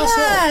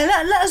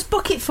 let us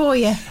book it for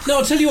you. No,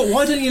 I'll tell you what,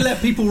 why don't you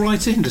let people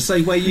write in to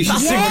say where you should...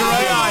 That's a great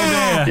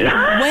idea.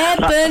 Yeah. Where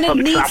Bernard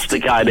needs to...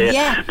 Fantastic idea.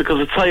 Yeah.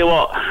 Because I tell you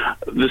what,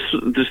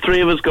 there's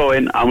 3 of us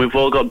going, and we've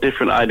all got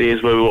different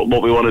ideas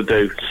what we want to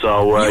do.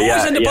 So, you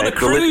always end up on a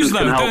cruise, though,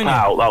 can help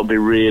out, that would be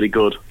really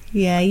good.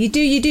 Yeah, you do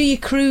your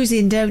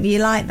cruising, don't you? You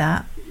like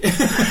that?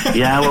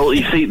 Yeah, well,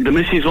 you see, the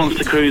missus wants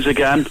to cruise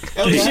again.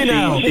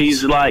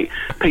 She's like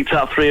picked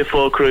out 3 or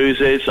 4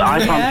 cruises.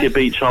 I fancy a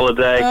beach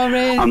holiday,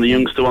 really? and the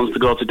youngster wants to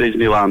go to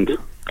Disneyland.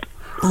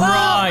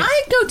 Right.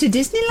 I'd go to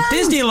Disneyland.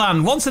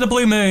 Disneyland, once in a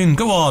blue moon.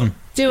 Go on.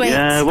 Do it.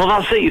 Yeah, well,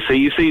 that's it.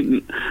 You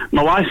see,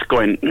 my wife's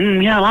going,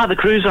 yeah, I like the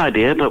cruise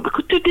idea, but we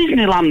could do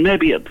Disneyland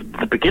maybe at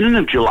the beginning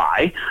of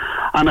July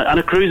and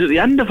a cruise at the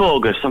end of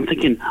August. I'm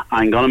thinking,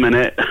 hang on a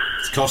minute.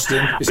 It's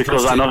costing.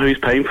 Because I know who's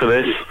paying for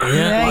this.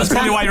 Yeah, that's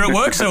probably why you're at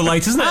work so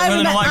late, isn't it?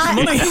 Earning a lot of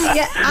money.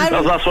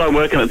 That's why I'm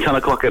working at 10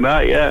 o'clock at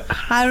night, yeah.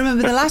 I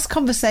remember the last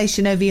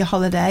conversation over your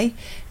holiday,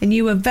 and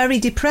you were very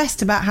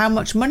depressed about how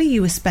much money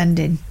you were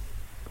spending.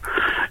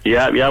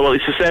 Yeah, well,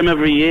 it's the same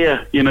every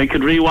year. You know, you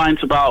could rewind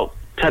to about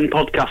 10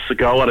 podcasts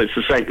ago and it's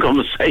the same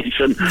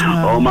conversation.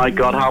 Oh my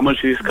God, how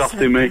much is this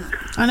costing me?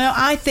 I know.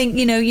 I think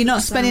you're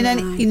not spending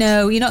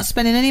you're not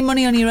spending any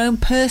money on your own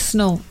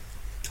personal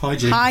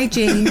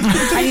hygiene,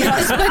 and you're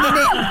not spending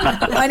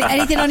it on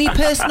anything on your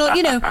personal.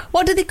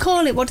 What do they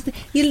call it?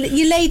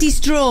 Your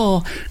ladies'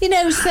 drawer?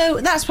 So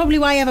that's probably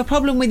why you have a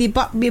problem with your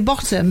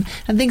bottom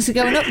and things are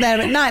going up there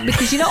at night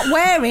because you're not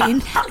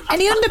wearing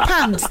any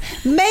underpants.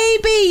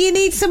 Maybe you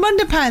need some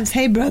underpants.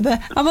 Hey, brother,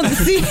 I'm on the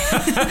sea.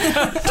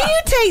 Do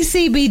you take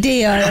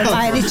CBD or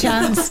by any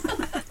chance?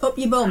 Up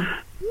your bum?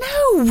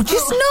 No,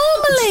 just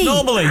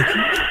normally.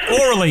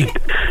 Orally.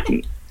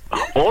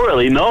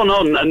 Orally? No,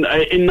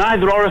 in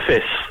neither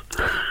orifice.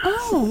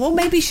 Oh, well,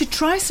 maybe you should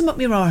try some up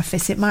your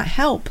orifice. It might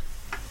help.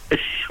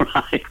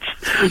 Right.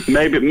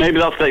 Maybe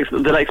that's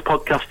the next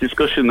podcast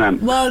discussion then.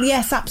 Well,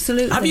 yes,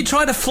 absolutely. Have you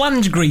tried a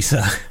flange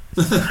greaser?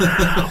 What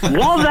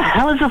the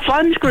hell is a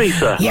flange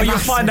greaser? Well, you'll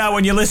find out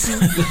when you listen.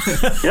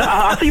 Yeah,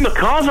 I think my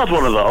car's had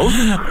one of those.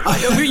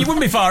 You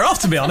wouldn't be far off,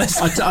 to be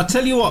honest. I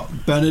tell you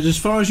what, Bernard, as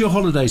far as your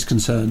holiday's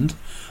concerned,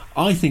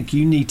 I think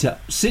you need to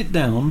sit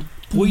down,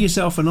 pour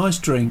yourself a nice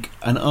drink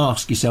and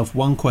ask yourself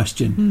one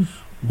question.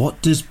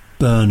 What does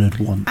Bernard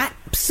want?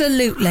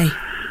 Absolutely.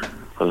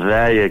 Well,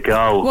 there you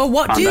go. Well,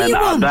 what do you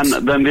want?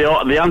 Then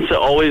the answer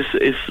always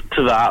is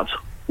to that.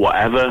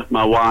 Whatever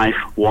my wife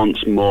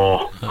wants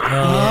more.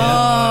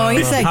 Oh,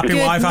 he's a happy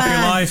good wife, man.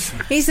 happy life.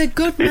 He's a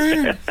good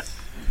man.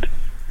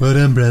 Well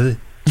done, brother.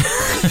 But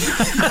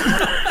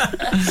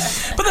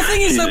the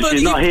thing is,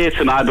 she's not here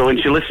tonight, but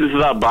when she listens to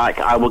that back,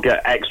 I will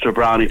get extra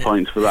brownie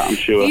points for that, I'm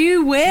sure.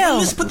 You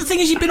will. But the thing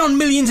is, you've been on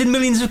millions and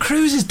millions of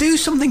cruises. Do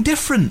something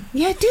different.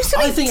 Yeah, do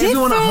something I think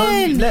different. everyone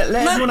at home. Let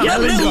everyone at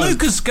home little go.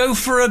 Lucas go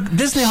for a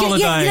Disney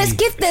holiday. Yeah, let's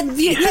give them.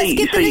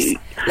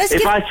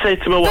 If I say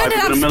to my wife, we're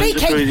going to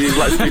millions of cruises,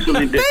 let's do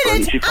something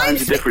different, she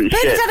finds a different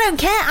shit. Bernard, I don't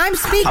care. I'm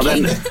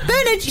speaking.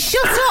 Bernard,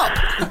 shut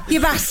up, you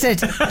bastard.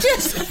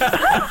 Just.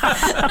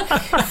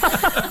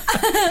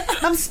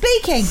 I'm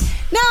speaking.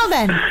 Now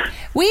then,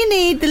 we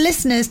need the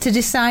listeners to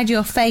decide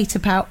your fate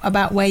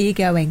about where you're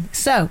going.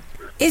 So,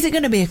 is it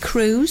going to be a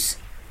cruise?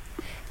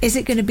 Is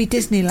it going to be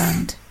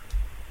Disneyland?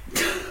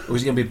 Or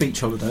is it going to be a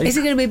beach holiday? Is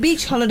it going to be a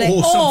beach holiday?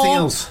 Or something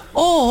else?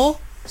 Or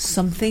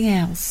something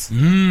else.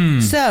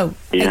 So,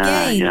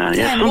 again,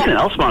 something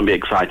else might be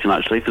exciting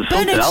actually. If there's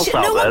something else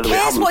out no there one that we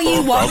cares haven't what you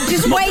thought want. of,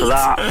 Just look wait, for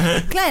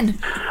that. Glenn.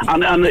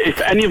 And if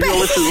any of your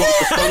listeners want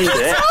to fund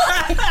it,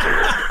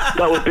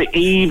 that would be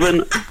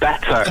even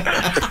better. Ben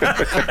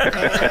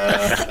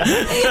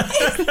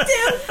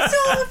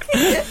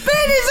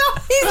is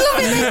off. He's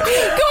loving it.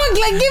 Go on,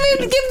 Glenn.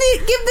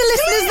 Give the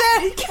listeners their.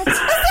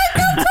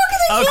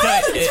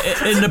 Okay,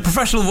 in the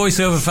professional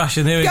voiceover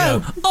fashion, here we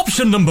go.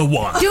 Option number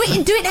 1. Do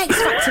it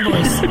X Factor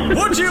voice.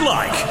 Would you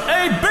like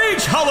a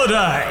beach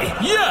holiday?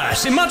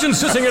 Yes, imagine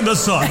sitting in the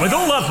sun with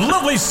all that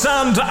lovely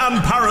sand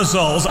and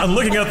parasols and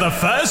looking at the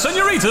fair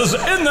senoritas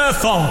in their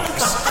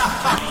thongs.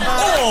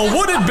 Or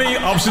would it be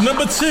option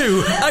number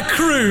 2, a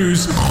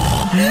cruise?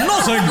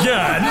 Not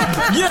again.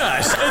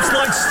 Yes, it's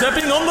like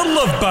stepping on the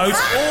Love Boat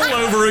all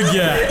over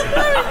again.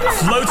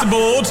 Float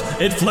aboard,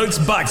 it floats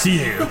back to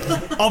you.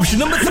 Option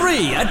number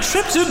 3, a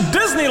trip to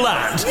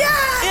Disneyland.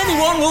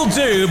 Anyone will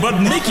do, but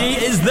Mickey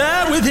is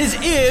there with his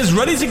ears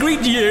ready to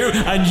greet you,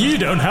 and you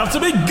don't have to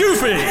be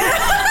goofy.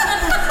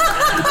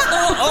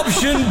 Or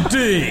option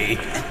D,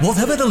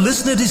 whatever the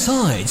listener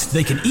decides,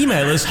 they can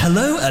email us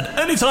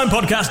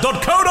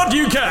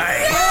hello@anytimepodcast.co.uk.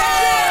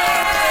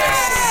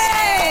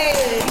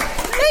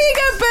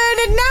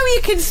 Bernard, now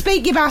you can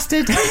speak, you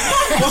bastard.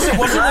 Wasn't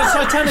the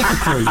Titanic a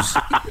cruise?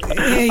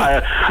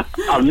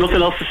 I've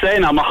nothing else to say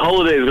now. My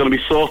holiday is going to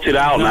be sorted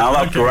out now.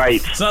 That's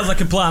great. Sounds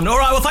like a plan. All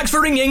right, well, thanks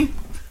for ringing.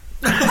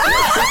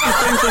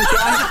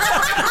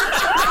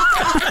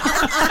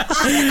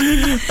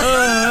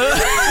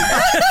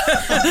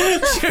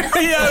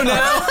 Cheerio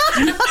now.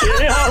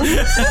 Cheerio.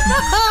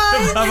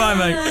 Bye-bye,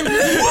 mate.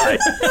 Bye.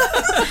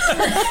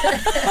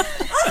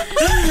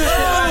 Oh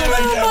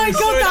my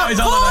God, that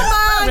poor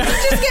man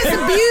just gets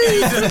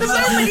abused the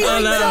moment he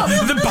wakes up.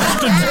 The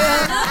bastard.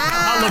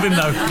 I love him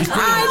though. He's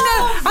brilliant. I know.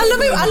 I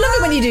love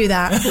it when you do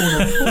that.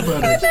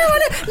 I know.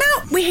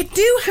 Now, we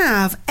do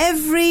have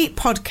every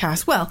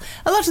podcast, well,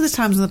 a lot of the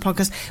times on the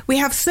podcast, we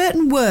have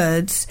certain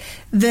words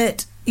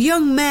that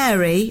young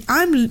Mary,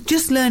 I'm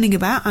just learning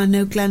about. I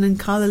know Glenn and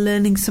Carl are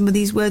learning some of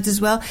these words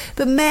as well.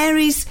 But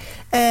Mary's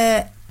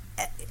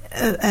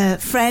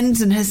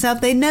friends and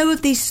herself, they know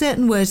of these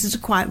certain words that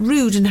are quite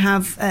rude and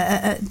have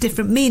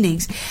different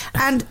meanings.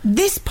 And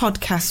this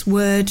podcast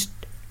word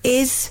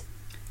is...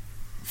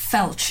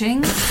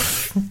 Felching.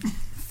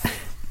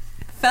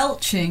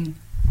 Felching.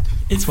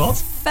 It's what?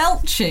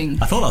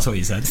 Felching. I thought that's what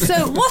you said.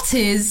 So what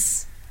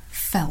is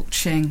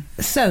felching?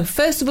 So,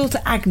 first of all,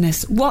 to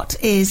Agnes, what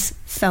is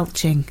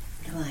felching?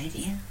 No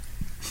idea.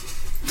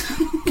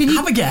 Can you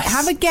have a guess?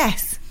 Have a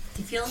guess.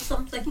 Do you feel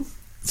something?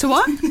 So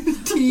what?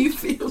 Do you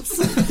feel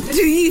something?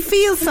 Do you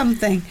feel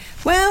something?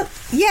 Well,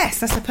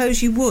 yes, I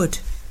suppose you would.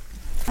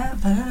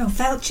 But I don't know.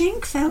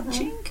 Felching?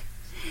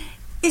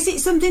 Is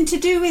it something to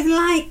do with,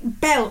 like,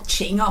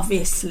 belching,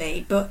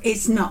 obviously, but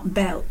it's not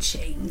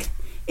belching?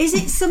 Is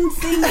it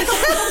something...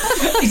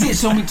 Is it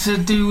something to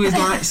do with,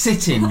 like,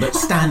 sitting but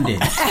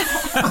standing?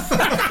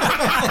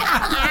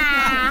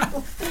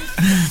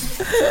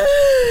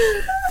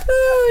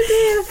 Oh,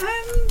 dear.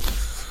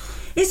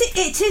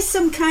 It is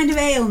some kind of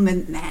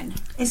ailment, then?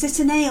 Is it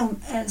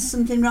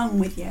something wrong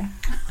with you?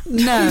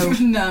 No.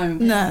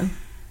 No.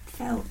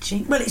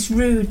 Felching. Well, it's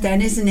rude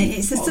then, isn't it?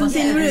 It's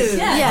something rude.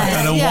 I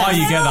don't know why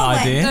you get that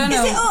idea.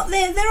 Is it up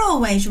there? They're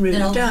always rude,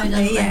 They're don't always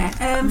they? rude. Yeah.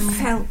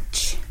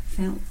 Felching.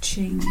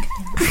 Felching.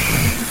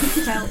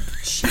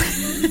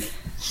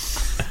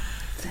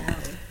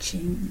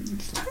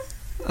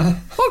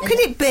 What could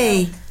it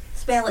be?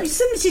 Spell it. It's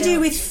something to do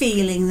with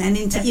feeling then,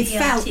 into you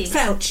F-E-L-T.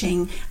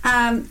 felching.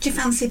 Do you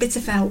fancy a bit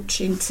of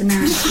felching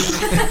tonight?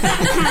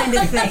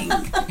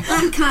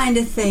 That kind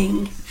of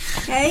thing.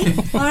 Okay?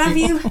 Or have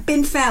you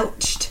been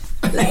felched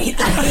lately? Am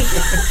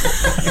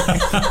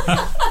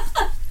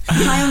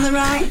I on the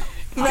right?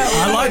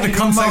 I like the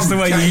context the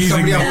way you're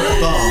using it.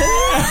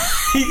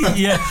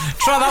 Yeah,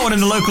 try that one in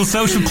the local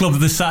social club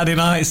this Saturday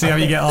night, see how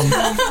you get on.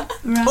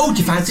 Right. Oh, do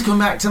you fancy coming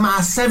back to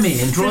my semi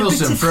in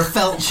Droylsden for a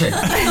felching?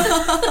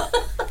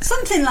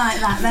 Something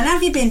like that then.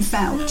 Have you been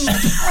felched?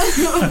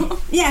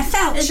 Yeah,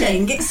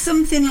 felching. It's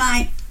something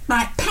like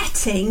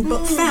petting,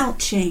 but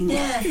felching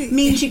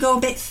means you go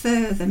a bit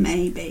further,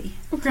 maybe.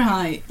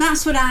 Right.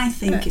 That's what I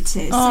think it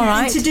is. All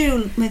right. Something to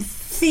do with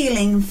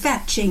feeling,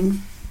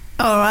 fetching.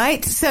 All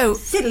right, so...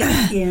 Fiddling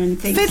at you and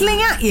things. Fiddling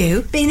at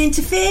you? Being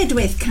interfered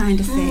with kind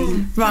of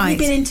thing. Right. Have you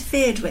been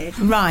interfered with?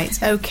 Right,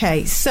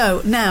 okay.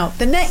 So, now,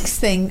 the next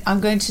thing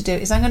I'm going to do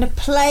is I'm going to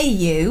play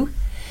you,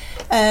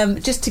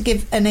 just to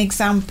give an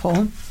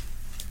example,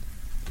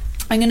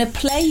 I'm going to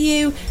play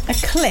you a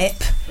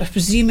clip, I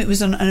presume it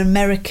was on an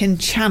American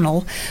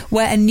channel,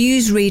 where a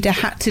newsreader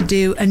had to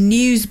do a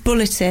news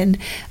bulletin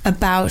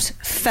about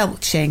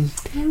felching.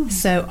 Oh.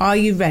 So, are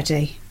you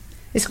ready?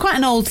 It's quite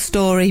an old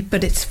story,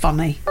 but it's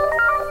funny.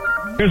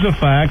 Here's a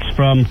fax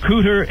from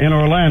Cooter in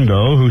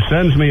Orlando, who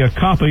sends me a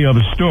copy of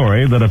a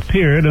story that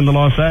appeared in the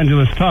Los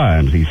Angeles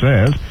Times. He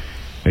says,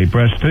 a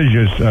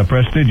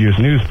prestigious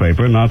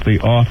newspaper, not the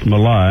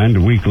oft-maligned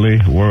Weekly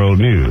World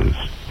News.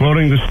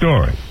 Quoting the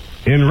story,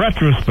 in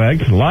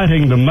retrospect,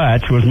 lighting the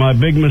match was my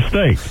big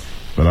mistake,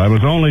 but I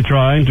was only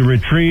trying to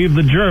retrieve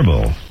the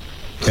gerbil.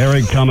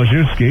 Eric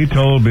Tomaszewski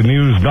told the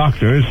news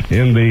doctors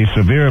in the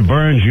severe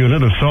burns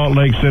unit of Salt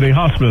Lake City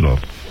Hospital.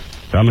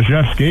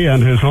 Tomaszewski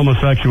and his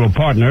homosexual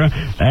partner,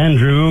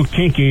 Andrew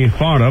Kinky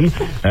Farnham,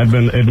 had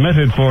been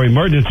admitted for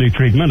emergency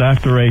treatment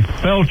after a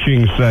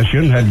felching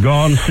session had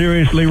gone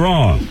seriously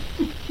wrong.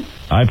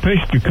 I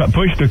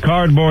pushed a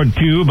cardboard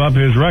tube up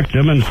his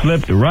rectum and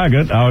slipped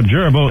Raggett, our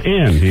gerbil,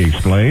 in, he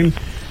explained.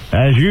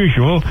 As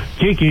usual,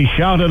 Kinky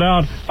shouted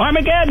out,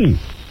 "Armageddon!"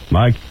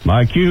 My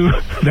cue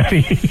that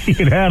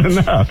he'd had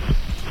enough.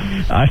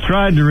 I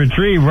tried to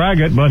retrieve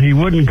Raggett, but he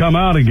wouldn't come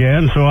out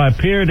again, so I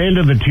peered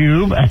into the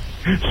tube and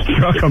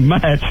struck a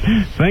match,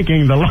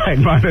 thinking the light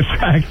might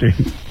attract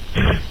him.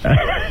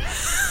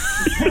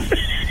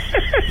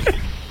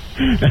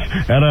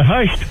 At a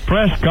hushed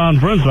press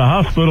conference, a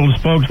hospital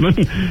spokesman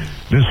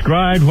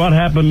described what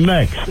happened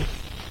next.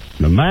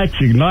 The match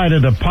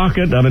ignited a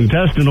pocket of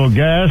intestinal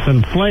gas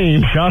and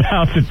flame shot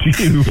out the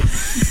tube,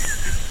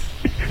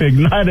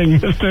 igniting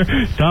Mr.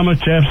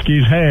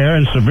 Tomaszewski's hair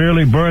and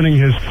severely burning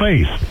his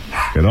face.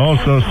 It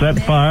also set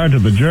fire to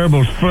the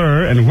gerbil's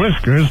fur and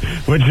whiskers,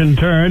 which in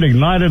turn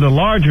ignited a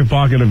larger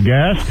pocket of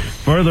gas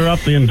further up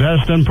the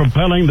intestine,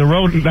 propelling the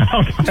rodent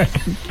out like a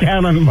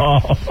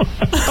cannonball.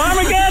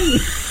 Armageddon!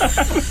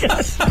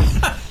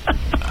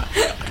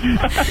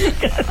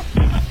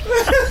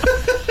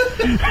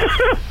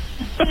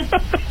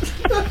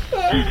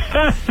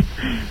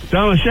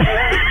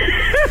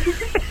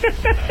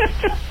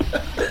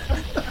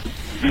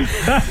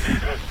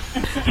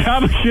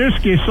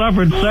 Tomaszewski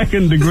suffered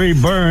second-degree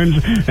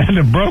burns and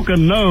a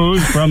broken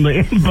nose from the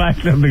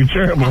impact of the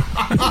gerbil.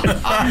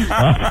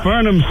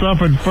 Farnham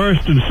suffered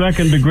first and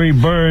second-degree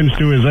burns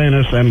to his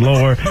anus and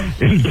lower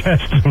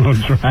intestinal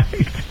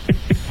tract.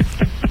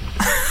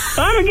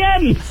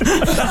 Armageddon!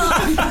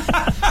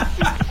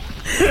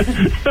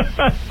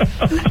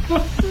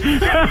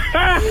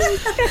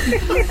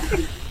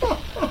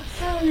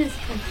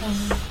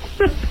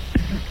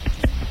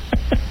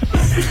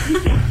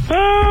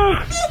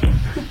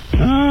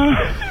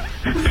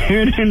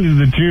 peered into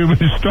the tube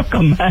and struck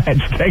a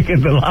match, thinking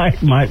the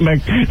light might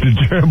make the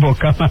gerbil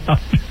come out.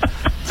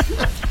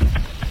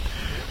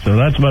 So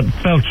that's what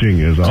felching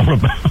is all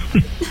about.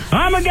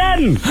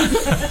 Armageddon! Who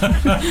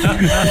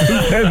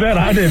says that?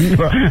 I didn't.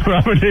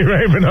 Robert D.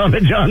 Raven on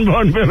the John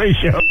Bon Billy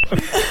Show.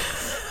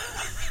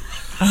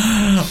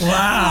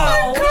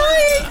 Wow. I'm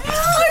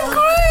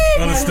crying.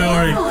 What a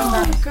story.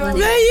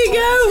 There you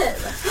go.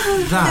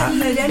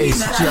 That is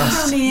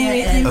just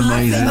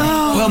amazing.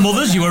 Well,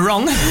 mothers, you were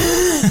wrong. Look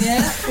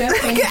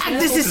at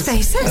Agnes's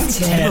face. That's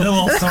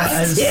terrible.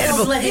 That's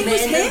terrible. It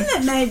was him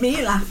that made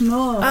me laugh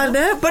more. I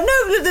know, but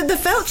no, the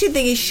felching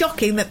thing is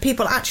shocking that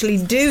people actually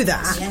do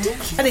that,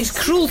 and it's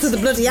cruel to the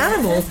bloody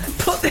animal.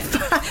 But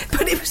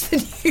it was the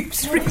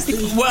news,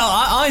 really. Well,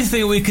 I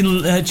think we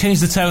can change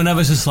the tone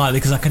ever so slightly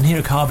because I can hear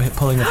a car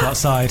pulling up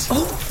outside.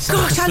 Oh,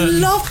 gosh, I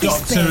love this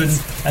doctor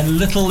bit. and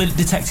little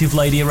detective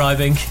lady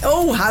arriving.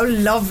 Oh, how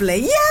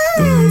lovely. Yes!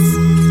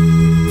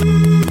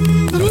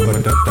 The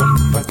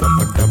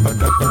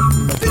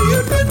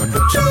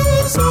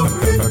Adventures of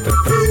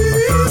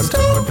Mr.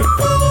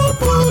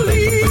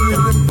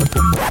 Pauline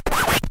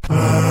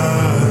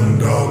and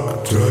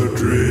Dr.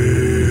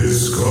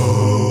 Driscoll.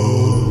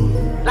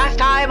 Last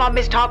time on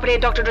Miss Tarpley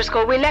and Dr.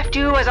 Driscoll, we left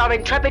you as our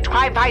intrepid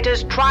crime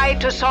fighters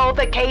tried to solve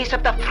the case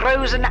of the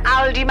frozen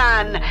Aldi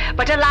man.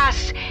 But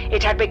alas,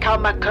 it had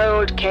become a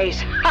cold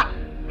case. Ha!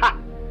 Ha!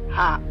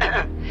 Ha!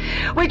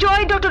 We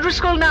join Dr.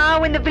 Driscoll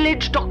now in the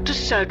village doctor's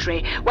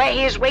surgery, where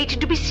he is waiting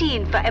to be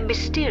seen for a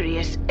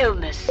mysterious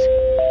illness.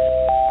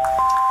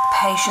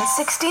 Patient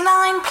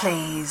 69,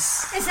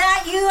 please. Is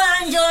that you,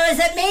 Angela? Is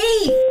it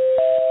me?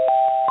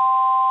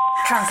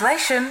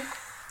 Translation.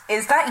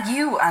 Is that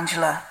you,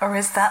 Angela, or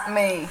is that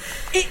me?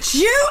 It's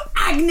you,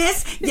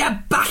 Agnes, you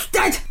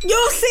bastard!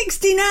 You're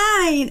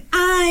 69.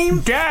 I'm...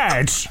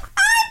 Dad! I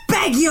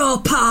beg your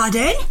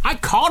pardon? I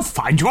can't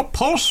find your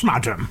pulse,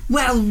 madam.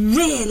 Well,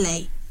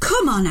 really?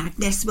 Come on,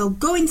 Agnes, we'll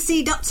go and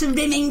see Dr.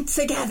 Rimming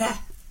together.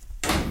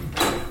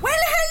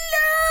 Well,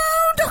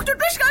 hello, Dr.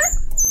 Driscoll.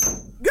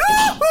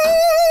 Yoo-hoo!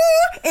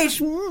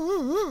 It's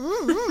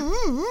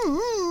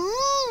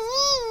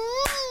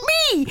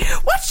me.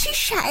 What's she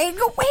shying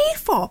away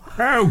for?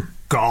 Oh,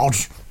 God.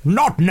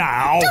 Not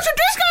now. Dr.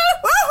 Driscoll!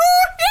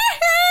 Woohoo!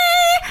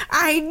 Yee-hee!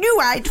 I knew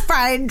I'd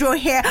find you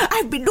here.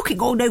 I've been looking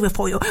all over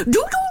for you. Do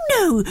you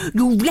know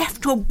you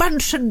left your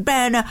Bunsen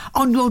burner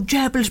on your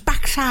gerbil's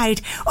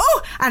backside?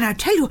 Oh, and I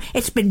tell you,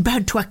 it's been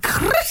burnt to a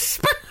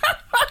crisp.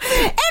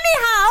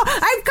 Anyhow,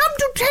 I've come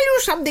to tell you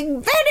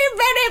something very,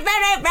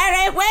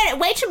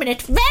 wait a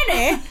minute,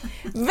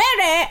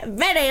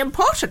 very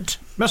important.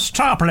 Miss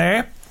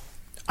Tarpley,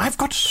 I've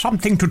got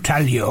something to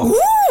tell you.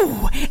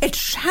 Ooh, it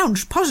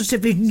sounds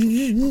positively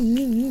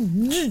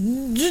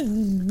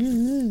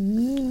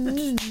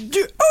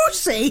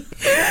juicy.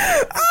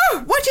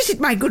 Oh, what is it,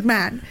 my good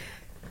man?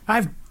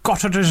 I've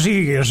got a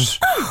disease.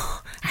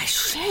 Oh, I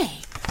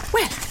see.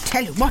 Well,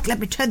 tell you what, let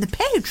me turn the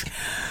page.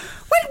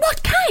 Well,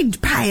 what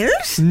kind,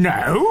 piles?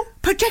 No.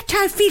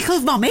 Projectile fecal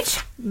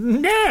vomit?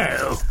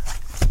 No.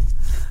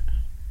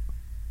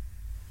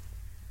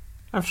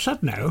 I've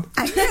said no.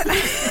 I know.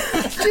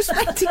 Just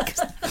waiting.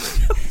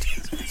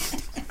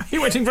 Are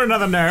you waiting for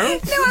another no?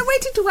 No, I'm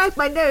waiting to wipe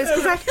my nose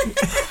because I'm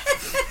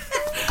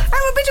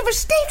a bit of a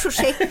state, you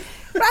see.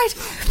 Right.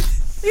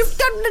 You've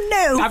done the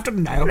no. I've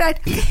done no. Right.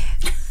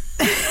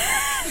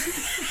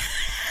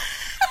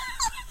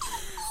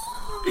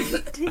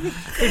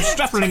 It's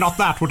definitely not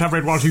that, whatever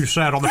it was you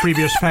said on the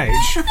previous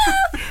page.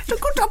 Look,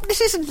 good up,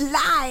 this isn't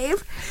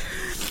live.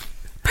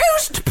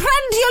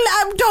 Postprandial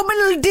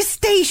abdominal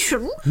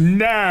distation?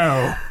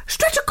 No.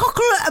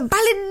 Streptococcal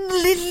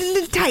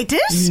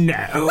balanitis?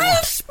 No.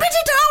 Well, spit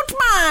it out,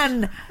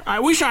 man! I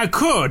wish I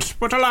could,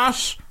 but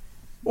alas,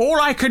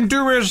 all I can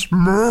do is when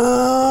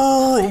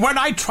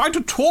I try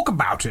to talk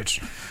about it.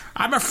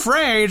 I'm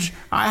afraid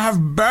I have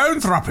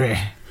boanthropy.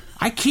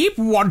 I keep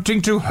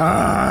wanting to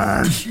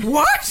hurt.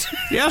 What?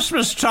 Yes,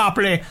 Miss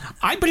Tarpley.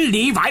 I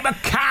believe I'm a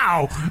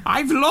cow.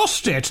 I've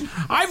lost it.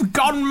 I've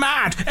gone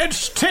mad.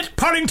 It's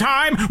tit-pulling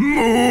time.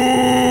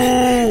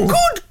 Moo!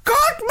 Good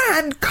God,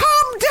 man,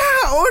 calm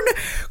down.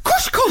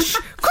 Cush.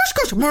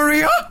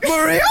 Maria.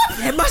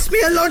 There must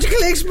be a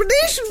logical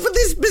explanation for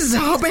this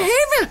bizarre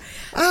behaviour.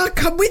 I'll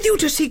come with you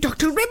to see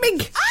Dr.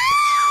 Rimming.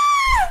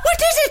 What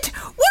is it?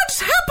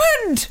 What's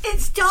happened?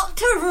 It's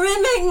Dr.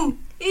 Rimming.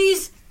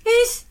 He's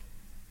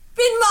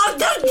been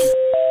murdered.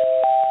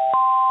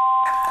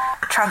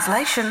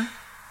 Translation.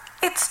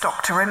 It's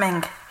Dr.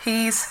 Rimming.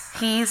 He's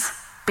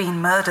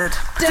been murdered.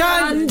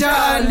 Dun.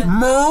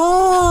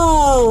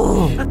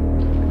 Moo!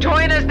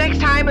 Join us next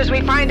time as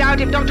we find out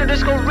if Dr.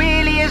 Driscoll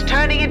really is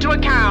turning into a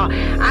cow,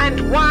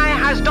 and why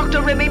has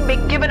Dr. Rimming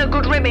been given a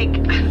good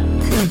rimming.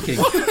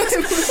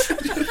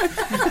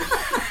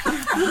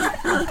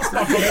 That's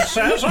not what it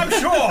says, I'm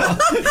sure.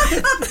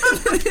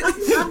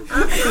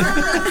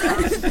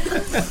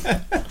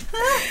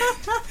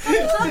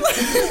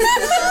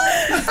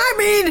 I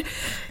mean...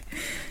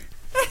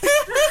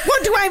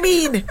 What do I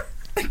mean?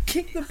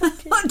 Kick the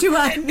bucket. What do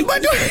I mean?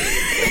 What did you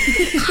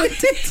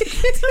do?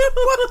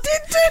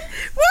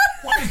 What?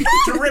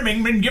 Dr.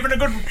 Rimming been given a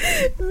good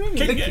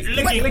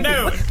licking?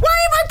 No. Why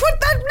have I put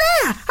that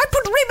there? I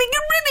put rimming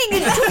and rimming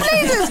in 2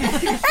 places.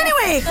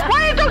 Anyway.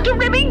 Why Dr.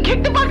 Rimming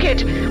kicked the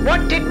bucket?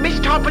 What did Miss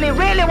Tarpley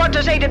really want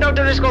to say to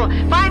Dr. Driscoll?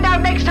 Find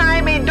out next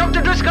time in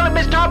Dr. Driscoll and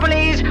Miss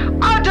Tarpley's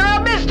Utter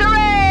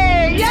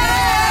Mystery!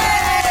 Yay!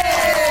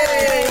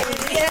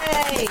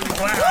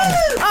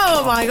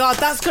 Oh my God,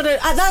 that's gonna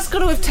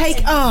have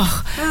taken.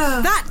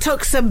 That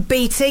took some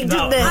beating,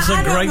 didn't it? That's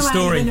a great story.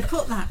 How you're going to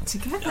put that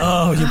together.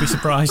 Oh, you'll be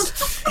surprised.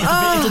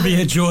 It'll be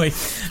a joy.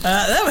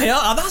 There we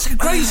are. That's a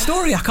great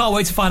story. I can't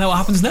wait to find out what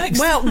happens next.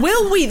 Well,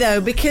 will we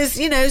though? Because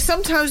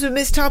sometimes with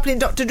Miss Tarpley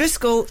and Dr.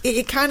 Driscoll,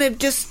 it kind of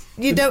just.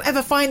 You don't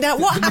ever find out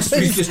what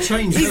happens. Just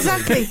change,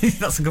 exactly.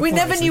 That's a good we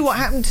point, never knew what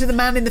happened to the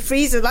man in the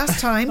freezer last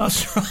time.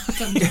 That's right.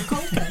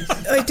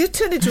 It did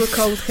turn into a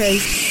cold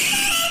case.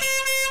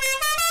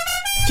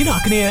 Do you know, I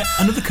can hear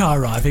another car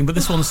arriving, but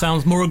this one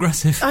sounds more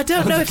aggressive. I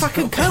don't know if I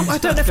can cope. I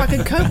don't know if I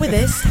can cope with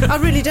this. I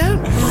really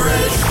don't.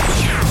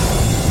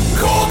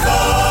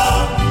 Corker!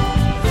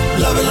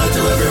 Love and light to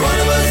every one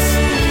of us.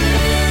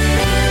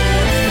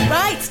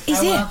 Right,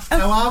 he's here.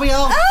 How are we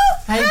all?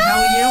 Hey, how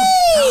are you?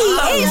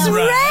 It's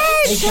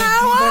Reg.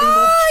 How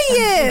are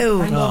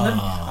you? Hang on.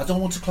 I don't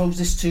want to close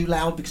this too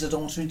loud because I don't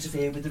want to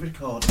interfere with the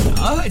recording.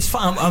 Oh, it's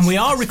fine. And we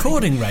are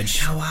recording, Reg.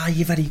 How are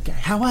you,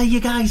 How are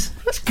you guys?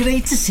 It's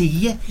great to see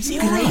you. Is he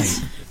great.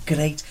 alright?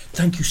 Great.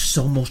 Thank you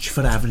so much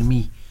for having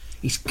me.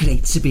 It's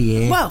great to be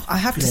here. Well, I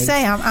have to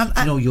say, I'm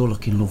you know, you're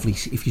looking lovely.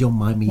 If you don't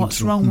mind me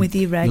What's wrong with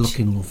you, Reg? You're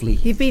looking lovely.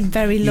 You've been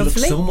very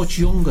lovely. You look so much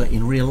younger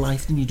in real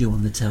life than you do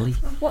on the telly.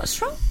 What's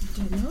wrong? I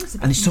don't know.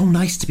 And it's so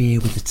nice to be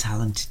here with the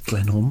talented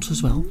Glenn Hunt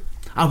as well.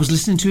 I was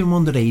listening to him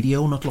on the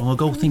radio not long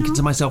ago, thinking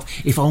to myself,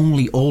 if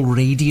only all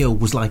radio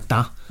was like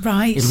that,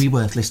 right, it'll be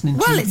worth listening to.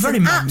 Well, it's very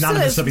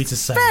magnanimous of you to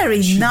say.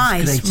 Very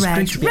nice,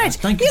 Reg.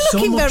 Thank you You're so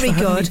looking much very for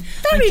having good. me.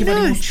 Very Thank you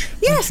very nice. much.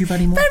 Yes, Thank you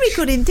very much. very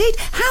good indeed.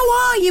 How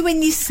are you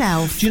in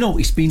yourself? Do you know,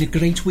 it's been a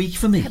great week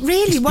for me.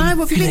 Really? What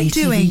have you been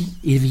doing?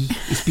 Evie,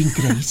 it's been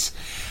great.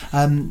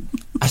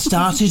 I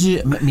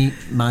started my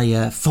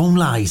phone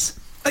lies.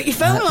 Oh, your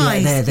phone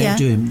lies?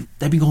 They've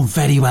been going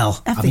very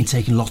well. Have I've been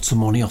taking lots of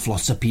money off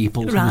lots of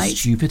people. Right. Who are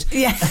stupid.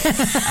 Yeah.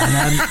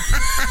 And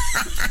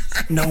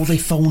no, they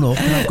phone up,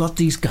 and I've got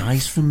these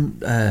guys from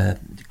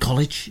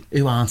college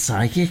who aren't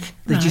psychic.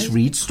 They just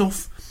read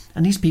stuff.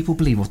 And these people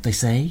believe what they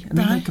say, and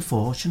they make a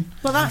fortune.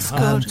 Well, that's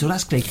good. So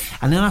that's great.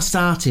 And then I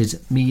started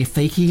me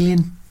fake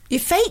healing. Your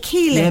fake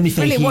healing? Yeah, me fake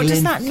Brilliant. healing. What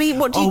does that mean?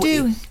 What do you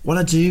do? What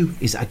I do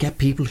is I get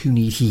people who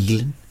need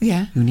healing.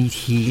 Yeah. Who need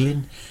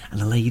healing,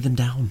 and I lay them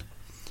down.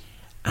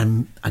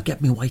 And I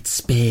get my white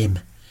sperm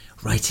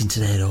right into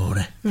their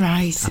aura.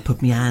 Right. I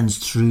put my hands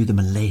through them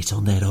and lay it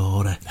on their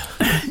aura.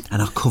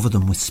 And I cover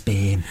them with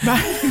sperm.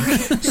 Right.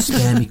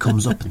 Spermy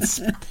comes up and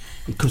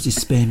because there's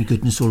spermy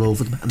goodness all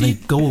over them, and they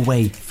go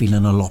away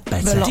feeling a lot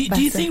better.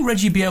 Do you think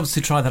Reggie would be able to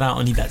try that out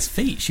on Yvette's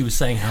feet? She was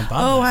saying how bad.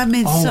 Oh, I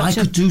mean, I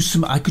could do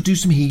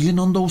some healing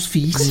on those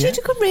feet. Could you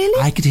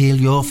really? I could heal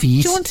your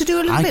feet. Do you want to do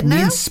a little bit Me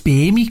now? and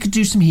Spermy could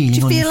do some healing. Do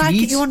you on feel your like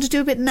feet. you want to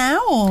do a bit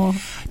now, or?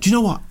 Do you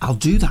know what? I'll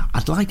do that.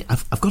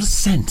 I've got a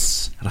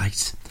sense,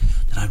 right,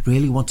 that I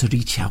really want to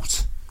reach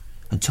out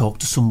and talk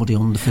to somebody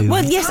on the phone.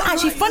 Well, yes,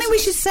 actually, funny we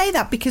should say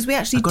that because we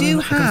actually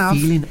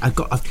I've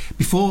got a feeling.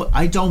 Before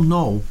I don't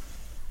know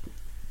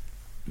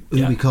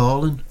who we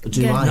calling,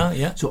 do I? No,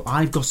 yeah. So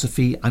I've got a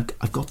feel.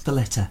 I've got the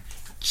letter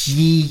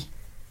G.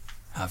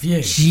 Have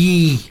you?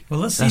 G.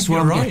 Well, let's see That's if you're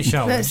what I'm right, getting.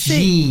 shall we? Let's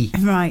see. G.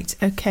 Right,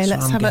 okay,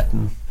 let's have a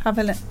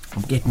look.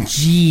 I'm getting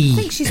G. I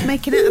think she's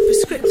making out a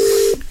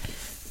prescription.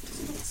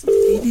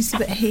 It needs a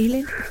bit of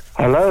healing.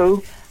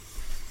 Hello?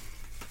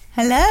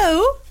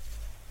 Hello?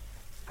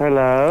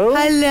 Hello?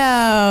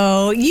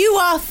 Hello? You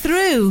are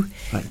through.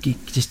 Right,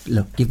 just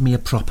look. Give me a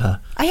proper.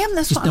 I am.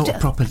 That's just what I'm a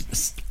proper.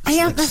 I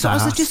am. That's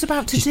what I was just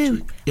about to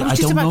do. I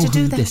don't know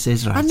who this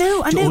is, right? I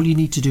know. All you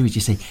need to do is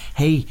just say,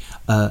 "Hey,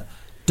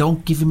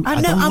 don't give him.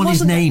 I don't want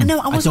his name.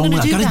 I wasn't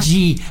going to do that. I got a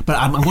G, but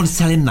I'm going to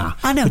tell him that.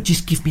 I know. But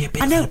just give me a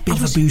bit of a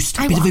boost.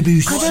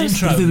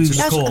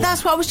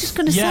 That's what I was just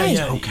going to say.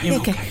 Yeah,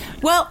 okay.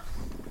 Well,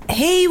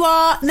 here you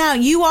are now.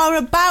 You are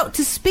about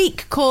to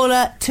speak,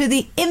 caller, to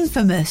the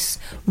infamous,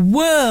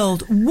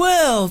 world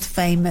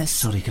famous.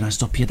 Sorry, can I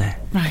stop you there?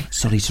 Right.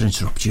 Sorry to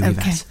interrupt you,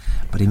 Yvette,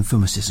 but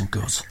infamous isn't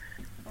good.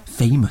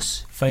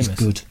 Famous is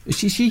good. Is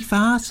she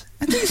fart?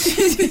 I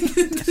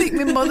think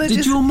my mother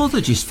Did your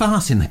mother just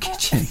fart in the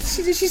kitchen?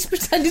 She's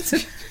pretended to.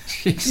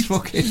 She's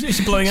fucking.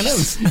 She's blowing her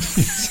nose.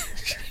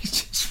 She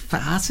just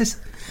farted.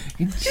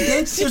 She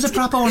did. It was a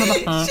proper one of her.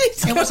 It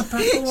was a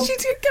proper one.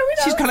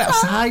 She's got it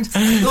outside.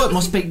 Oh, it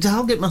must be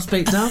down. It must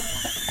be down.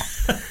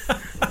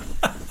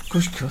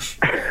 Cush.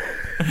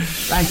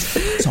 Right.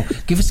 So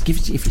give us.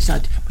 If you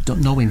said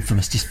no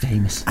infamous, just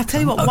famous. I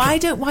tell you what.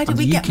 Okay. Why don't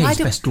we get UK's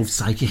best loved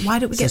psychic? Why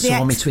don't we get the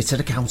on my Twitter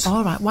account?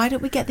 All right. Why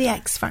don't we get the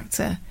X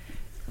Factor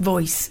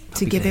voice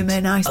to give him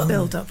a nice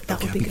build up?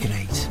 That would be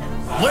great.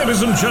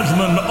 Ladies and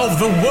gentlemen of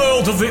the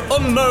world of the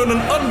unknown and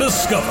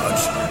undiscovered,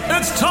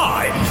 it's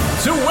time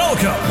to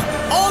welcome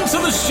onto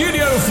the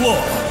studio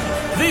floor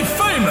the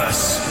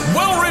famous,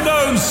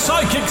 well-renowned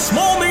psychic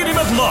small medium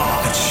at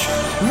large,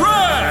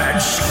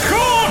 Reg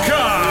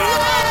Corker!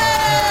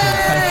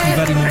 Thank you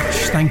very much.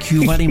 Thank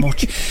you very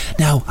much.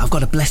 Now, I've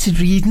got a blessed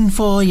reading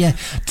for you.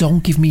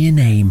 Don't give me your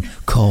name,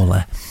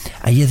 caller.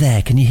 Are you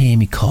there? Can you hear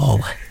me,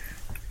 caller?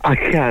 I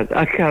can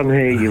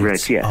hear you,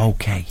 Reg, yeah.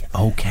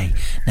 Okay.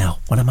 Now,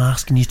 what I'm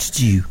asking you to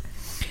do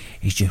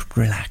is just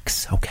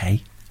relax,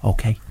 okay?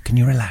 Okay? Can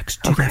you relax?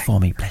 Do that for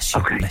me. Bless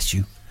you. Bless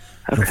you.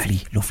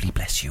 Lovely,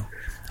 bless you.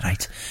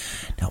 Right.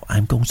 Now,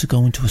 I'm going to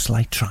go into a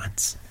slight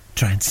trance.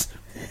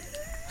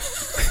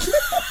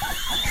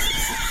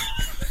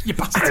 You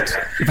bastard.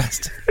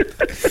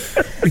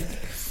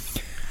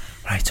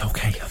 Right,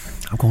 okay.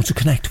 I'm going to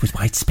connect with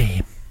white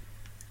sperm.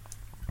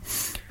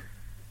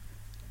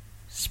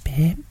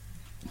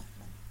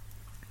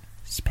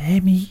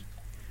 Spare me.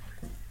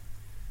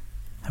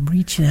 I'm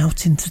reaching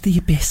out into the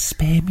abyss.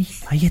 Spare me.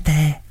 Are you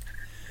there?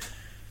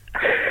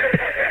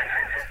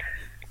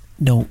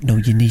 No,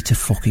 you need to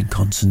fucking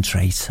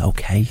concentrate,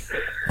 okay?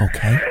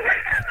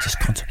 Just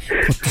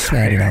concentrate. Put the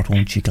swearing out,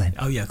 won't you, Glenn?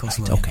 Oh, yeah, of course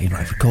I will. Okay,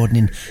 right. Recording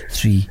in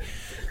 3,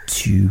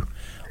 2,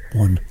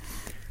 1.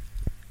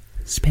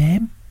 Spare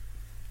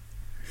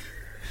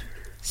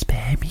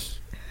me.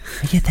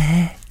 Are you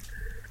there?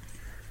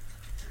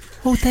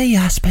 Oh, there you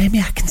are, spare me.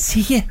 I can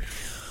see you.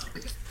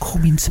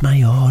 Come into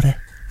my aura.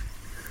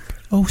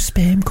 Oh,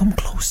 sperm, come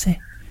closer.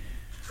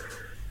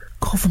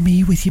 Cover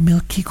me with your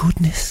milky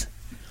goodness.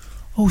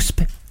 Oh,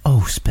 sperm.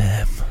 Oh,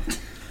 spare me.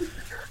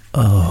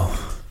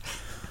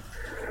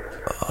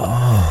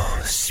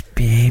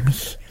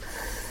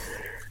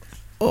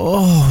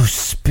 Oh,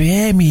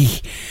 spare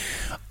me.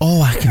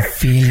 Oh, I can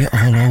feel it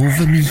all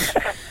over me.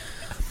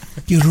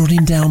 You're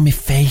running down my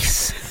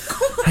face.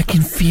 I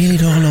can feel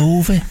it all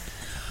over.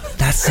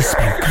 That's the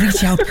spank.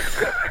 Reach out.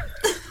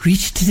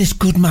 Reach to this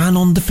good man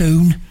on the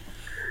phone.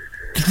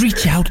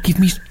 Reach out, give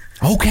me...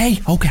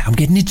 Okay, I'm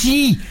getting a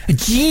G.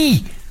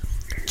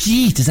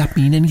 G, does that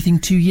mean anything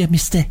to you,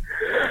 mister?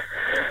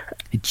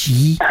 A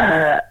G?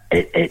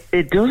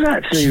 It does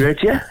actually,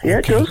 Reg, yeah,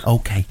 it does.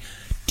 Okay.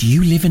 Do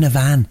you live in a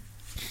van?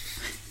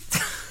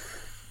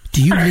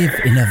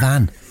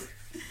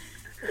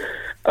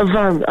 A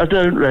van? I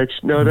don't, Reg.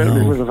 No, I don't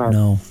live with a van.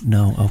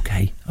 No,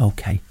 okay.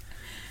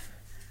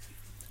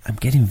 I'm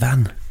getting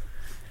van.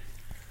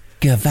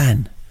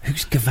 Gavan.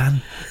 Who's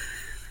Gavan?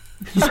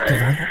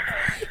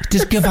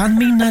 Does Gavan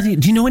mean that?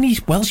 Do you know any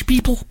Welsh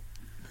people?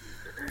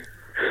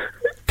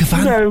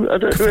 Gavan? No, I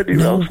don't know any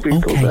Welsh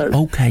people.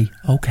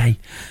 Okay.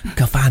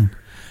 Gavan.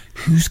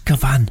 Who's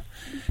Gavan?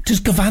 Does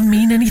Gavan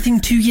mean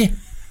anything to you?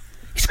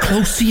 It's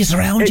close to you, it's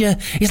around you.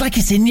 It's like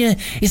it's in you.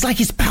 It's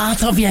like it's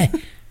part of you.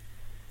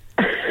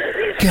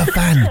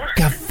 Gavan.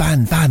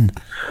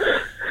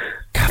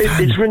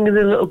 It's ringing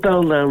a little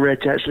bell now,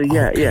 Reg, actually.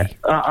 Yeah.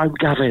 I'm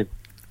Gavin.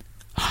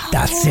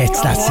 That's it.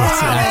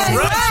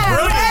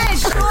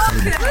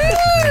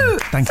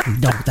 Thank you.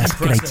 No, that's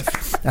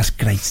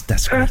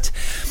great.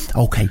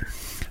 Okay,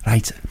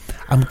 right.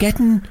 I'm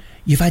getting...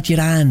 You've had your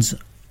hands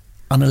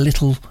on a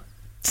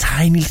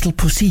tiny little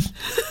pussy.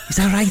 Is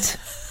that right?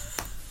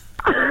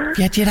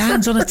 You had your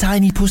hands on a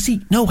tiny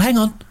pussy. No, hang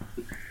on.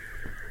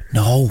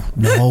 No,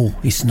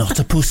 it's not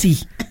a pussy.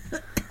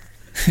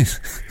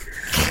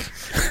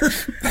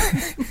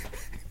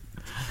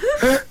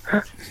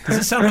 Does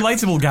it sound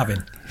relatable,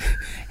 Gavin?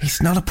 It's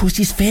not a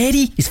pussy, it's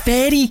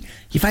fairy.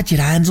 You've had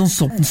your hands on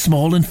something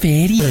small and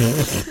fairy.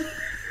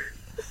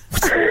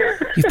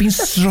 You've been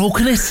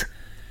stroking it.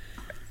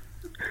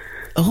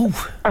 Oh.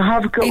 I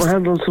have got my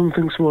hand on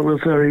something small and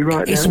fairy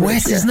right now. It's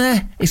wet, isn't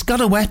it? It's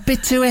got a wet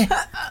bit to it.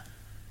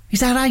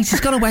 Is that right?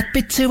 It's got a wet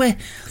bit to it.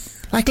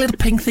 Like a little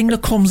pink thing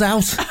that comes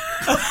out. Is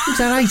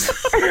that right? Is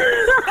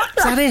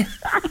that it?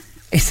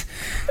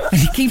 And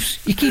you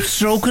keep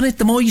stroking it.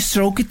 The more you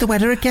stroke it, the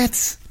wetter it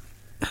gets.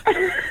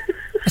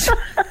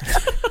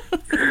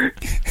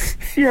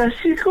 Yes,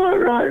 you're quite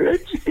right,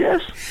 Rich.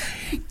 Yes.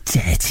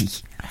 Dirty.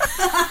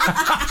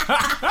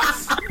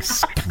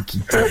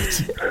 Skanky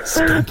dirty.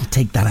 Skanky,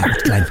 take that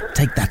out, Glenn.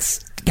 Take that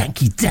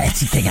skanky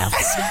dirty thing out.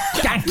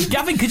 Skanky.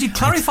 Gavin, could you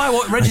clarify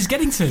what Reg is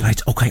getting to?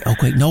 Right, okay.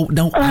 No,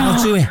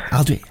 I'll do it.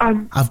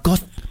 I've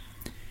got...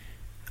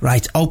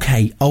 Right,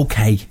 okay.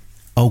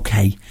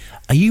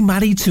 Are you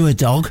married to a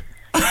dog?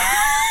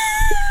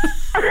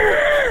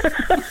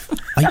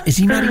 Is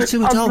he married to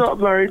a dog? I'm not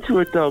married to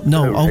a dog.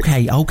 No,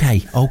 okay.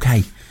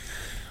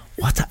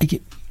 What are you...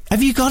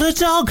 Have you got a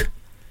dog?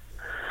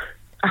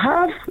 I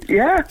have,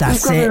 yeah.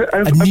 That's We've it.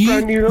 got a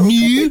brand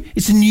new...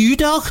 It's a new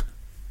dog?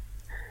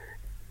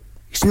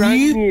 It's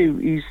brand new.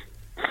 He's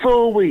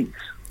 4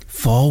 weeks.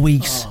 4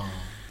 weeks? Oh.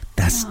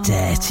 That's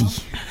dirty.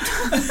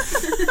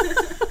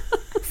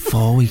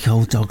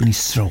 4-week-old dog and he's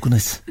stroking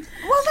it.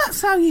 Well,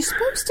 that's how you're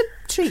supposed to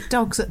treat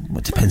dogs. Well,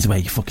 it depends where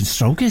you fucking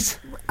stroke it.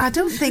 I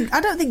don't think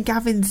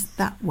Gavin's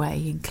that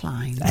way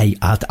inclined. Hey,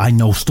 I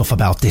know stuff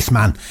about this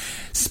man.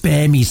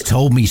 Spare me's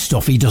told me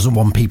stuff he doesn't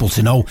want people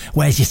to know.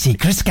 Where's your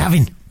secrets,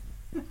 Gavin?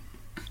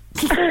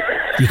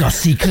 You got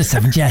secrets,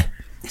 haven't you?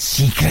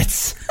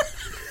 Secrets.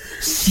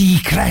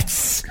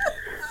 Secrets.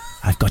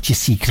 I've got your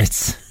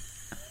secrets.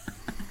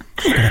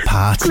 I've got a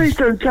party. Please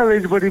don't tell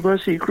anybody my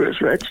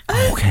secrets, Reg.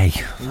 Okay.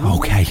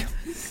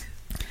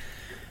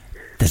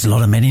 There's a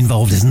lot of men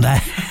involved, isn't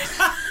there?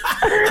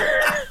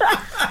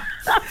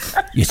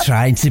 You're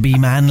trying to be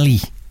manly.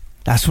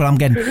 That's what I'm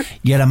getting.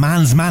 You're a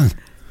man's man,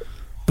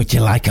 but you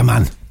like a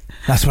man.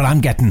 That's what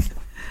I'm getting.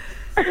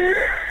 Hey,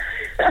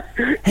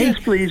 yes,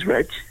 please,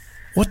 Reg.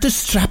 What does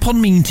strap-on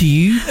mean to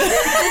you?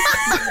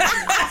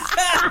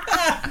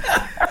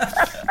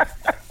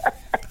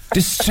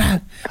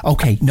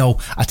 Okay, no,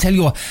 I tell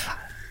you what,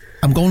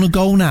 I'm going to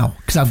go now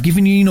because I've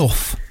given you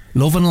enough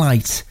love and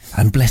light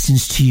and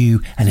blessings to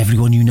you and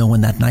everyone you know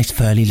and that nice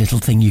furry little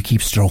thing you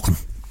keep stroking.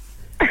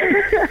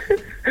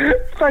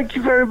 Thank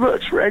you very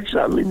much, Reg.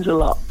 That means a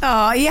lot. Oh,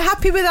 are you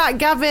happy with that,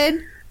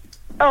 Gavin?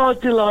 Oh,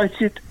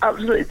 delighted.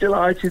 Absolutely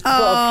delighted. But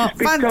I've just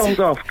been told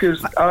off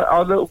because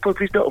our little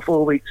puppy's not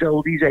 4 weeks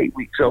old. He's 8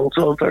 weeks old,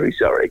 so I'm very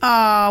sorry.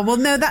 Oh, well,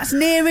 no, that's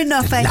near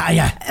enough.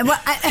 Liar.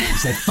 He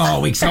said 4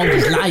 weeks old.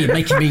 He's lying,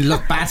 making me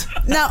look bad.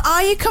 Now,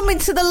 are you coming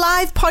to the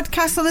live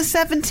podcast on the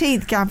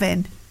 17th,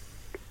 Gavin?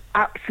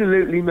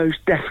 Absolutely,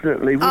 most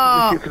definitely.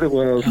 Wouldn't miss it for the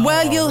world.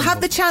 Well, you'll have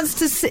the chance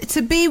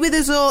to be with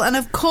us all, and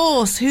of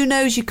course, who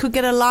knows, you could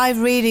get a live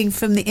reading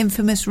from the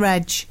infamous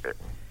Reg.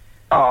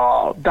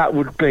 Oh, that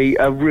would be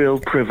a real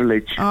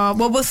privilege. Oh,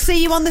 well, we'll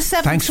see you on the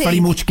 17th. Thanks very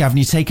much, Gavin.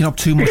 You're taking up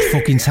too much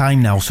fucking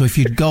time now, so if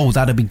you'd go,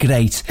 that'd be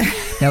great.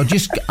 Now,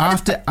 just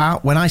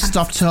when I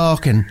stop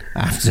talking,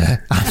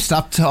 after I've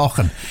stopped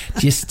talking,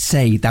 just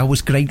say, that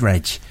was great,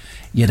 Reg.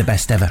 You're the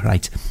best ever,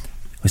 right?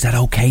 Was that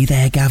okay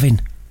there,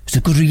 Gavin? Was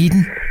it good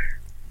reading?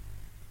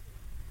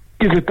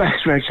 You're the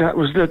best, Reg. That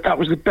was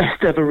the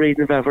best ever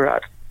reading I've ever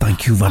had.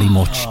 Thank you very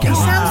much, Gavin. He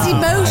sounds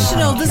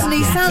emotional, doesn't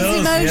he? Sounds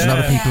emotional. A lot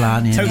of people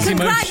aren't here.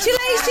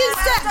 Congratulations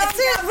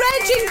to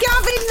Reg and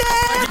Gavin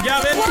there.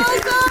 Gavin. Well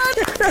done.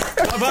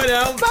 Bye-bye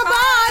now.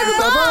 Bye-bye.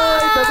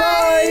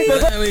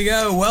 There we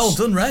go. Well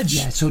done, Reg.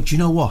 Yeah, so do you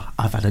know what?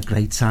 I've had a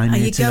great time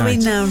here tonight. Are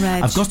you going now,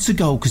 Reg? I've got to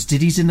go because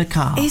Diddy's in the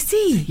car. Is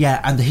he? Yeah,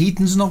 and the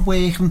heating's not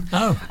working.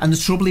 Oh. And the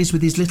trouble is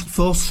with his little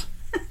foot.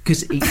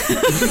 Because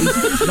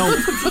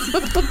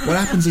what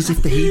happens is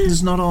if the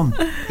heating's not on,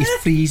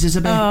 it freezes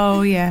a bit.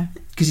 Oh, yeah.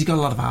 Because he's got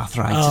a lot of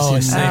arthritis. Oh, I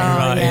see.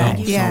 Right,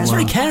 yeah. It's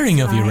very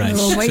caring of you, Reg.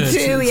 Well, we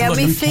do, yeah.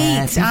 My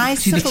feet. I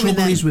See, the trouble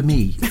is with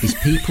me is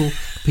people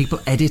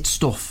edit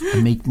stuff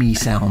and make me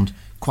sound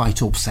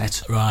quite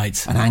upset,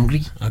 right, and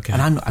angry. Okay.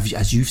 And I'm,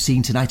 as you've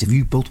seen tonight, have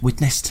you both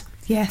witnessed?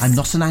 Yes. I'm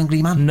not an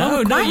angry man.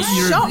 No,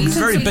 you're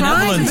very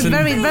benevolent and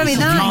very, very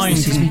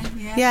nice. kind.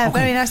 Yeah,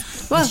 very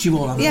nice. Well,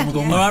 all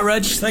right,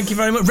 Reg, thank you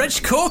very much. Reg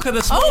Corker,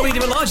 the small,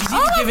 medium and large. He's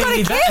even giving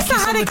me that kiss. I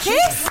had a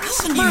kiss. That's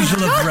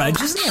unusual of Reg,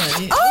 isn't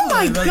it? Oh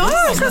my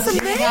gosh, that's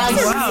amazing.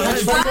 Wow.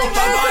 Bye.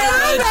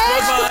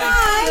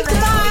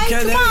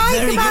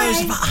 There he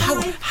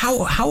goes.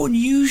 How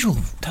unusual,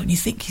 don't you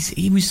think?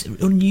 He was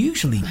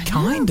unusually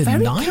kind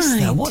and nice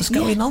there. What's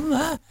going on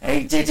there?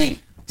 Hey, Diddy.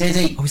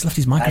 Oh, he's left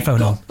his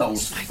microphone on.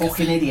 Those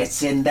fucking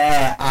idiots in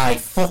there. I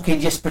fucking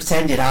just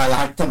pretended I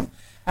liked them.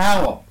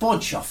 Oh, a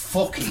bunch of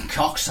fucking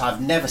cocks. I've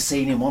never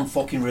seen in one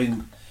fucking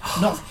room.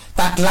 Not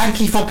that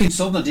lanky fucking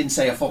southerner didn't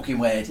say a fucking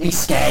word. He's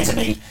scared of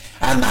me.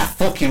 And that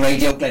fucking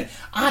Radio Glenn.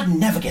 I'd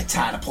never get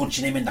tired of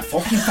punching him in the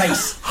fucking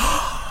face.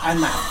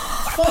 And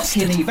that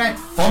fucking Yvette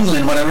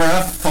Fondling, whatever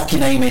her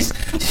fucking name is.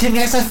 She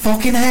has a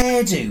fucking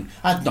hairdo.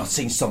 I'd not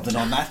seen something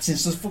on that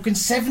since the fucking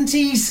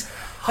 70s.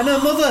 And her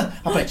mother,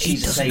 I bet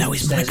she's doesn't know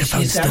his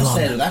microphone's still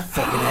on. With that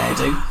fucking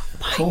hairdo.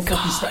 My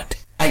God.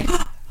 Hey,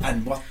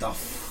 and what the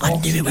fuck? I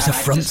knew it was a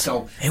front.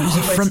 It was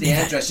a front. The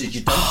hairdressers,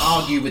 you don't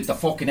argue with the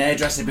fucking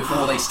hairdresser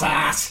before they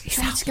start. He's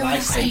had to go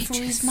and for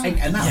his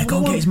microphone. Yeah, go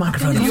and get his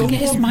microphone. Go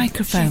get his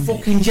microphone. She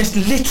fucking just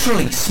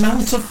literally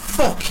smelt of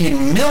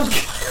fucking milk.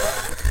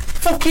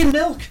 Fucking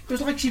milk. It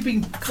was like she'd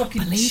been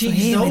fucking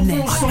cheesed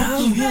over or something. I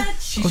know, yeah.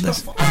 She's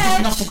got...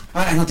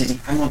 Hang on,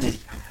 Diddy.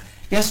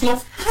 Yes,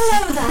 love?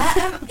 Hello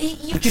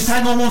there. Just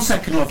hang on 1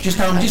 second, love.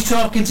 I'm just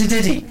talking to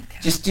Diddy.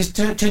 Just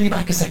turn your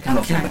back a second,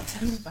 love. Turn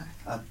your back.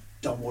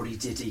 Don't worry,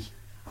 Diddy.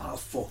 I'll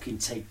fucking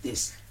take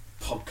this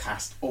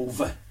podcast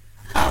over.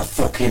 I'll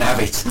fucking have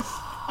it.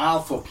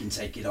 I'll fucking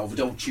take it over.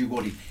 Don't you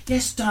worry.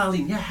 Yes,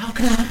 darling. Yeah, how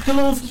can I help you,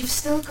 love? You've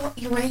still got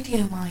your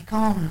radio mic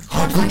on.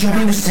 Oh, good job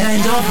it was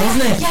turned off,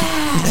 wasn't it?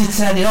 Yeah. You did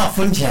turn it off,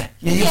 wouldn't you?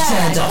 You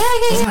turned off.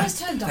 Yeah, it was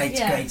turned off. Great.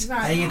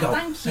 Right. There you go.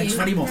 Thank you. Thanks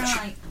very much.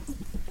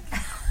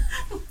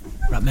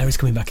 Right, Mary's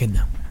coming back in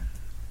now.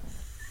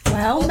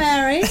 Well,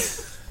 Mary.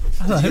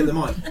 Hello. Did you get the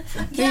mic?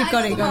 Yeah,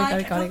 got it.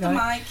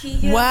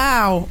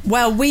 Wow.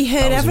 Well, we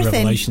heard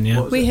everything.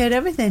 Yeah. We heard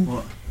everything.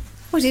 What?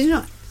 Did you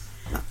not?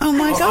 Oh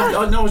my God.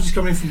 I know I was just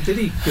coming in from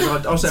Diddy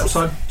because I was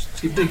outside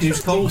because he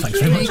was cold. Thanks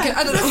very much.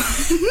 I don't know.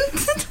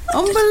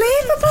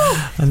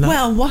 Unbelievable.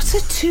 Well, what a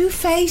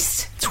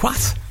two-faced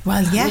twat.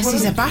 Well, yes,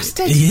 he's a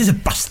bastard. He is a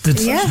bastard.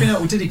 bastard. I've just been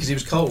out with Diddy because he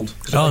was cold.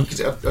 I just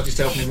helped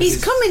him with He's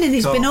his come in and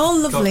he's car- been all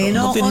lovely car- and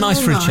all, Been all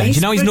nice for a nice change.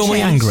 You know, he's for a normally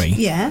change. angry.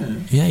 Yeah.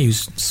 Yeah, he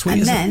was sweet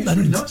And as then, a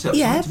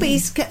but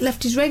he's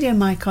left his radio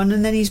mic on,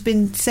 and then he's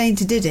been saying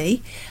to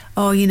Diddy,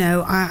 "Oh, you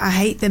know, I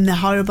hate them. They're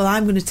horrible.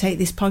 I'm going to take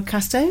this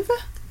podcast over."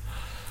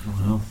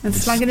 Well, And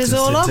it's- slagging us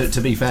all off.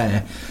 To be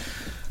fair,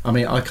 I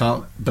mean, I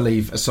can't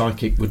believe a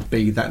psychic would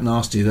be that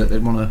nasty that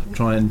they'd want to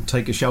try and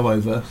take a show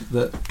over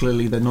that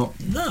clearly they're not.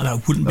 No,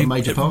 that wouldn't a be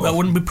major part. That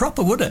wouldn't be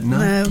proper, would it?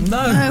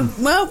 No.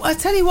 Well, I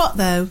tell you what,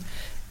 though.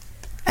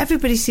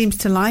 Everybody seems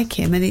to like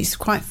him, and it's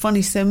quite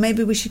funny. So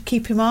maybe we should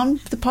keep him on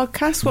the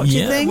podcast. What do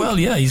you think? Well,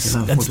 yeah, he's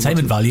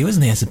entertainment value,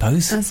 isn't he? I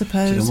suppose. I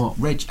suppose. Do you know what?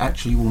 Reg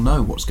actually will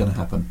know what's going to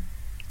happen.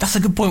 That's a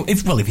good point.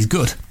 If he's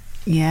good.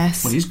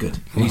 Yes. Well, he's good.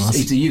 Well,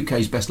 He's the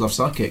UK's best loved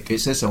psychic.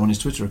 It says so on his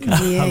Twitter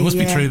account. That must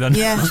be true then.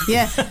 Yeah,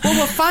 yeah. Well,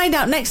 we'll find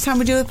out next time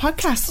we do a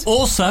podcast.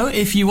 Also,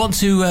 if you want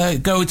to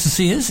go to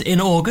see us in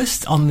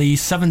August on the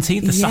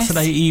 17th, the Yes.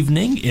 Saturday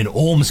evening in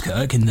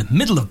Ormskirk, in the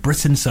middle of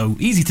Britain, so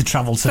easy to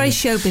travel to. Very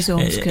showbiz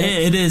Ormskirk.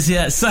 It is,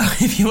 yeah. So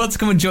if you want to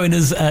come and join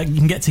us, you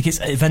can get tickets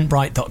at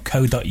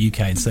eventbrite.co.uk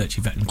and search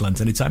Yvette and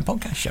Glenn's Anytime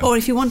Podcast Show. Or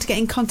if you want to get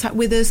in contact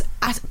with us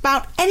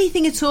about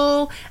anything at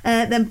all,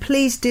 then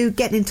please do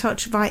get in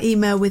touch via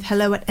email with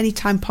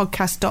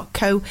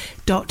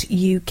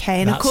hello@anytimepodcast.co.uk.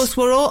 And of course,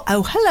 we're all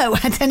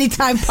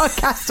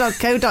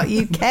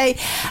hello@anytimepodcast.co.uk.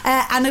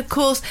 And of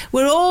course,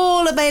 we're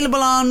all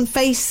available on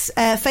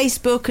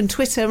Facebook and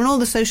Twitter and all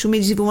the social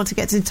medias if you want to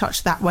get in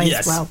touch that way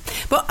as well.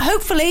 But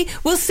hopefully,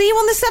 we'll see you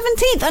on the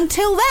 17th.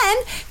 Until then,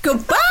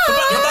 goodbye.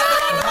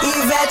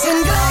 Yvette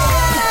and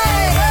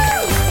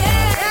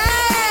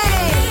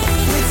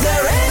It's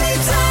their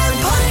Anytime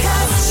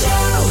Podcast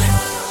Show.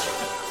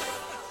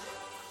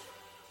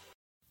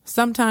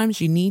 Sometimes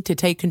you need to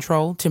take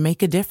control to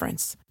make a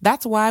difference.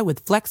 That's why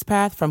with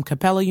FlexPath from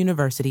Capella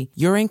University,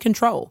 you're in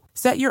control.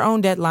 Set your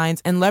own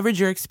deadlines and leverage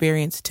your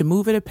experience to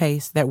move at a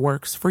pace that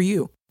works for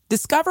you.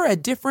 Discover a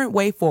different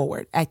way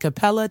forward at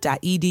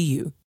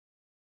capella.edu.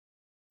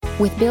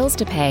 With bills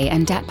to pay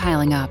and debt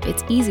piling up,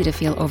 it's easy to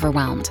feel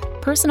overwhelmed.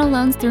 Personal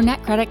loans through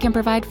NetCredit can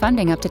provide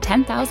funding up to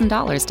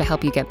 $10,000 to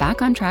help you get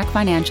back on track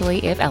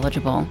financially if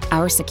eligible.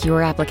 Our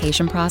secure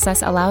application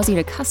process allows you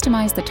to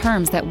customize the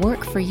terms that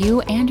work for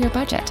you and your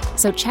budget.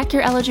 So check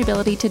your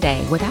eligibility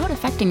today without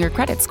affecting your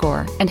credit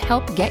score and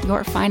help get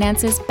your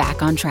finances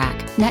back on track.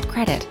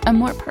 NetCredit, a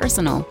more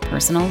personal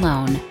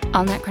loan.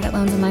 All NetCredit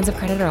loans and lines of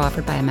credit are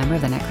offered by a member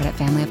of the NetCredit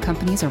family of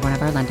companies or one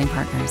of our lending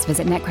partners.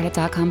 Visit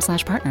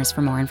netcredit.com/partners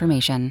for more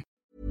information.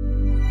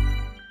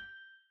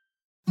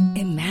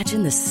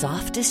 Imagine the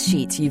softest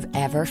sheets you've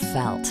ever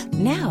felt.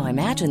 Now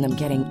imagine them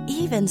getting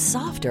even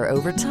softer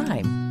over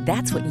time.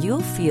 That's what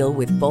you'll feel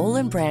with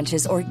Boll &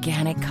 Branch's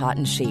organic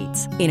cotton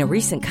sheets. In a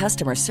recent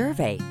customer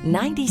survey,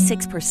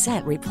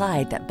 96%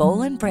 replied that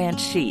Boll & Branch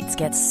sheets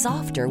get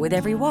softer with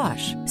every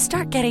wash.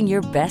 Start getting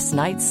your best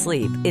night's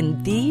sleep in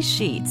these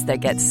sheets that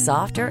get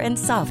softer and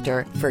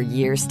softer for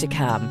years to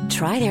come.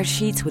 Try their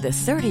sheets with a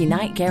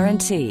 30-night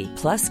guarantee.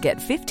 Plus, get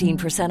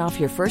 15% off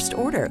your first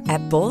order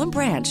at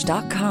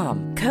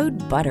bollandbranch.com.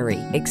 Code BUTTERY.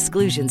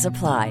 Exclusions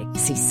apply.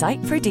 See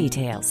site for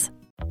details.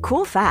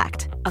 Cool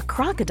fact, a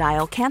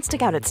crocodile can't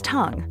stick out its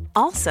tongue.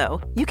 Also,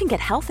 you can get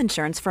health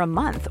insurance for a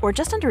month or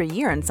just under a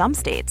year in some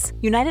states.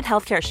 United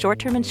Healthcare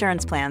short-term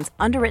insurance plans,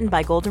 underwritten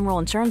by Golden Rule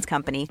Insurance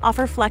Company,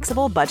 offer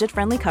flexible,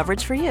 budget-friendly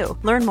coverage for you.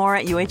 Learn more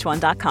at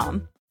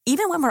uh1.com.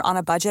 Even when we're on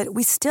a budget,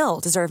 we still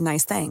deserve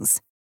nice things.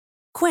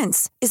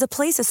 Quince is a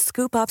place to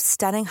scoop up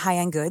stunning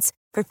high-end goods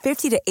for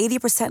 50 to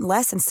 80%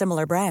 less than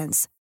similar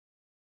brands.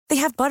 They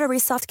have buttery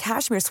soft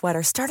cashmere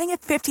sweaters starting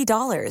at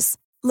 $50,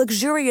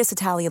 luxurious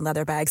Italian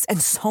leather bags, and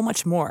so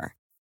much more.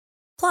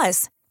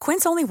 Plus,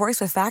 Quince only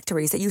works with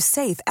factories that use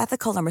safe,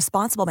 ethical, and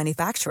responsible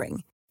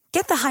manufacturing.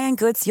 Get the high-end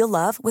goods you'll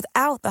love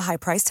without the high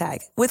price tag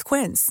with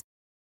Quince.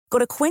 Go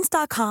to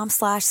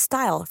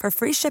quince.com/style for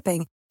free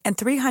shipping and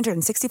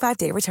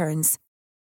 365-day returns.